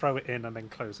briefly, throw it in, and then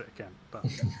close it again. But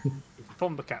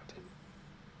inform the captain.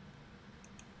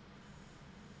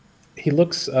 He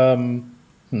looks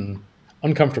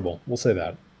uncomfortable. We'll say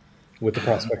that, with the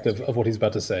prospect of what he's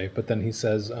about to say. But then he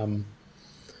says,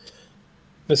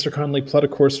 "Mr. Conley, plot a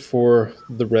course for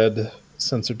the red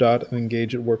sensor dot and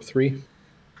engage at warp 3."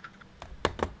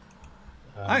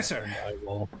 Aye, sir. I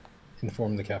will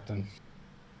inform the captain.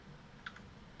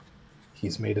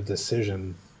 He's made a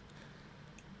decision.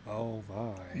 Oh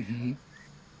my.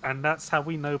 And that's how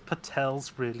we know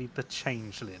Patel's really the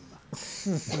changeling.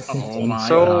 Oh my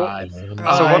God.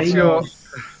 So what's your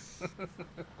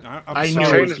I knew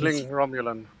it was, changeling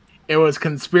Romulan? it was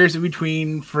conspiracy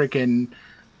between freaking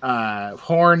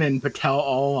Horn and Patel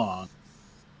all along.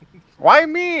 Why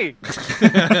me?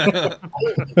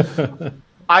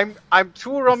 I'm two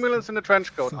Romulans in a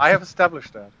trench coat. I have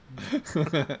established that.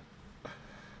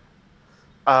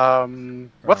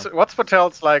 What's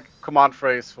Patel's command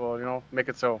phrase for make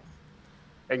it so?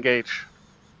 Engage.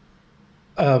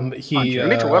 We We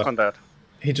need to work on that.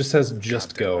 He just says,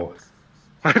 "Just go."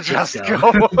 Just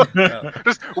go.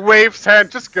 Just waves hand.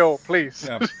 Just go, please.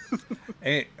 Yeah.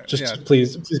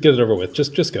 Please get it over with.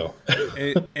 Just go.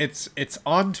 It's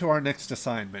on to our next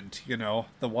assignment.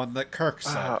 The one that Kirk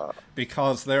said,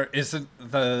 because there isn't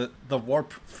the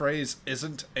warp phrase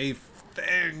isn't a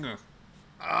thing.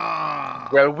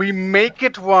 Well, we make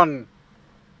it one.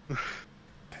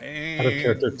 Pain. Out of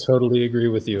character, totally agree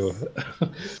with you.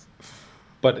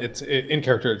 But in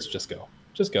character, it's just go.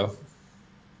 Just go.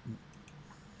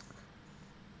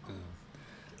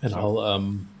 And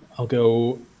I'll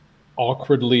go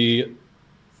awkwardly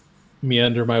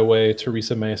meander my way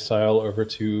Theresa May style over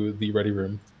to the ready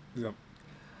room. Yep.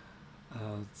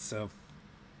 So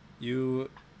you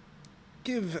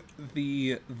give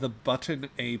the button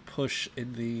a push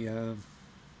in the.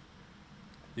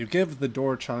 You give the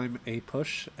door chime a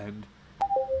push, and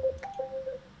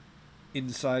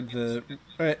inside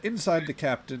the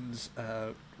captain's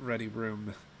ready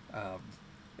room.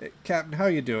 Captain, how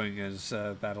are you doing as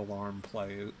that alarm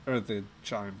plays, or the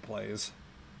chime plays?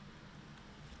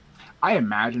 I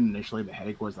imagine initially the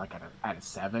headache was like at a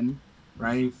 7,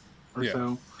 right? Or Yeah.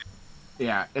 so.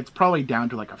 Yeah, it's probably down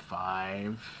to like a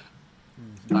 5,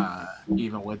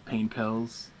 even with pain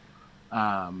pills.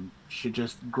 She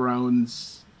just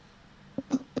groans.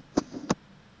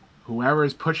 Whoever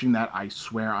is pushing that, I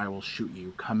swear I will shoot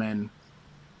you. Come in.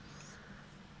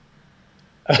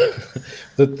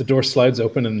 The door slides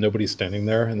open and nobody's standing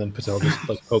there, and then Patel just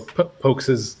like pokes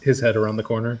his head around the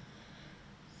corner.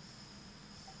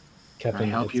 Captain, Can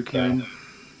I help you, Kieran?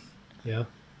 Yeah.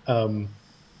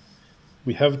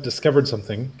 We have discovered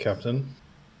something, Captain,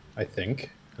 I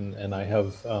think, and I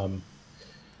have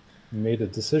made a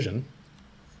decision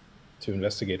to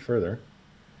investigate further,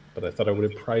 but I thought I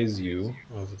would apprise you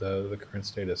of the current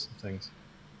status of things.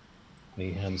 And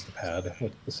he hands the pad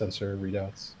with the sensor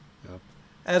readouts. Yep.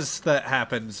 As that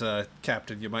happens,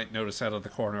 Captain, you might notice out of the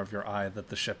corner of your eye that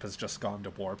the ship has just gone to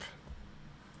warp.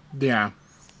 Yeah.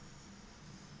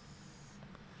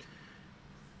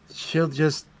 She'll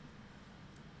just...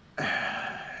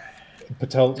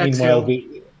 Patel, meanwhile,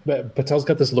 Patel's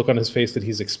got this look on his face that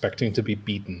he's expecting to be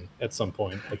beaten at some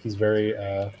point. Like he's very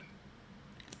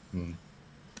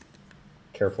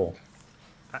careful.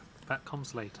 That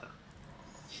comes later.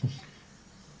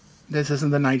 This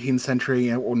isn't the 19th century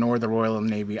nor the Royal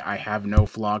Navy. I have no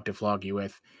flog to flog you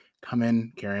with. Come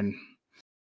in, Kieran.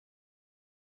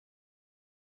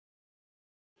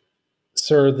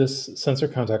 Sir, this sensor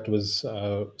contact was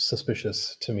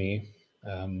suspicious to me.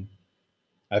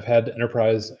 I've had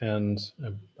Enterprise and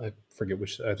I forget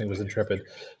which, I think it was Intrepid,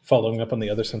 following up on the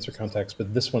other sensor contacts,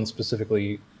 but this one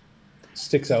specifically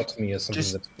sticks out to me as something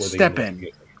Just that's worthy step of in,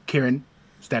 Kieran.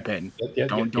 Step in. Yeah,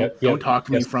 Don't talk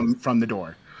to me from the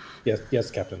door.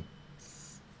 Yes, Captain.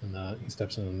 And he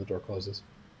steps in and the door closes.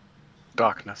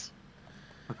 Darkness.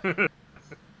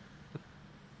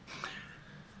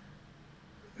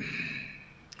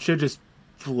 She'll just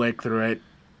flick through it.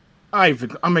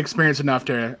 I'm experienced enough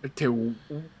to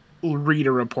read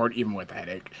a report even with a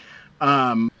headache.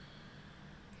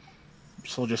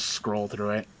 She'll just scroll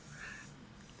through it.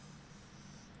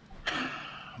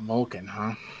 Vulcan,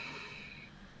 huh?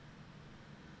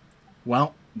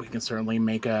 Well, we can certainly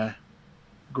make a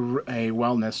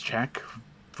wellness check.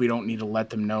 We don't need to let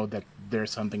them know that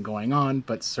there's something going on,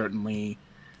 but certainly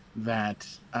that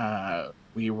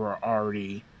we were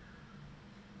already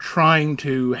trying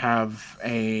to have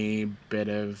a bit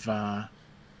of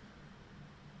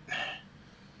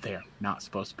they're not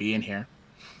supposed to be in here,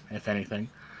 if anything,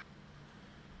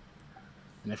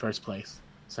 in the first place.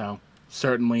 So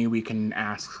certainly we can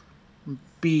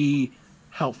be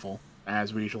helpful,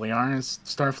 as we usually are as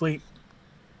Starfleet.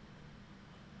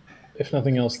 If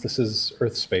nothing else, this is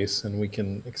Earth space, and we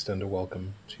can extend a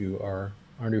welcome to our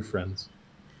new friends,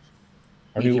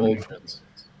 our new old friends.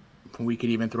 We could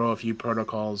even throw a few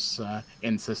protocols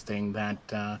insisting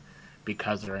that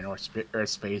because they're in Earth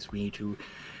space, we need to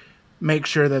make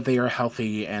sure that they are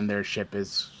healthy and their ship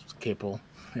is capable.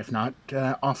 If not,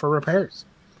 offer repairs.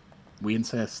 We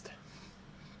insist.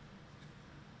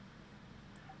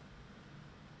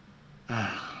 Is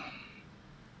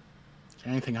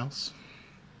there anything else?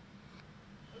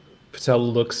 Patel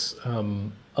looks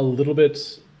a little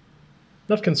bit,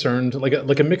 not concerned,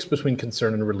 like a mix between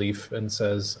concern and relief, and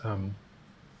says,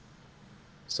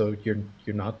 "So you're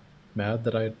not mad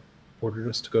that I ordered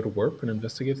us to go to warp and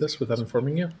investigate this without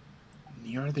informing you?"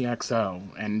 You're the XO,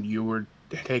 and you were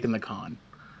taking the con.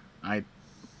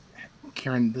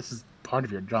 Kieran, this is part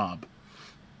of your job.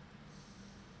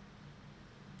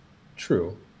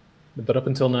 True, but up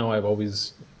until now, I've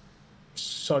always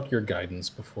sought your guidance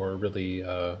before really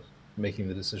making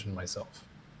the decision myself.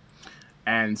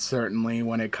 And certainly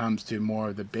when it comes to more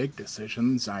of the big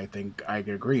decisions, I think I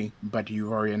agree. But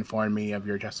you've already informed me of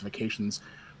your justifications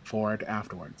for it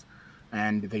afterwards.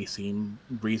 And they seem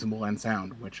reasonable and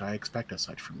sound, which I expect as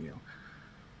such from you.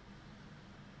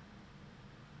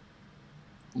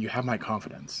 You have my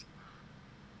confidence.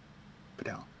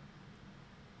 Patel.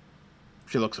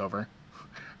 She looks over.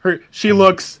 She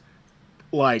looks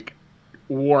like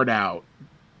worn out.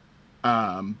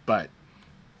 But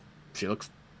she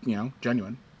looks,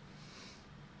 genuine.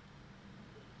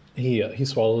 He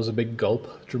swallows a big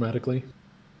gulp dramatically.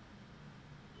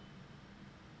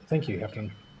 Thank you, Captain.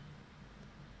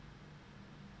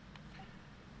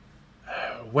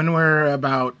 When we're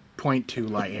about 0.2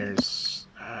 light years,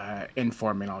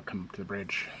 inform me and I'll come to the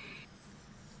bridge.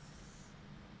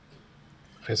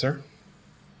 Okay, sir.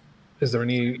 Is there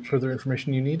any further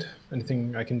information you need?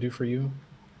 Anything I can do for you?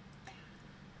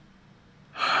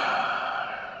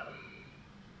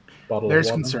 Bottle There's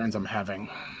of water? concerns I'm having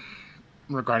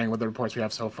regarding what the reports we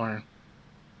have so far.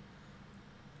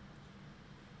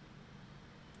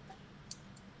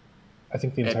 I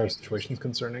think the entire situation is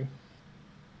concerning.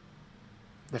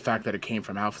 The fact that it came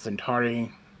from Alpha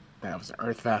Centauri, that it was an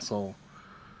Earth vessel.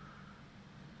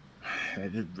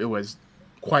 It was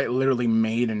quite literally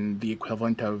made in the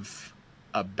equivalent of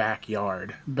a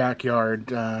backyard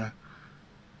power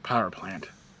plant.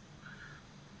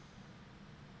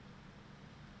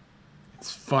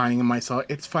 It's finding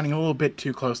a little bit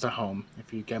too close to home,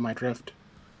 if you get my drift.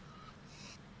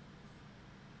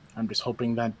 I'm just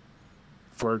hoping that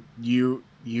for you,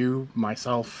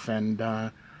 myself, and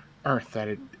Earth, that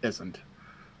it isn't.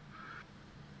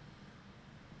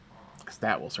 Because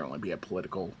that will certainly be a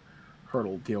political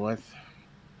hurdle to deal with.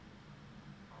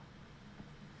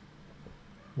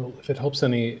 Well, if it helps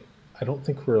any, I don't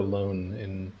think we're alone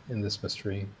in this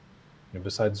mystery. You know,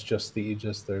 besides just the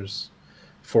Aegis, there's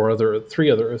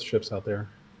three other Earth ships out there,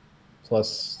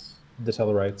 plus the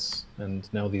Tellarites, and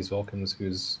now these Vulcans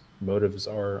whose motives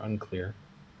are unclear.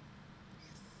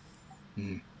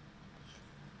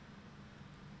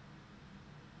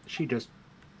 She just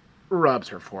rubs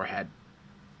her forehead,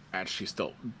 and she's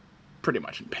still pretty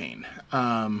much in pain.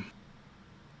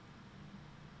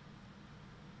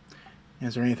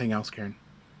 Is there anything else, Karen?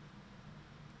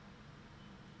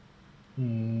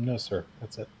 No, sir.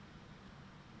 That's it.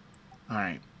 All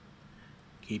right.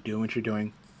 Keep doing what you're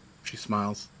doing. She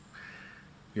smiles.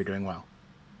 You're doing well.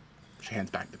 She hands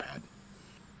back the pad.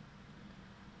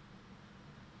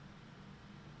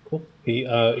 Cool.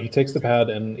 He takes the pad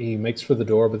and he makes for the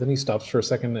door, but then he stops for a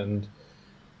second and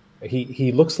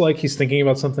he looks like he's thinking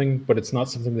about something, but it's not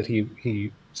something that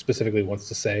he specifically wants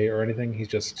to say or anything. He's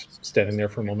just standing there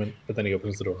for a moment, but then he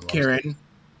opens the door. And Kieran,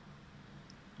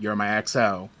 you're my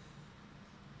XO.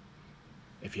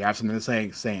 If you have something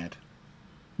to say it.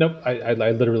 Nope, I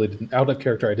literally didn't. Out of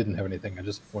character, I didn't have anything. I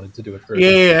just wanted to do it for.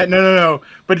 Yeah, no.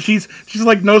 But she's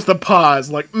like knows the pause.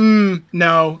 Like,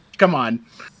 no, come on.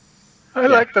 I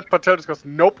like that Patel just goes,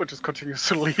 nope, and just continues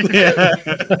to leave. Yeah.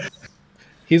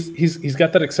 He's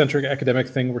got that eccentric academic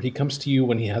thing where he comes to you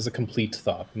when he has a complete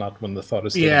thought, not when the thought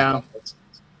is still in process.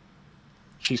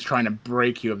 She's trying to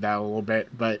break you of that a little bit,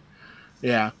 but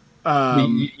yeah.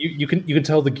 You can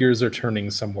tell the gears are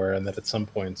turning somewhere, and that at some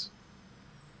point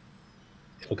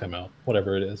it'll come out,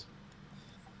 whatever it is.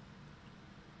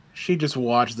 She just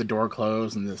watches the door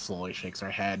close and then slowly shakes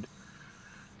her head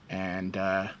and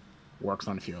works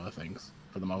on a few other things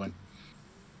for the moment.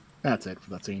 That's it for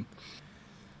that scene.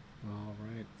 All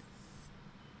right.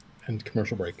 And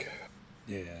commercial break.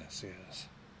 Yes.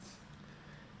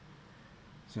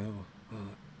 So,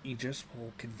 Aegis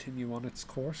will continue on its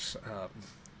course.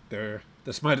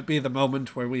 This might be the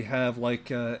moment where we have,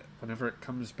 whenever it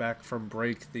comes back from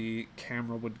break, the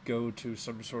camera would go to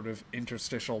some sort of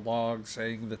interstitial log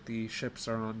saying that the ships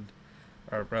are on,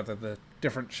 or rather the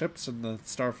different ships in the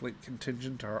Starfleet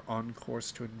contingent are on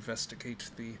course to investigate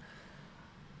the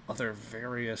other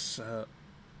various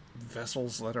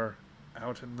vessels that are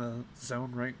out in the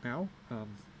zone right now.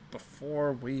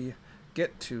 Before we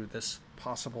get to this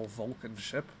possible Vulcan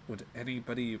ship, would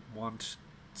anybody want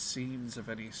scenes of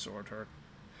any sort or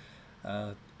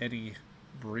any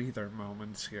breather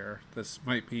moments here? This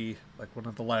might be like one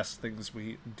of the last things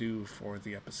we do for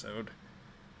the episode.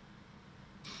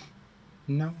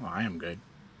 No, I am good.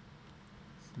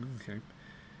 Okay.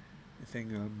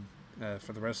 Anything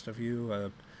for the rest of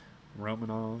you?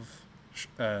 Romanov,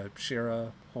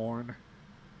 Shira, Horn?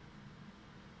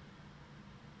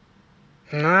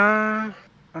 Nah,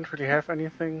 don't really have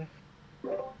anything.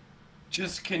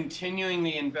 Just continuing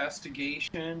the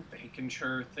investigation, making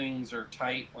sure things are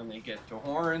tight when they get to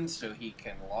Horn so he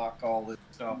can lock all this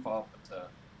stuff up at the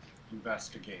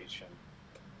investigation.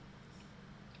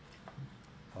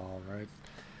 All right.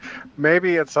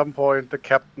 Maybe at some point the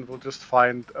captain will just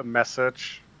find a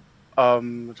message.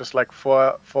 Just like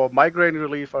for migraine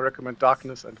relief, I recommend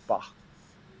darkness and Bach.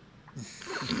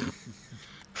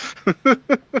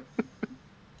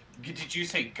 Did you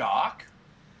say Gawk?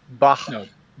 Bach. No,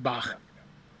 Bach.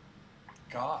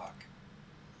 Gawk.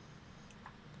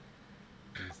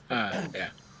 Yeah.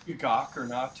 You Gawk or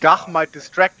not? Gach might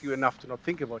distract you enough to not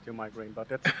think about your migraine, but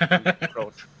that's the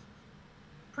approach.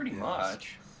 Pretty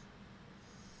much.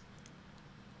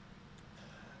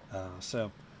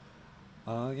 So,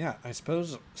 Yeah, I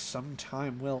suppose some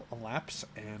time will elapse,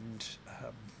 and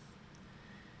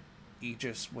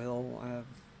Aegis will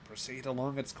proceed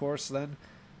along its course then.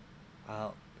 Uh,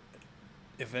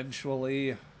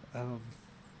 Eventually,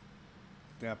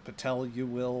 yeah, Patel, you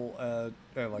will,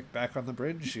 like, back on the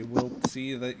bridge, you will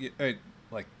see that,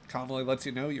 like, Connolly lets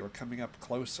you know you are coming up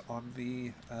close on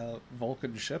the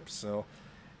Vulcan ship, so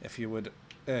if you would,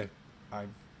 I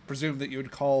presume that you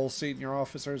would call senior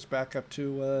officers back up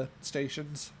to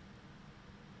stations?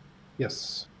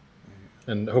 Yes.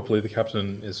 And hopefully the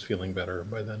captain is feeling better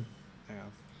by then. Yeah.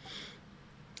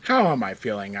 How am I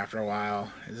feeling after a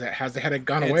while? Has the headache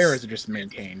gone away, or is it just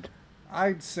maintained?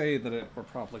 I'd say that we're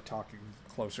probably talking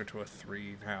closer to a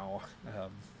 3 now,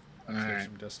 Alright.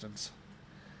 some distance.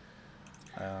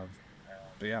 But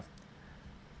yeah.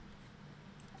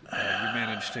 You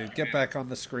managed to get back on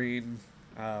the screen.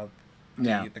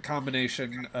 Yeah. The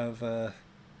combination of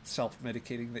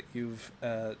self-medicating that you've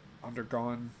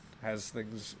undergone has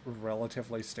things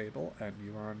relatively stable, and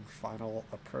you are on final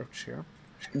approach here.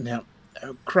 Now,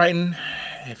 Crichton,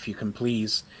 if you can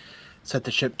please set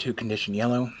the ship to condition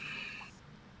yellow.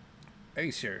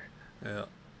 Hey, sir.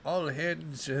 All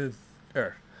hands,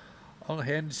 all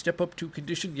hands step up to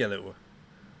condition yellow.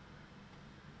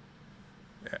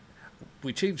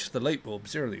 We changed the light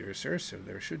bulbs earlier, sir, so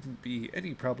there shouldn't be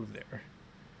any problem there.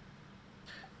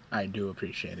 I do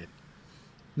appreciate it.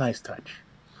 Nice touch.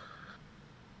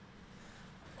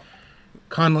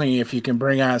 Conley, if you can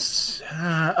bring us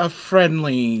a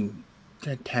friendly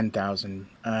 10,000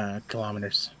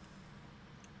 kilometers.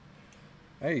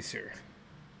 Hey, sir.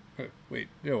 Wait,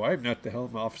 no, I'm not the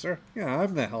helm officer. Yeah,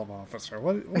 I'm the helm officer.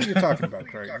 What are you talking about,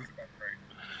 Craig?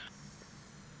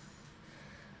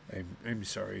 I'm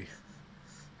sorry.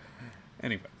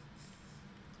 Anyway.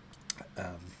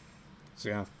 So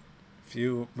yeah, a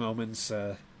few moments,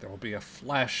 there will be a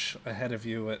flash ahead of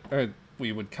you,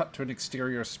 we would cut to an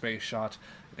exterior space shot,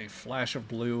 and a flash of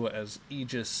blue as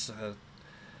Aegis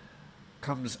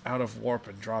comes out of warp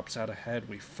and drops out ahead.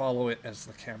 We follow it as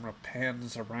the camera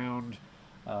pans around.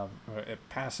 It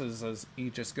passes as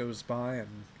Aegis goes by,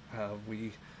 and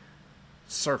we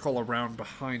circle around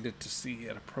behind it to see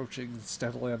it approaching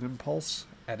steadily on impulse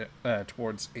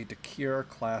towards a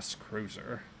Dakir-class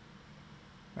cruiser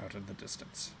out in the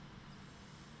distance.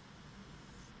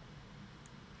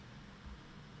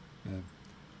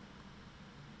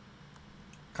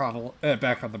 Connell,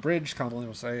 back on the bridge, Connolly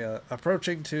will say,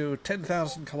 approaching to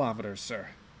 10,000 kilometers, sir.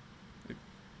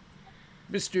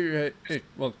 Mr.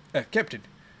 Captain,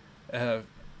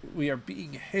 we are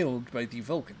being hailed by the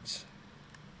Vulcans.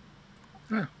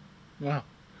 Oh, wow.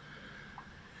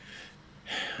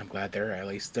 I'm glad they're at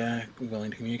least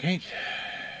willing to communicate.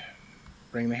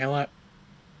 Bring the hell up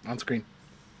on screen.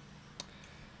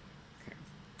 Okay.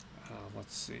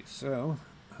 Let's see. So,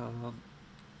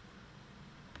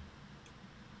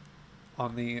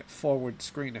 on the forward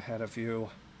screen ahead of you,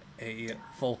 a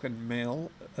Vulcan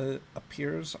male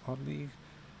appears on the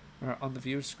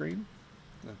view screen.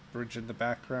 The bridge in the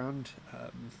background,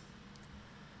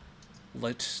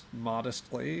 lit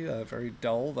modestly, very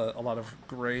dull. A lot of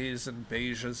grays and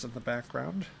beiges in the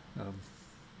background.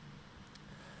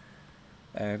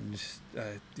 And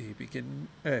he begin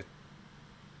the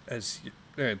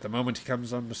moment he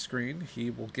comes on the screen, he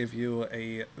will give you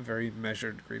a very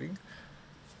measured greeting.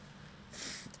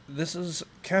 This is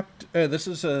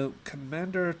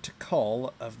Commander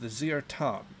Tikal of the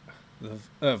Zirtan,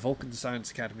 the Vulcan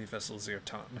Science Academy vessel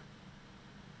Zirtan.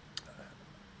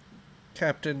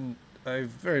 Captain, I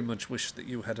very much wish that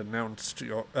you had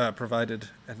provided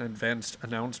an advanced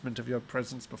announcement of your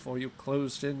presence before you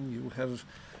closed in. You have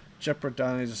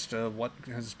jeopardized what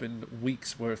has been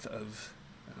weeks' worth of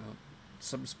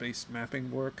subspace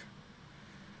mapping work.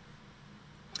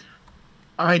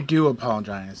 I do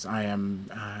apologize. I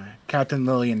am Captain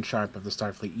Lillian Sharp of the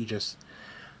Starfleet Aegis.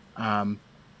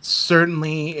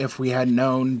 Certainly, if we had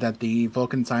known that the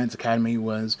Vulcan Science Academy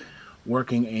was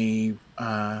working a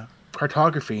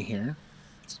cartography here,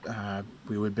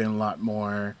 we would have been a lot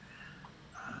more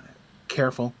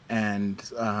careful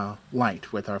and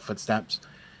light with our footsteps.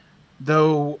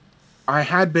 Though I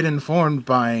had been informed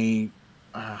by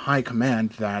High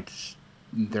Command that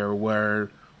there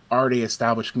were already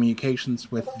established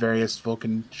communications with various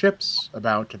Vulcan ships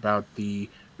about the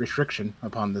restriction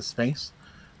upon this space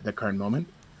at the current moment.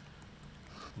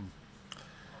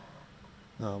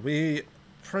 We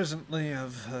presently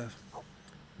have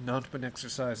not been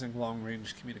exercising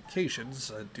long-range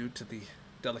communications due to the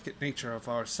delicate nature of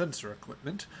our sensor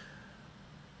equipment.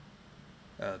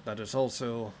 That is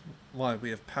also why we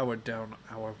have powered down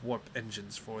our warp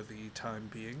engines for the time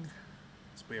being.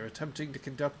 It's We are attempting to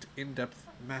conduct in-depth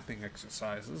mapping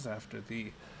exercises after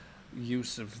the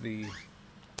use of the...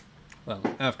 well,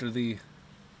 after the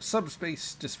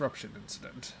subspace disruption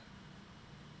incident.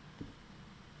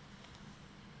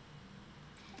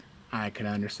 I can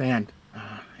understand.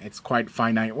 It's quite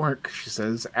finite work, she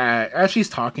says. As she's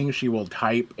talking, she will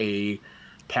type a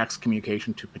text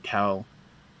communication to Patel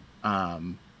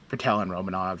and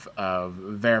Romanov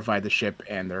verify the ship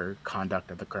and their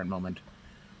conduct at the current moment.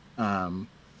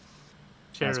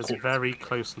 Shira's very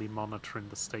closely monitoring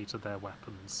the state of their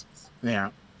weapons. Yeah.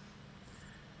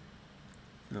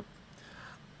 Yep.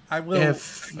 I will...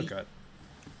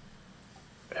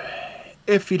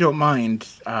 If you don't mind,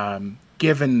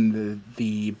 given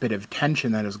the bit of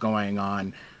tension that is going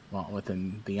on, well,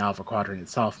 within the Alpha Quadrant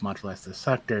itself, much less the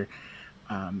sector,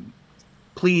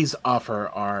 please offer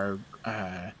our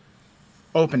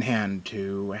open hand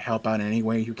to help out in any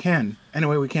way you can, any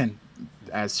way we can,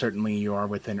 as certainly you are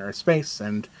within Earth space,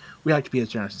 and we like to be as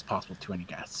generous as possible to any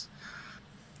guests.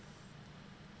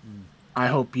 I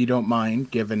hope you don't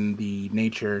mind, given the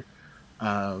nature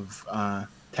of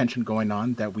tension going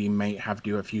on, that we may have to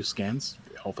do a few scans.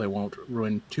 Hopefully it won't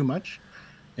ruin too much,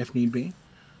 if need be.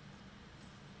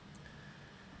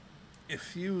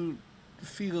 If you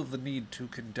feel the need to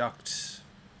conduct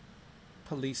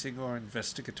policing or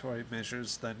investigatory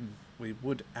measures, then we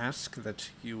would ask that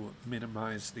you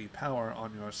minimize the power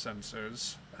on your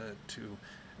sensors to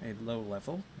a low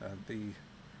level. The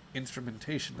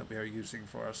instrumentation that we are using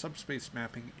for our subspace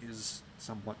mapping is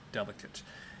somewhat delicate.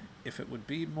 If it would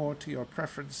be more to your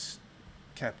preference,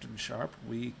 Captain Sharp,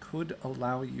 we could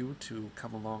allow you to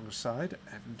come alongside,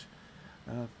 and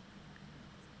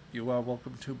you are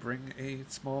welcome to bring a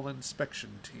small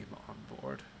inspection team on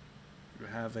board. If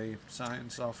you have a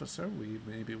science officer, we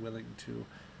may be willing to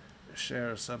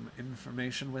share some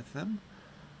information with them.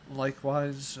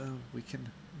 Likewise, we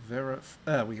can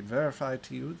verify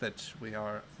to you that we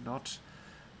are not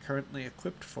currently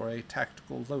equipped for a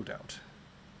tactical loadout.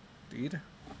 Indeed.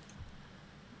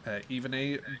 Even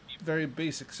a very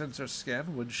basic sensor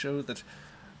scan would show that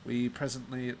we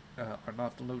presently are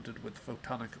not loaded with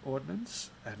photonic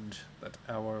ordnance, and that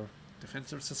our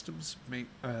defensive systems may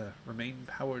remain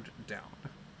powered down.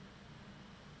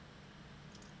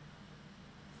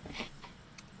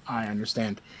 I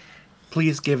understand.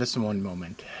 Please give us one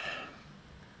moment.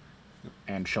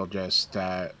 And she'll just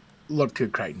look to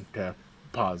Crichton to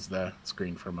pause the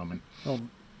screen for a moment.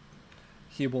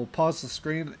 He will pause the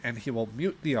screen and he will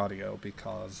mute the audio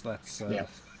because that's...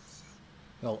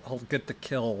 He'll get the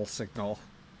kill signal.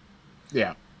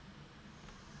 Yeah.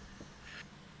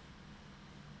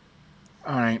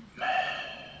 Alright.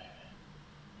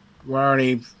 We're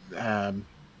already...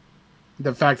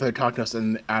 the fact that they talked to us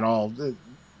at all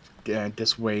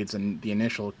dissuades the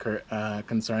initial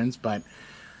concerns, but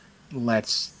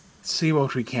let's see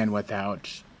what we can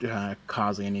without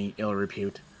causing any ill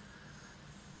repute.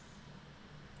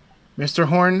 Mr.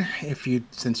 Horn,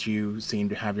 since you seem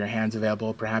to have your hands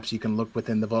available, perhaps you can look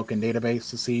within the Vulcan database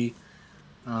to see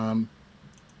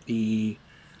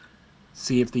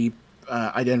if the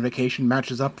identification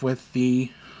matches up with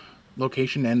the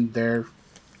location and their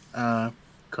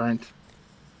current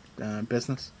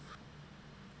business.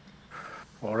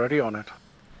 Already on it.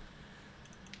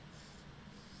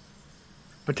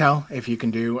 Patel, if you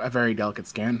can do a very delicate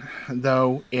scan,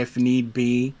 though, if need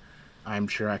be, I'm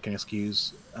sure I can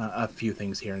excuse a few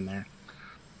things here and there.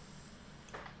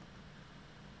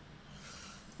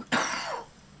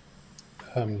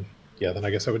 Yeah, then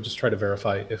I guess I would just try to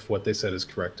verify if what they said is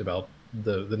correct about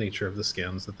the nature of the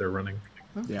scans that they're running.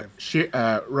 Okay.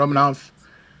 Yeah, Romanov,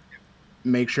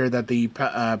 make sure that the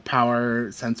power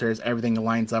sensors, everything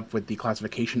lines up with the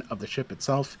classification of the ship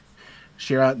itself.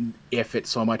 Shira, if it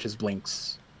so much as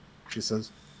blinks, she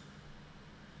says.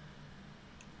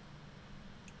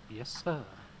 Yes, sir.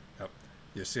 Yep.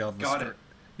 You see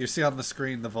on the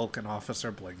screen the Vulcan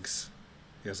officer blinks.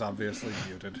 He is obviously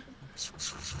muted.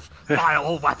 Fire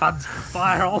all weapons!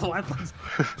 Fire all weapons!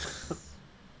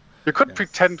 You could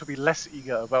pretend to be less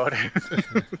eager about it.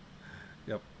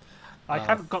 Yep. I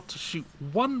haven't got to shoot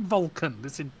one Vulcan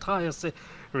this entire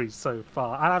series so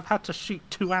far, and I've had to shoot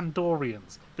 2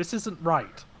 Andorians. This isn't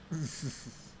right.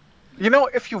 You know,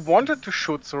 if you wanted to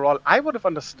shoot Sorol, I would have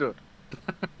understood.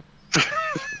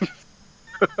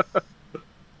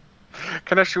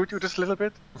 Can I shoot you just a little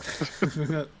bit?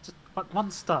 Just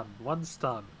one stun,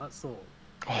 that's all.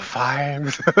 Oh,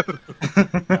 fine.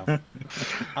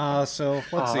 Yeah. So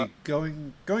let's see.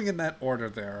 Going in that order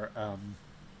there.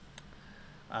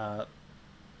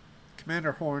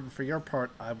 Commander Horn, for your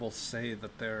part, I will say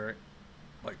that there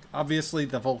like, obviously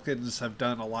the Vulcans have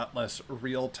done a lot less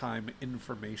real-time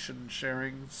information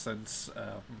sharing since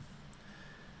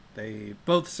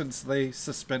since they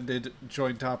suspended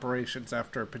joint operations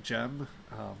after Pajem,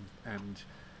 and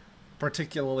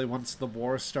particularly once the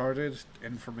war started,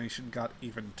 information got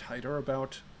even tighter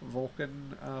about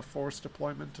Vulcan force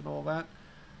deployment and all that.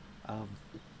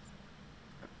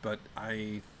 But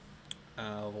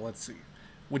let's see.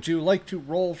 Would you like to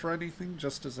roll for anything,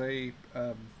 just as a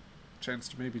chance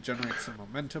to maybe generate some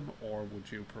momentum, or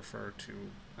would you prefer to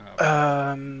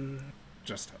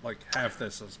just like have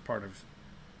this as part of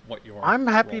what you're? I'm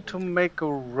happy to make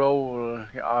a roll.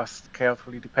 He asked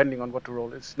carefully, depending on what the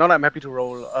roll is. No, I'm happy to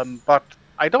roll. But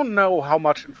I don't know how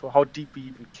much info, how deep we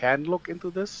even can look into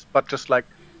this. But just like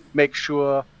make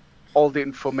sure all the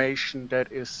information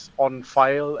that is on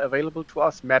file available to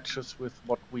us matches with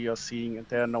what we are seeing, and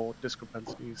there are no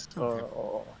discrepancies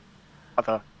or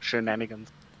other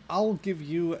shenanigans. I'll give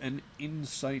you an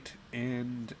insight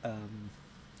and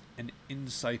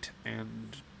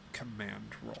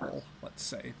command roll, let's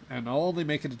say, and I'll only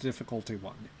make it a difficulty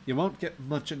 1. You won't get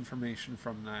much information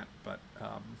from that, but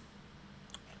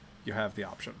you have the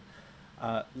option.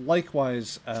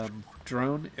 Likewise,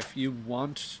 Drone, if you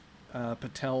want,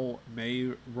 Patel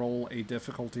may roll a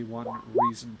difficulty 1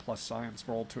 reason plus science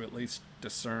roll to at least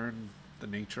discern the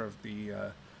nature of the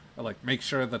like make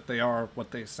sure that they are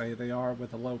what they say they are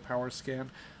with a low power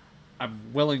scan.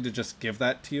 I'm willing to just give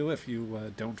that to you if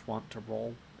you don't want to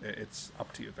roll. It's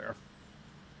up to you there.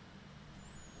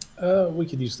 We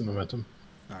could use the momentum.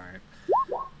 All right.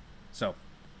 So,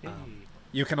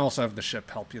 you can also have the ship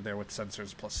help you there with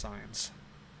sensors plus science.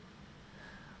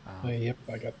 Yep,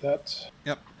 I got that.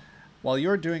 Yep. While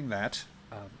you're doing that,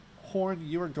 Horn,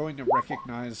 you are going to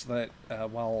recognize that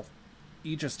while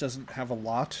Aegis doesn't have a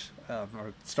lot,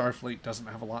 or Starfleet doesn't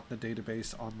have a lot in the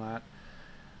database on that,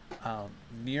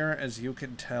 near as you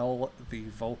can tell, the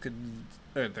Vulcan,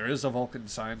 there is a Vulcan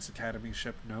Science Academy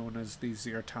ship known as the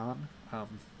Zirtan.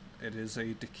 It is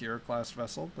a Dakir-class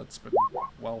vessel that's been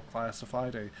well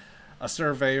classified. A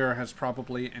surveyor has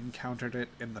probably encountered it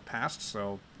in the past,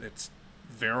 so it's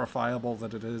verifiable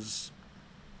that it is,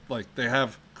 like, they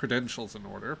have credentials in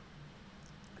order.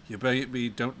 You maybe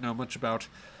don't know much about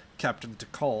Captain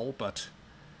Tikal, but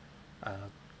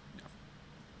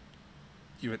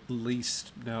you at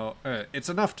least know it's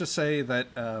enough to say that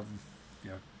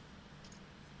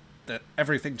that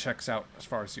everything checks out as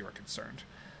far as you are concerned.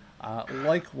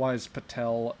 Likewise,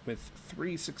 Patel, with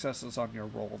 3 successes on your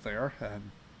roll there,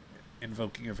 and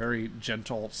invoking a very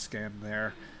gentle scan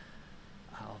there,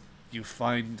 you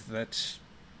find that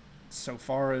so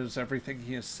far as everything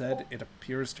he has said, it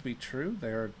appears to be true.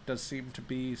 There does seem to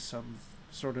be some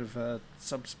sort of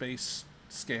subspace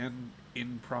scan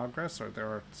in progress, or there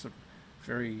are some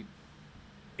very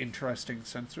interesting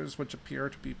sensors which appear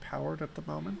to be powered at the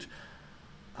moment.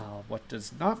 What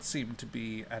does not seem to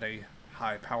be at a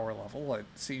high power level, it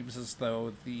seems as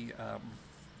though the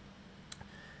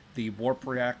warp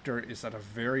reactor is at a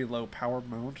very low power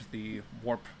mode. The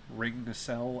warp ring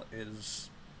nacelle is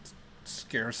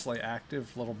scarcely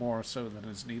active, little more so than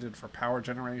is needed for power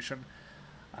generation.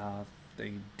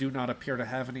 They do not appear to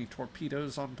have any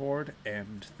torpedoes on board,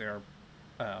 and their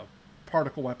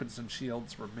particle weapons and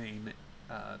shields remain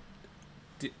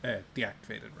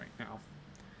deactivated right now.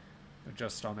 They're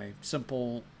just on a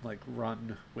simple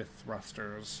run with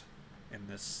thrusters in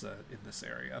this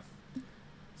area.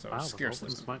 So wow, scarcely.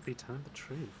 The Vulcans might be telling the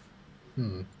truth.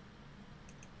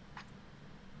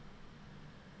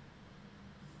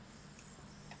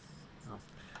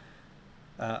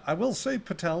 I will say,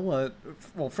 Patel,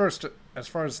 well, first, as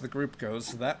far as the group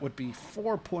goes, that would be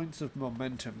 4 points of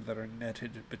momentum that are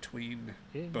netted between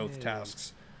both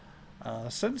tasks.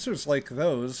 Sensors like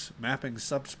those, mapping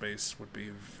subspace, would be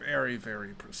very, very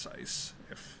precise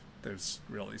if there's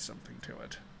really something to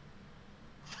it.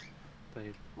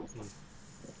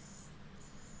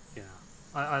 Yeah.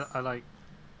 I like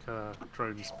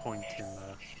Drone's point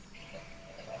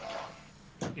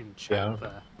in chat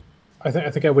there.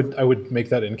 I think I would make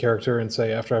that in character and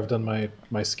say, after I've done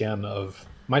my scan of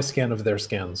their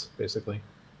scans, basically,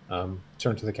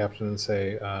 turn to the captain and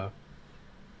say,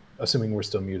 assuming we're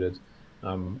still muted,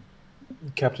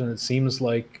 Captain, it seems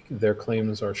like their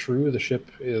claims are true. The ship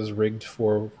is rigged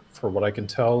for what I can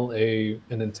tell, an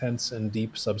intense and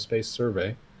deep subspace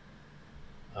survey.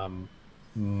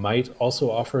 Might also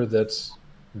offer that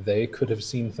they could have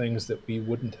seen things that we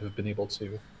wouldn't have been able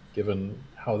to, given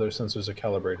how their sensors are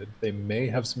calibrated. They may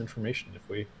have some information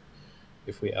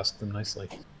if we ask them nicely.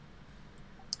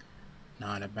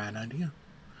 Not a bad idea.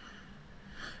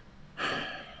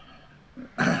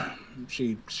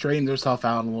 She straightens herself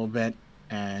out a little bit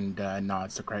and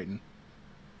nods to Crichton.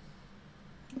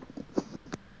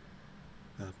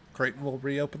 Crichton will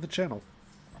reopen the channel.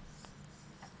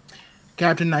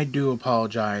 Captain, I do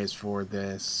apologize for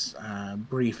this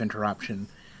brief interruption.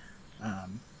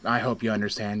 I hope you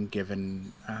understand,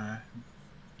 given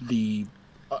the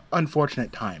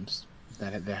unfortunate times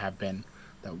that there have been,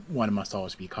 that one must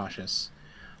always be cautious.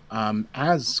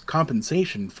 As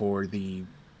compensation for the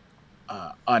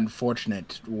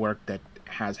unfortunate work that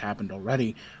has happened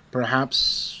already,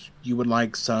 perhaps you would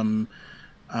like some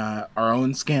our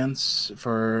own scans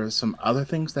for some other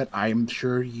things that I'm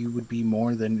sure you would be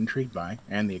more than intrigued by,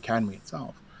 and the Academy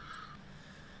itself.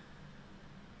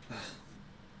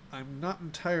 I'm not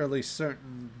entirely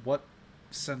certain what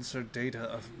sensor data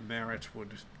of merit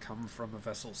would come from a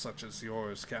vessel such as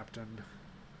yours, Captain.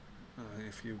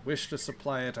 If you wish to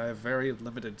supply it, I have very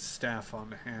limited staff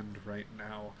on hand right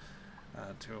now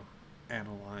to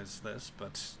analyze this,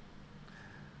 but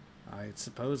I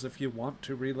suppose if you want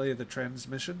to relay the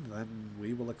transmission, then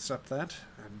we will accept that,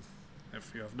 and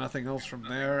if you have nothing else from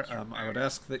there, I would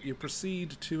ask that you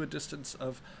proceed to a distance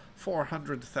of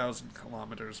 400,000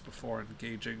 kilometers before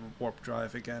engaging warp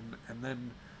drive again, and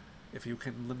then if you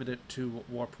can limit it to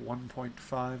warp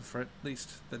 1.5 for at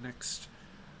least the next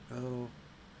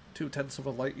 0.2 of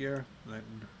a light year,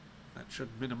 then that should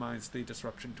minimize the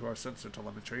disruption to our sensor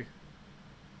telemetry.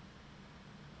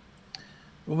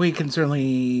 We can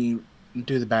certainly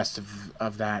do the best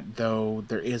of that, though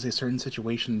there is a certain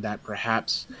situation that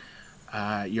perhaps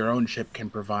your own ship can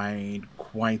provide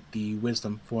quite the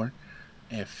wisdom for.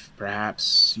 If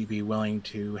perhaps you'd be willing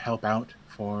to help out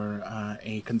for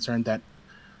a concern that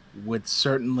would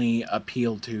certainly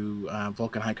appeal to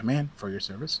Vulcan High Command for your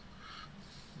service.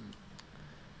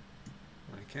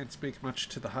 I can't speak much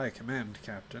to the High Command,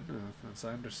 Captain. As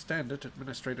I understand it,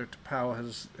 Administrator T'Pau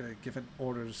has given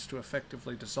orders to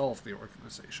effectively dissolve the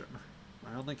organization.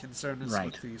 My only concern is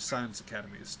with the Science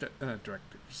Academy's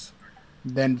directives.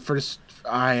 Then first,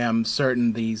 I am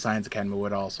certain the Science Academy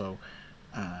would also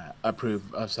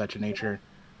approve of such a nature.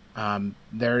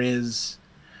 There is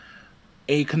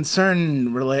a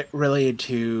concern related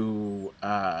to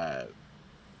a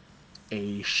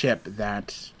ship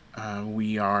that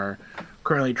we are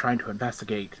currently trying to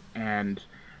investigate, and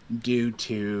due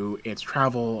to its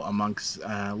travel amongst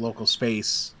local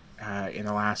space in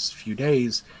the last few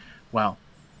days, well,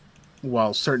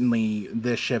 while certainly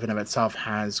this ship in of itself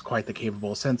has quite the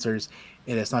capable sensors,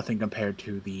 it is nothing compared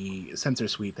to the sensor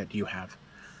suite that you have.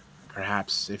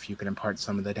 Perhaps if you could impart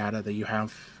some of the data that you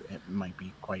have, it might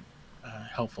be quite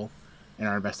helpful in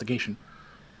our investigation.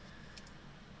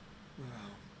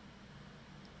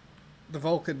 The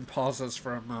Vulcan pauses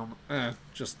for a moment,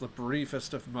 just the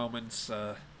briefest of moments.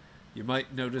 You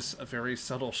might notice a very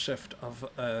subtle shift of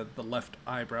the left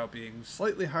eyebrow being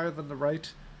slightly higher than the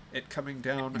right, it coming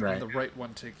down, and the right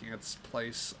one taking its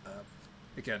place.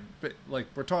 Again, like,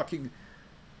 we're talking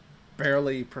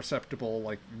barely perceptible,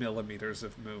 like, millimeters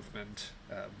of movement.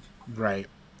 Right.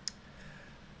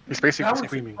 He's basically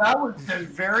screaming. That was a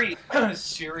very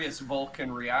serious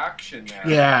Vulcan reaction there.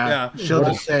 Yeah. She'll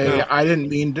just say, No. I didn't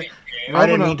mean to... I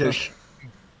didn't mean to...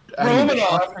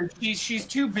 Romanoff, she's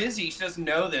too busy. She doesn't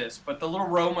know this, but the little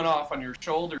Romanoff on your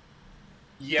shoulder...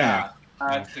 Yeah.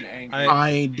 That's an angry...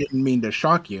 I didn't mean to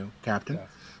shock you, Captain.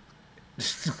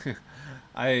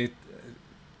 Yeah.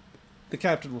 The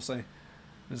captain will say,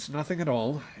 "There's nothing at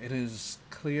all. It is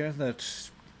clear that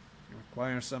you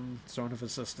require some sort of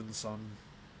assistance on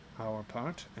our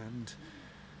part, and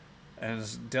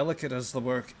as delicate as the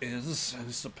work is,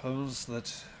 I suppose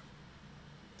that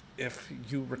if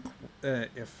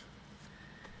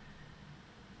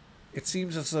it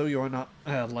seems as though you are not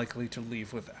likely to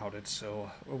leave without it,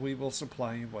 so we will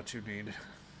supply you what you need.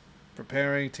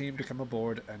 Prepare a team to come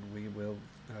aboard, and we will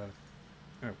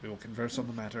converse on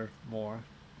the matter more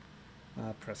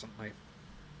presently."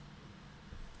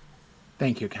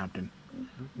 Thank you, Captain.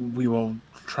 We will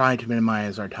try to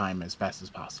minimize our time as best as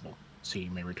possible, so you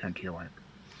may return to your work.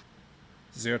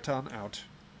 Zirtan out.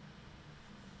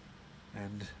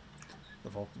 And the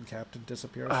Vulcan captain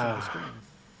disappears from the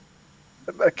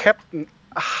screen. Captain,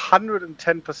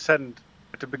 110%.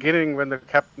 At the beginning, when the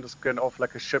captain is going off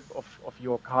like a ship of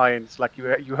your kind, it's like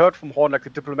you heard from Horn like the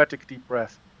diplomatic deep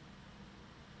breath.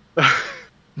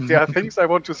 There are things I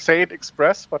want to say and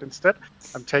express, but instead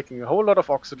I'm taking a whole lot of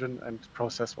oxygen and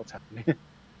process what's happening.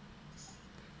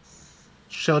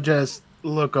 She'll just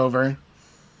look over.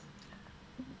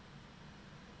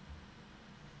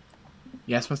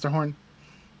 Yes, Mr. Horn?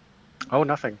 Oh,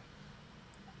 nothing.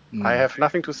 I have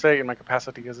nothing to say in my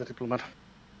capacity as a diplomat.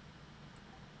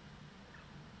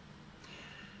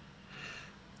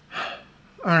 All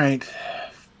right.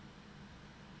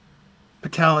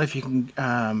 Patel, if you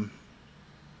can,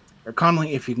 or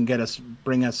Connolly, if you can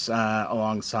bring us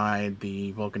alongside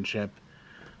the Vulcan ship.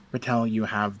 Patel, you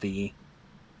have the.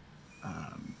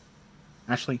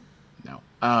 Actually, no.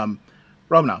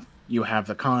 Romanov, you have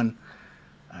the con.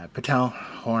 Patel,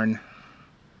 Horn.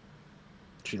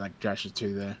 She gestures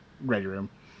to the ready room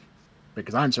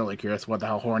because I'm certainly curious what the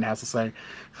hell Horn has to say.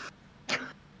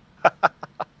 All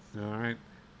right.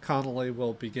 Connolly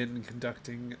will begin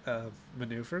conducting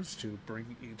maneuvers to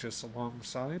bring Aegis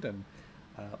alongside and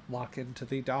lock into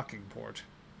the docking port.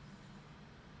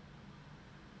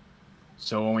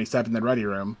 So when we step in the ready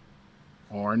room,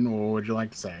 Horn, what would you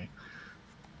like to say?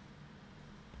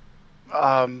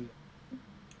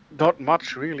 Not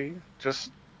much, really.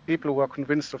 Just people who are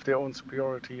convinced of their own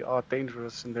superiority are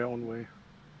dangerous in their own way.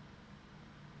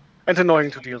 And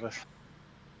annoying to deal with.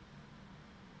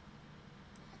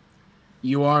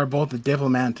 You are both a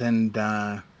diplomat and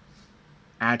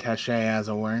attaché, as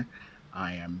it were.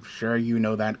 I am sure you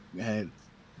know that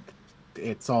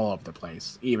it's all over the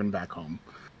place, even back home.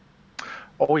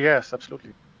 Oh, yes,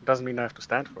 absolutely. Doesn't mean I have to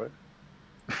stand for it.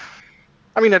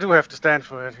 I mean, I do have to stand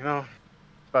for it,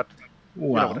 but Well,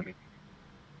 you know what I mean.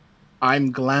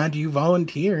 I'm glad you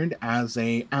volunteered as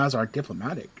our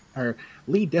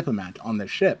lead diplomat on the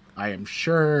ship. I am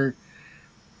sure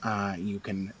you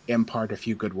can impart a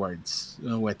few good words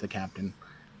with the captain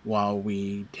while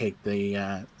we take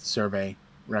the survey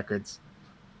records.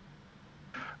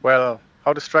 Well,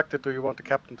 how distracted do you want the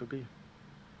captain to be?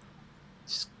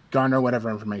 Just garner whatever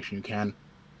information you can,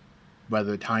 whether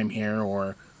the time here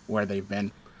or where they've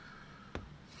been.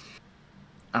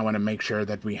 I want to make sure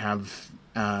that we have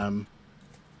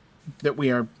that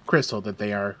we are crystal that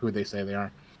they are who they say they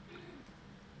are.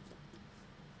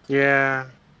 Yeah,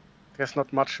 there's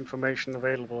not much information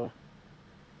available,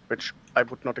 which I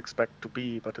would not expect to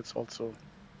be, but it's also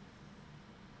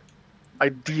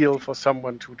ideal for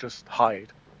someone to just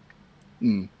hide.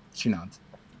 She nods.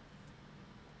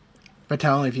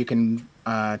 Patel, if you can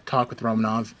talk with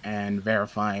Romanov and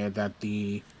verify that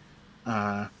the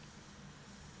sense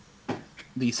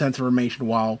of information,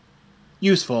 while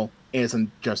useful,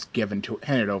 isn't just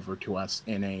handed over to us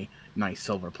in a nice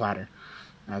silver platter,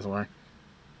 as it were.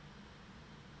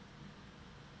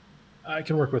 I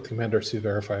can work with commanders to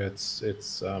verify it's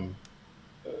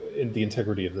in the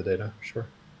integrity of the data. Sure.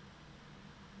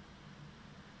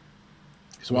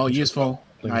 So while useful,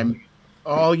 I'm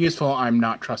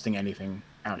not trusting anything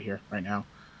out here right now,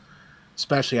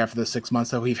 especially after the 6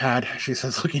 months that we've had. She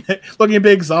says, looking a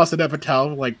bit exhausted at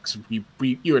Patel, like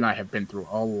you and I have been through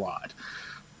a lot.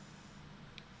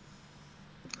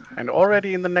 And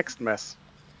already in the next mess.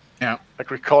 Yeah. Like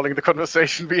recalling the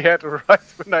conversation we had right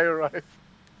when I arrived.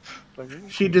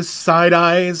 She just side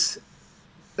eyes.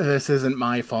 This isn't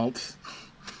my fault.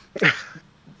 All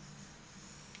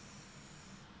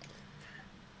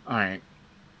right.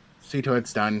 See to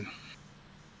it's done.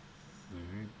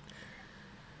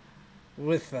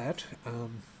 With that, I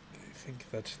think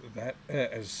that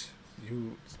as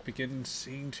you begin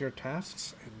seeing to your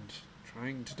tasks and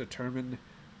trying to determine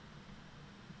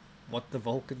what the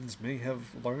Vulcans may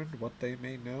have learned, what they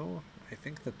may know, I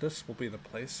think that this will be the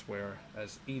place where,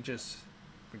 as Aegis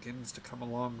begins to come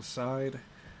alongside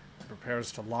and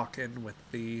prepares to lock in with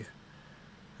the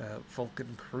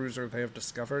Vulcan cruiser they have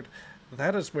discovered,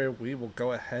 that is where we will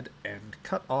go ahead and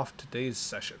cut off today's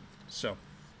session. So,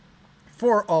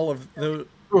 for all of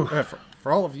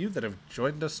for all of you that have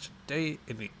joined us today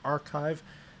in the archive,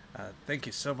 thank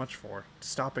you so much for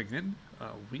stopping in.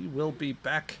 We will be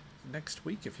back next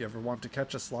week. If you ever want to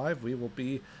catch us live, we will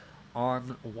be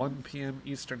on 1 p.m.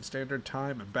 Eastern Standard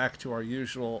Time and back to our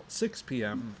usual 6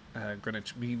 p.m.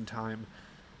 Greenwich Mean Time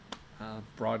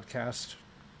broadcast.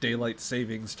 Daylight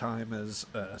savings time is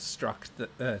struck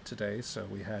today, so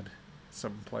we had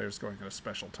some players going at a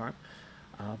special time.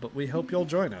 But we hope you'll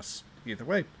join us either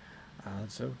way.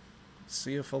 So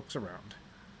see you folks around.